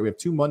game, don't forget we have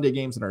 2 Monday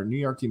games in our New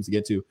York teams to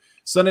get to.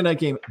 Sunday night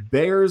game,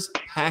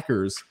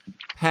 Bears-Packers.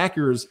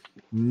 Packers,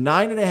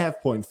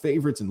 9.5-point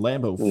favorites in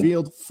Lambeau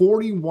Field.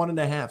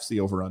 41.5 the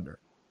over-under.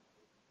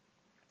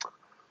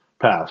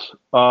 Pass.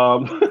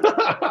 I'll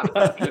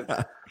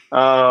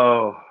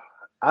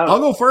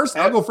go first.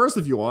 I'll go first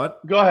if you want.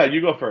 Go ahead.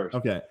 You go first.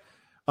 Okay.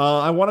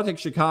 I want to take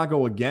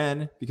Chicago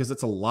again because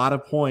it's a lot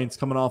of points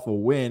coming off a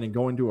win and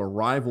going to a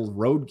rival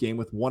road game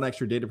with 1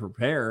 extra day to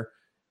prepare.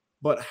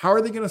 But how are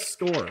they going to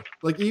score?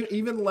 Like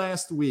even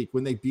last week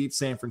when they beat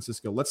San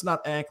Francisco, let's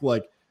not act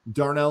like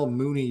Darnell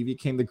Mooney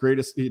became the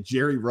greatest.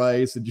 Jerry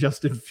Rice and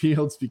Justin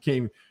Fields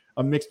became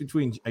a mix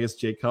between, I guess,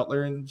 Jay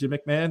Cutler and Jim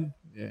McMahon.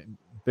 Yeah,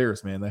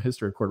 Bears, man. The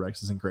history of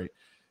quarterbacks isn't great.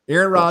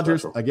 Aaron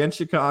Rodgers against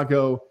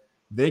Chicago.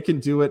 They can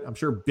do it. I'm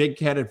sure Big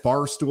Cat at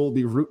Barstool will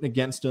be rooting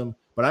against him,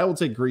 but I will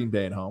take Green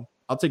Bay at home.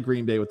 I'll take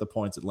Green Bay with the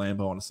points at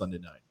Lambeau on a Sunday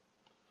night.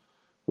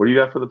 What do you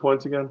got for the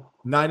points again?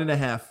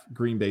 9.5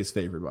 Green Bay's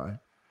favored by.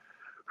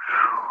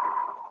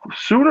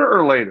 Sooner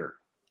or later,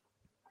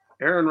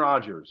 Aaron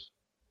Rodgers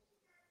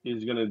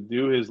is going to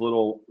do his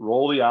little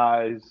roll the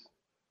eyes,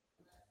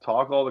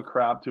 talk all the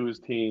crap to his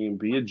team,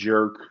 be a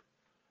jerk,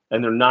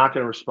 and they're not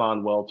going to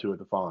respond well to it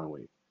the following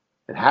week.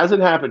 It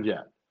hasn't happened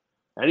yet.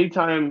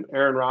 Anytime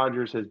Aaron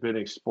Rodgers has been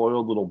a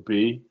spoiled little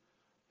bee,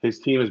 his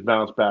team has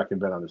bounced back and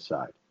been on his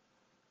side.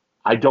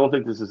 I don't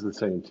think this is the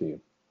same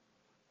team.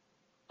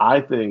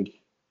 I think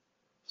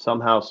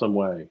somehow, some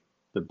way,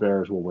 the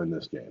Bears will win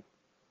this game.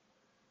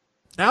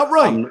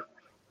 Outright.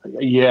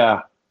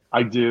 Yeah,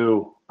 I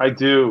do.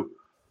 But I'm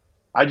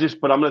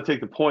going to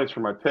take the points for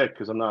my pick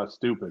because I'm not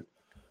stupid.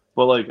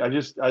 But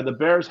the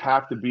Bears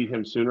have to beat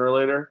him sooner or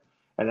later.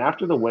 And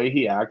after the way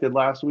he acted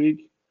last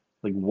week,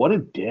 what a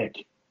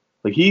dick.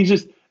 He's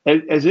just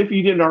as if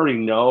you didn't already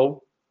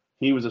know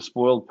he was a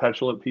spoiled,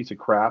 petulant piece of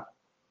crap,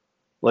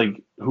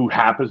 who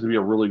happens to be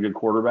a really good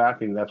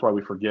quarterback, and that's why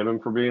we forgive him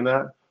for being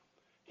that.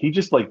 He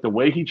just the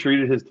way he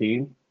treated his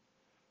team,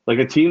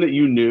 a team that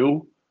you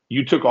knew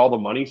you took all the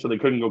money so they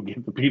couldn't go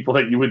get the people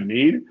that you would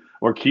need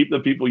or keep the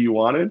people you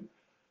wanted.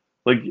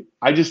 I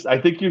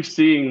think you're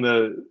seeing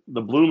the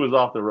bloom is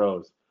off the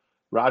rose.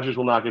 Rodgers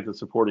will not get the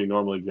support he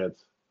normally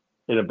gets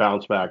in a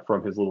bounce back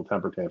from his little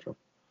temper tantrum.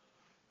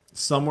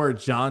 Somewhere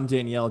John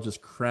Danielle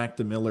just cracked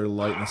a Miller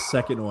Lite in the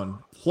second one.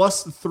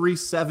 Plus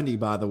 370,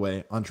 by the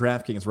way, on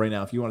DraftKings right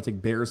now. If you want to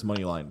take Bears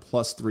money line,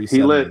 plus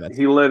 370.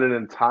 He lit an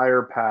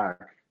entire pack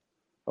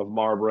of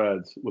Marb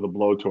Reds with a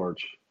blowtorch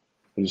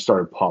and just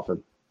started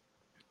puffing.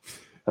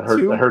 That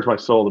hurts my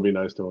soul to be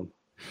nice to him.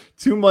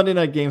 2 Monday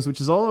night games,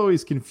 which is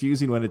always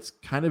confusing when it's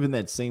kind of in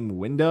that same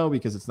window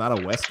because it's not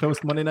a West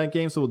Coast Monday night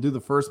game. So we'll do the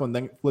first one,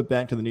 then flip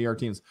back to the New York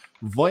teams.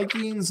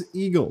 Vikings,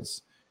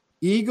 Eagles.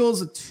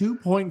 Eagles, a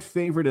 2-point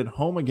favorite at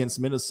home against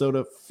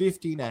Minnesota,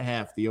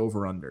 50.5, the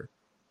over-under.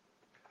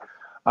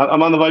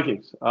 I'm on the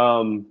Vikings.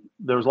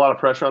 There was a lot of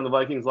pressure on the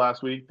Vikings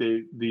last week.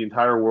 The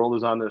entire world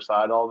is on their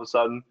side all of a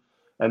sudden,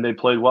 and they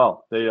played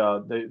well. They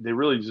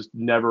really just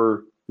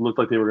never looked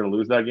like they were going to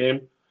lose that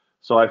game.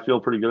 So I feel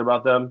pretty good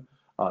about them.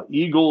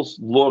 Eagles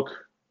look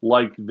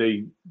like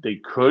they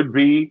could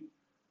be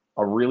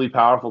a really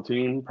powerful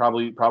team,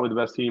 probably the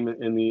best team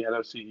in the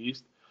NFC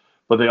East.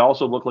 But they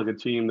also look like a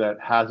team that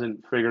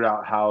hasn't figured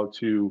out how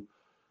to,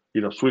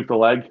 sweep the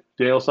leg,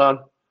 Danielson.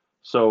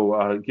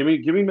 So give me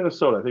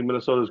Minnesota. I think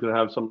Minnesota is going to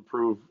have some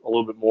prove a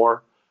little bit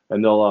more,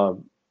 and the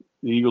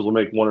Eagles will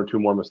make one or two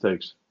more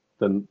mistakes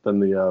than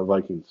the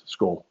Vikings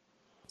score.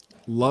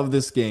 Love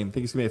this game. I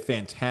think it's going to be a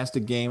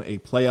fantastic game, a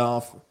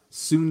playoff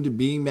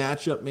soon-to-be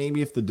matchup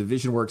maybe if the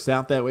division works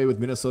out that way with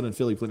Minnesota and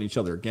Philly playing each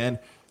other again.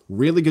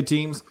 Really good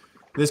teams.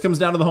 This comes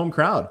down to the home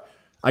crowd.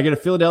 I get a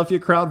Philadelphia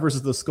crowd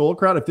versus the Skull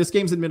crowd. If this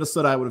game's in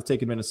Minnesota, I would have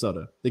taken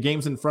Minnesota. The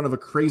game's in front of a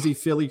crazy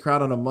Philly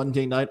crowd on a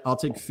Monday night. I'll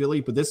take Philly,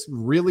 but this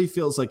really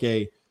feels like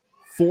a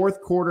fourth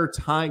quarter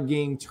tie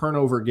game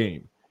turnover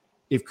game.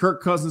 If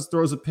Kirk Cousins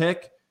throws a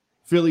pick,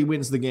 Philly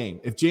wins the game.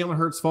 If Jalen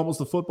Hurts fumbles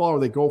the football or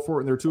they go for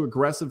it and they're too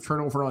aggressive,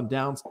 turnover on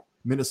downs,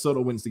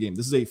 Minnesota wins the game.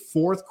 This is a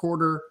fourth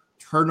quarter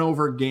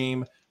turnover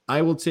game.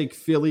 I will take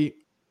Philly.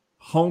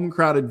 Home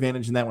crowd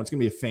advantage in that one. It's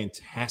going to be a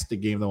fantastic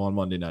game, though, on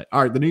Monday night.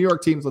 All right, the New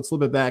York teams, let's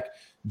flip it back.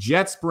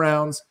 Jets,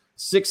 Browns,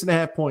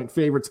 6.5-point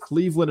favorites.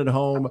 Cleveland at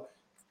home,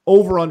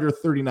 over under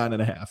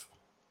 39.5. I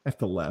have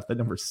to laugh. That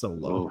number's so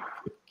low. Oh.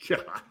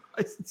 God,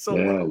 it's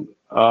so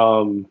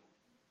low.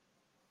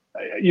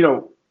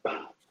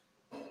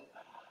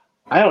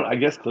 I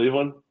guess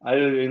Cleveland.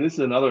 This is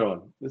another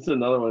one.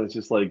 It's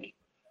just like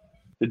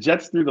the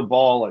Jets threw the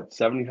ball like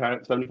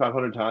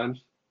 7,500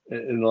 times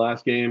in the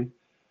last game.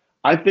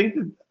 I think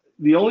that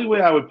the only way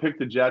I would pick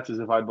the Jets is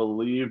if I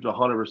believed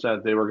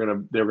 100% they were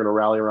gonna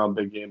rally around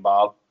Big Game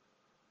Bob.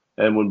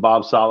 And when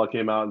Bob Saleh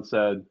came out and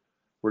said,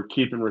 "We're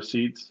keeping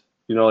receipts,"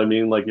 you know what I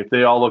mean? Like if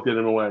they all looked at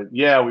him and went,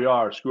 "Yeah, we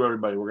are. Screw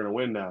everybody. We're gonna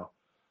win now."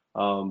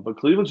 But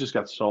Cleveland's just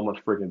got so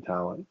much freaking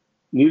talent.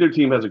 Neither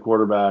team has a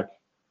quarterback.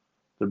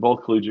 They're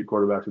both collegiate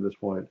quarterbacks at this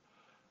point.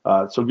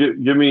 So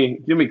give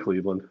me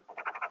Cleveland.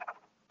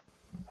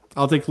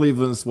 I'll take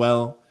Cleveland as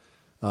well.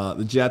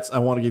 The Jets, I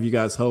want to give you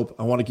guys hope.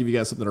 I want to give you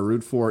guys something to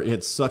root for. You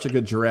had such a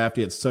good draft.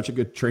 You had such a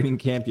good training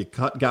camp. You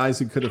cut guys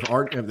who could have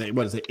argued.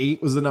 What is it?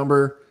 8 was the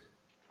number.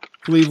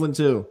 Cleveland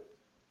too.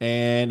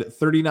 And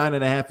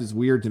 39.5 is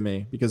weird to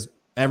me because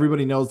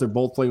everybody knows they're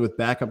both playing with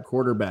backup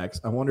quarterbacks.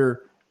 I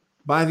wonder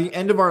by the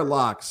end of our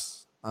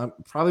locks,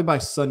 probably by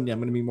Sunday, I'm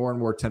going to be more and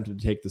more tempted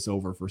to take this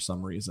over for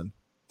some reason.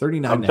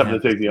 39.5. I'm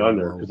tempted to take the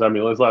under because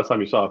when's the last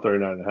time you saw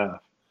 39.5?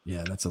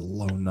 Yeah, that's a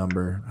low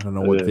number. I don't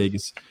know what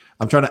Vegas.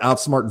 I'm trying to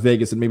outsmart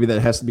Vegas, and maybe that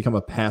has to become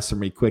a pass for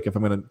me quick if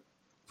I'm going to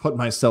put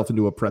myself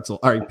into a pretzel.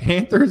 All right,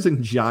 Panthers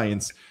and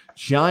Giants.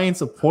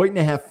 Giants, a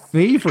 1.5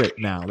 favorite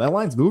now. That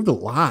line's moved a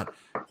lot.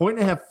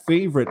 1.5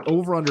 favorite,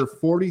 over under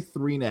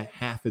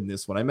 43.5 in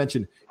this one. I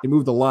mentioned it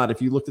moved a lot.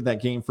 If you looked at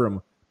that game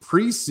from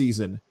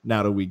preseason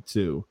now to week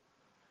 2,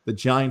 the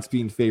Giants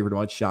being favored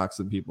might shock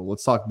some people.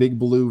 Let's talk Big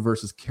Blue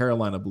versus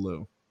Carolina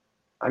Blue.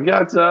 I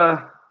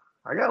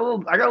got a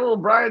little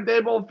Brian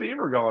Daboll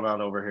fever going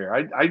on over here.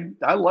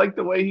 I like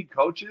the way he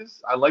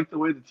coaches. I like the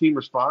way the team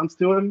responds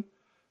to him.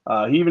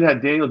 He even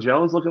had Daniel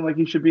Jones looking like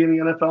he should be in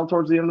the NFL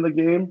towards the end of the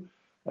game.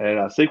 And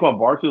Saquon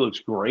Barkley looks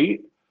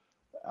great.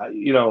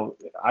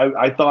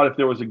 I thought if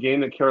there was a game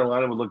that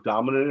Carolina would look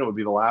dominant in, it would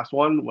be the last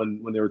one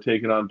when they were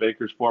taking on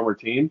Baker's former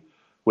team,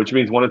 which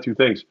means one of two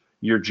things.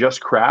 You're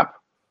just crap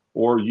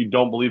or you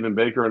don't believe in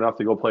Baker enough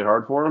to go play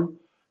hard for him.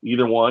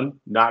 Either one,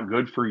 not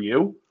good for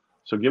you.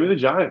 So give me the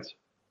Giants.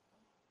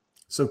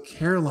 So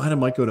Carolina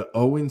might go to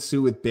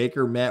 0-2 with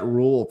Baker. Matt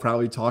Rule will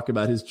probably talk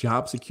about his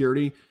job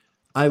security.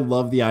 I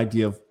love the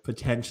idea of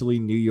potentially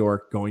New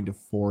York going to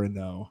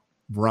 4-0.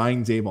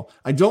 Brian Daboll.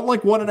 I don't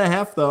like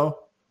 1.5 though.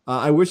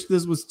 I wish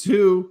this was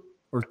 2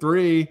 or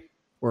 3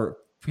 or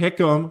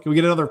pick 'em. Can we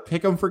get another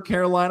pick 'em for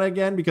Carolina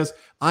again? Because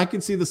I can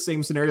see the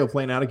same scenario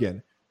playing out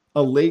again.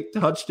 A late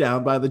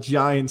touchdown by the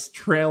Giants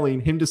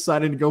trailing, him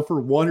deciding to go for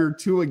 1 or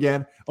 2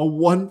 again. A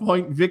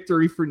 1-point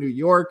victory for New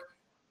York.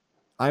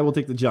 I will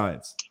take the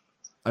Giants.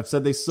 I've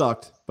said they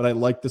sucked, but I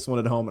like this one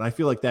at home. And I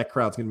feel like that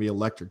crowd's going to be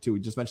electric too. We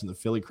just mentioned the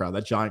Philly crowd.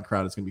 That Giant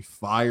crowd is going to be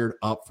fired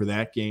up for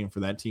that game, for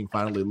that team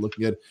finally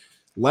looking good.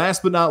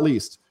 Last but not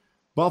least,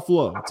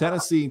 Buffalo,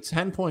 Tennessee,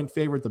 10-point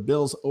favorite. The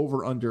Bills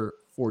over under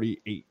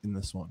 48 in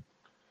this one.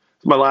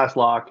 It's my last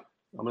lock.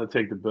 I'm going to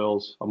take the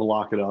Bills. I'm going to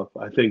lock it up.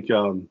 I think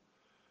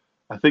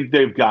I think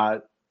they've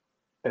got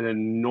an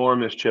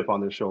enormous chip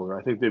on their shoulder.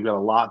 I think they've got a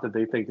lot that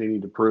they think they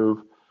need to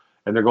prove.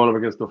 And they're going up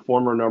against the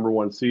former number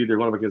 1 seed. They're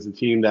going up against a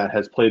team that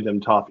has played them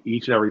tough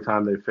each and every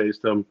time they've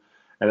faced them.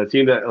 And a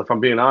team that, if I'm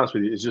being honest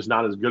with you, is just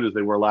not as good as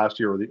they were last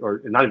year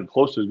or not even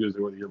close to as good as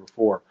they were the year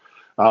before.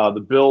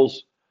 The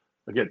Bills,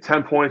 again,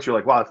 10 points, you're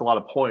like, wow, that's a lot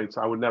of points.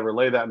 I would never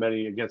lay that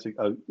many against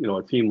a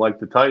team like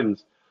the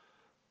Titans.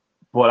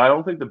 But I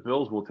don't think the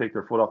Bills will take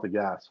their foot off the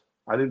gas.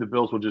 I think the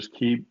Bills will just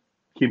keep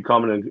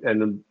coming,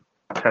 and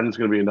 10 is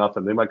going to be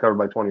nothing. They might cover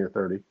by 20 or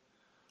 30.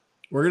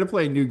 We're going to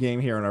play a new game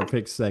here in our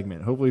pick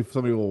segment. Hopefully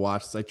somebody will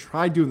watch this. I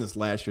tried doing this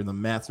last year, and the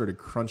math started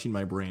crunching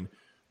my brain.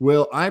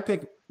 Will I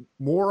pick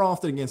more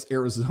often against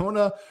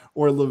Arizona,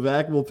 or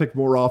Levac will pick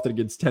more often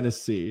against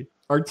Tennessee?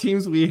 Our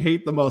teams we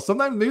hate the most.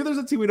 Sometimes maybe there's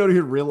a team we don't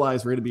even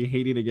realize we're going to be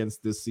hating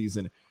against this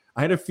season. I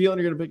had a feeling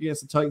you're going to pick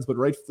against the Titans, but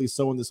rightfully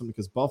so in this one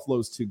because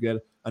Buffalo's too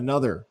good.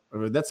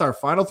 That's our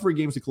final 3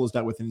 games we closed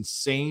out with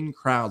insane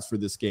crowds for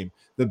this game.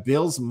 The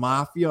Bills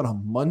Mafia on a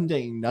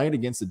Monday night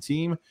against a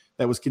team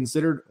that was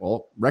considered,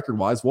 well,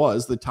 record-wise,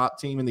 was the top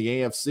team in the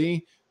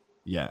AFC.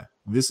 Yeah,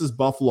 this is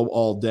Buffalo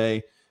all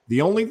day. The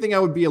only thing I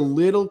would be a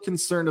little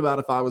concerned about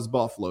if I was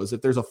Buffalo is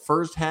if there's a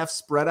first half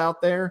spread out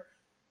there.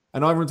 I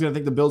know everyone's going to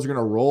think the Bills are going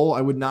to roll.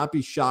 I would not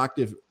be shocked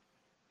if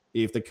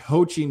the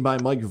coaching by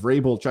Mike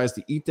Vrabel tries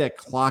to eat that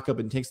clock up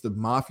and takes the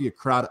Mafia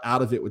crowd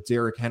out of it with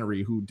Derrick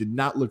Henry, who did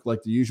not look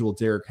like the usual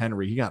Derrick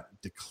Henry. He got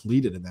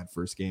depleted in that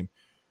first game.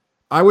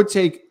 I would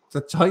take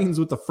the Titans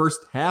with the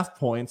first half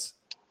points,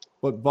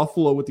 but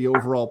Buffalo with the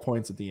overall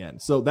points at the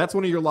end. So that's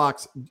one of your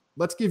locks.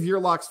 Let's give your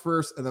locks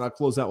first, and then I'll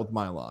close out with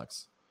my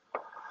locks.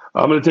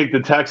 I'm going to take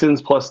the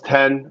Texans plus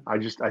 10. I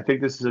think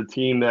this is a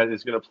team that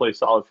is going to play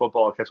solid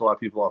football and catch a lot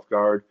of people off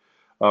guard.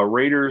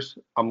 Raiders,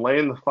 I'm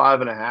laying the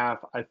 5.5.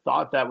 I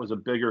thought that was a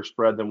bigger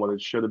spread than what it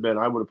should have been.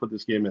 I would have put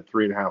this game at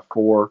 3.5,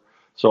 4.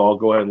 So I'll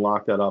go ahead and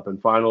lock that up. And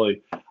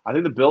finally, I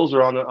think the Bills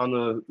are on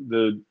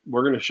the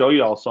we're going to show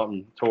you all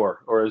something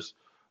tour, or as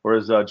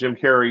Jim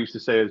Carrey used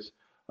to say, is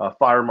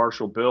Fire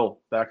Marshal Bill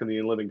back in the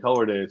In Living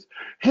Color days.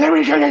 Here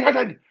we go,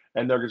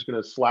 and they're just going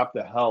to slap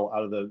the hell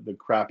out of the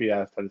crappy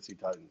ass Tennessee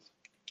Titans.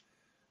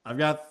 I've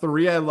got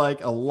 3 I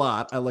like a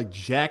lot. I like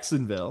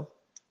Jacksonville.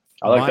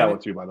 I like that one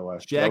too, by the way.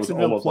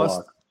 Jacksonville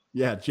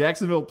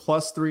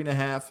plus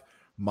 3.5.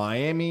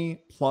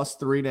 Miami plus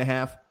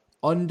 3.5.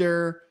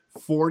 Under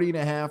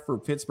 40.5 for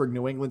Pittsburgh,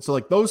 New England. So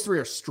like those 3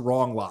 are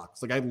strong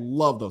locks. Like I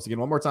love those. Again,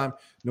 one more time.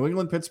 New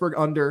England, Pittsburgh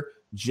under,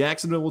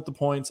 Jacksonville with the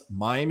points,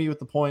 Miami with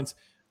the points.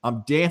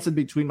 I'm dancing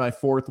between my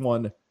 4th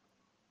one.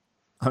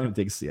 I'm going to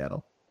take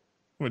Seattle.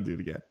 I'm going to do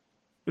it again.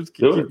 Just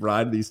keep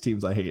riding these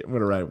teams I hate. I'm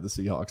going to ride with the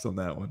Seahawks on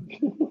that one.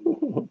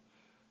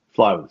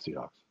 Fly with the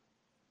Seahawks.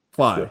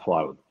 Fly. Yeah,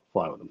 fly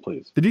with them,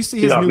 please. Did you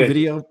see his new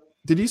video?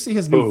 Did you see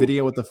his new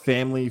video with the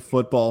family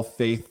football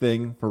faith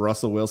thing for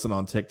Russell Wilson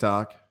on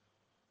TikTok?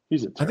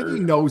 He's a turd. I think he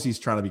knows he's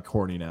trying to be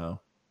corny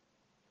now.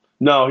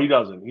 No, he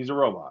doesn't. He's a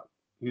robot.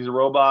 He's a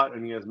robot,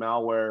 and he has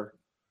malware,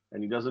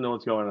 and he doesn't know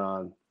what's going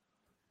on,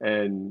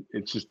 and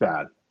it's just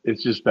bad.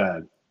 It's just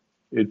bad.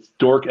 It's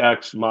Dork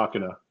X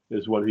Machina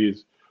is what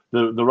he's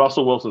the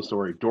Russell Wilson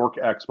story. Dork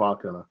X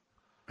Machina.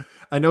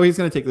 I know he's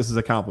going to take this as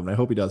a compliment. I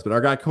hope he does. But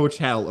our guy, Coach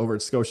Hal, over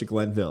at Scotia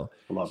Glenville,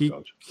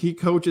 he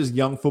coaches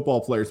young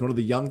football players. One of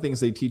the young things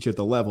they teach at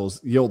the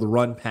levels, the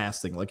run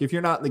pass thing. Like if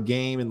you're not in the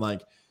game and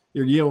like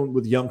you're dealing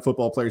with young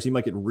football players, you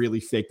might get really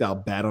faked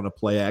out bad on a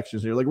play action.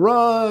 So you're like,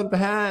 run,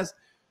 pass.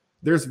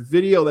 There's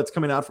video that's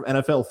coming out from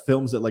NFL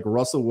films that like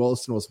Russell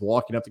Wilson was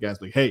walking up to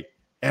guys like, hey,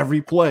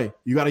 every play,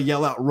 you got to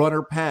yell out run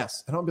or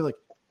pass. And I'll be like,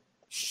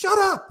 shut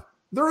up.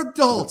 They're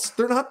adults.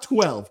 They're not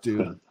 12,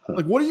 dude.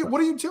 Like, what are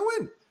you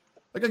doing?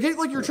 Like, I get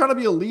like you're trying to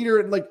be a leader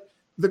and like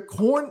the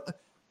corn.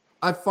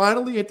 I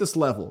finally hit this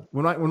level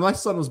when my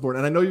son was born,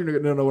 and I know you're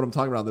going to know what I'm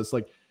talking about. This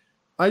like,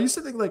 I used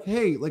to think like,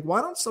 hey, like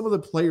why don't some of the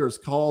players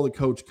call the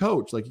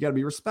coach? Like, you got to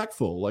be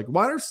respectful. Like,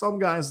 why are some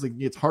guys like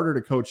it's harder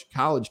to coach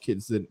college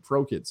kids than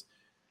pro kids?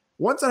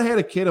 Once I had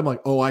a kid, I'm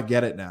like, oh, I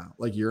get it now.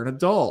 Like, you're an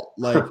adult.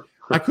 Like,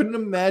 I couldn't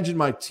imagine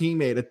my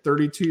teammate at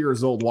 32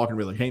 years old walking to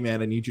me like, hey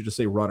man, I need you to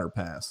say run or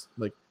pass.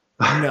 Like,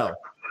 no,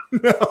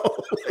 no.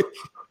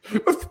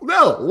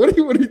 No, what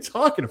are you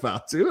talking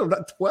about, dude? I'm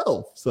not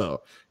 12.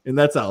 So, and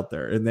that's out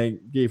there. And they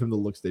gave him the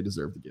looks they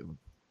deserve to give him.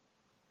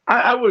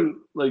 I wouldn't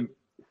like.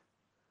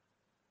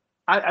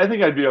 I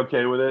think I'd be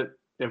okay with it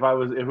if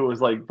it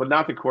was like, but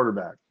not the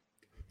quarterback.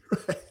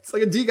 It's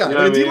like a D guy, you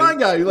know like a D-line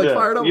guy. You like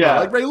fired up,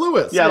 like Ray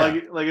Lewis. Yeah,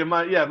 like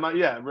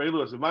if Ray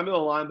Lewis. If my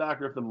middle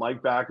linebacker, if the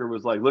Mike backer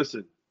was like,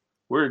 listen,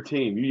 we're a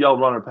team. You yell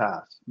run or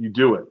pass, you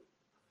do it.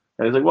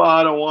 And he's like, well,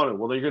 I don't want it.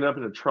 Well, then you're gonna end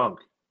up in a trunk.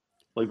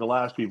 Like the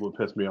last people would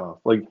piss me off.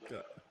 Like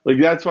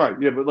that's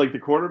fine. Yeah, but like the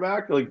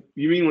quarterback, like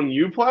you mean when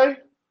you play?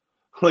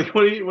 Like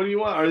what do you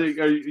want? Are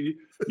you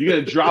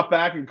gonna drop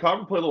back and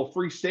cover, play a little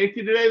free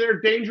safety today there,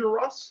 Danger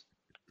Russ?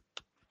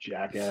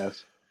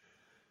 Jackass.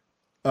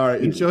 All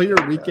right. Easy, Enjoy your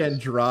guys. weekend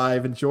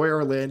drive. Enjoy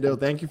Orlando.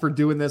 Thank you for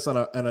doing this on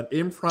an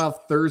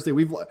improv Thursday.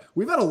 We've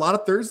had a lot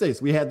of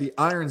Thursdays. We had the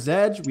Iron's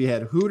Edge. We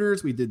had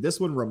Hooters. We did this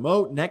one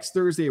remote. Next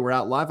Thursday, we're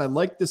out live. I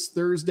like this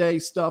Thursday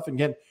stuff. And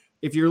again,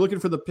 if you're looking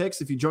for the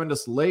picks, if you joined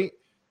us late,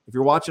 if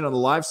you're watching on the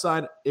live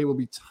side, it will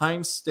be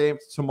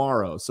time-stamped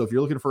tomorrow. So if you're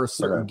looking for a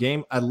certain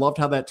game, I loved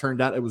how that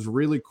turned out. It was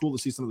really cool to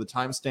see some of the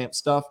time-stamped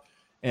stuff.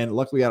 And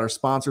luckily, we got our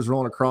sponsors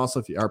rolling across. So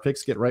if our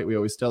picks get right, we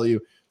always tell you,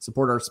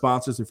 support our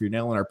sponsors if you're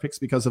nailing our picks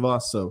because of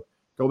us. So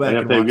go back and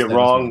and if they watch get that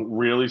wrong,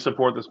 really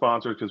support the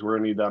sponsors because we're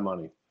going to need that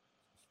money.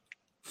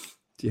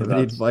 Do you have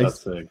any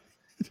advice?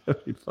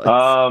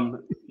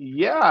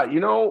 Yeah,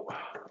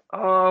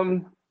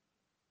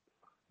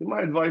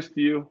 my advice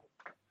to you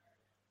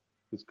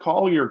is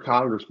call your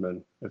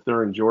congressman if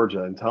they're in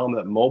Georgia and tell them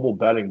that mobile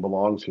betting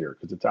belongs here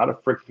because it's out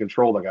of freaking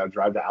control. I got to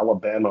drive to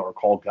Alabama or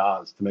call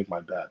Gaz to make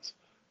my bets.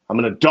 I'm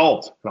an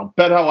adult and I'll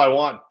bet how I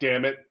want,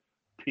 damn it.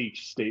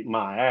 Peach State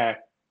my ass.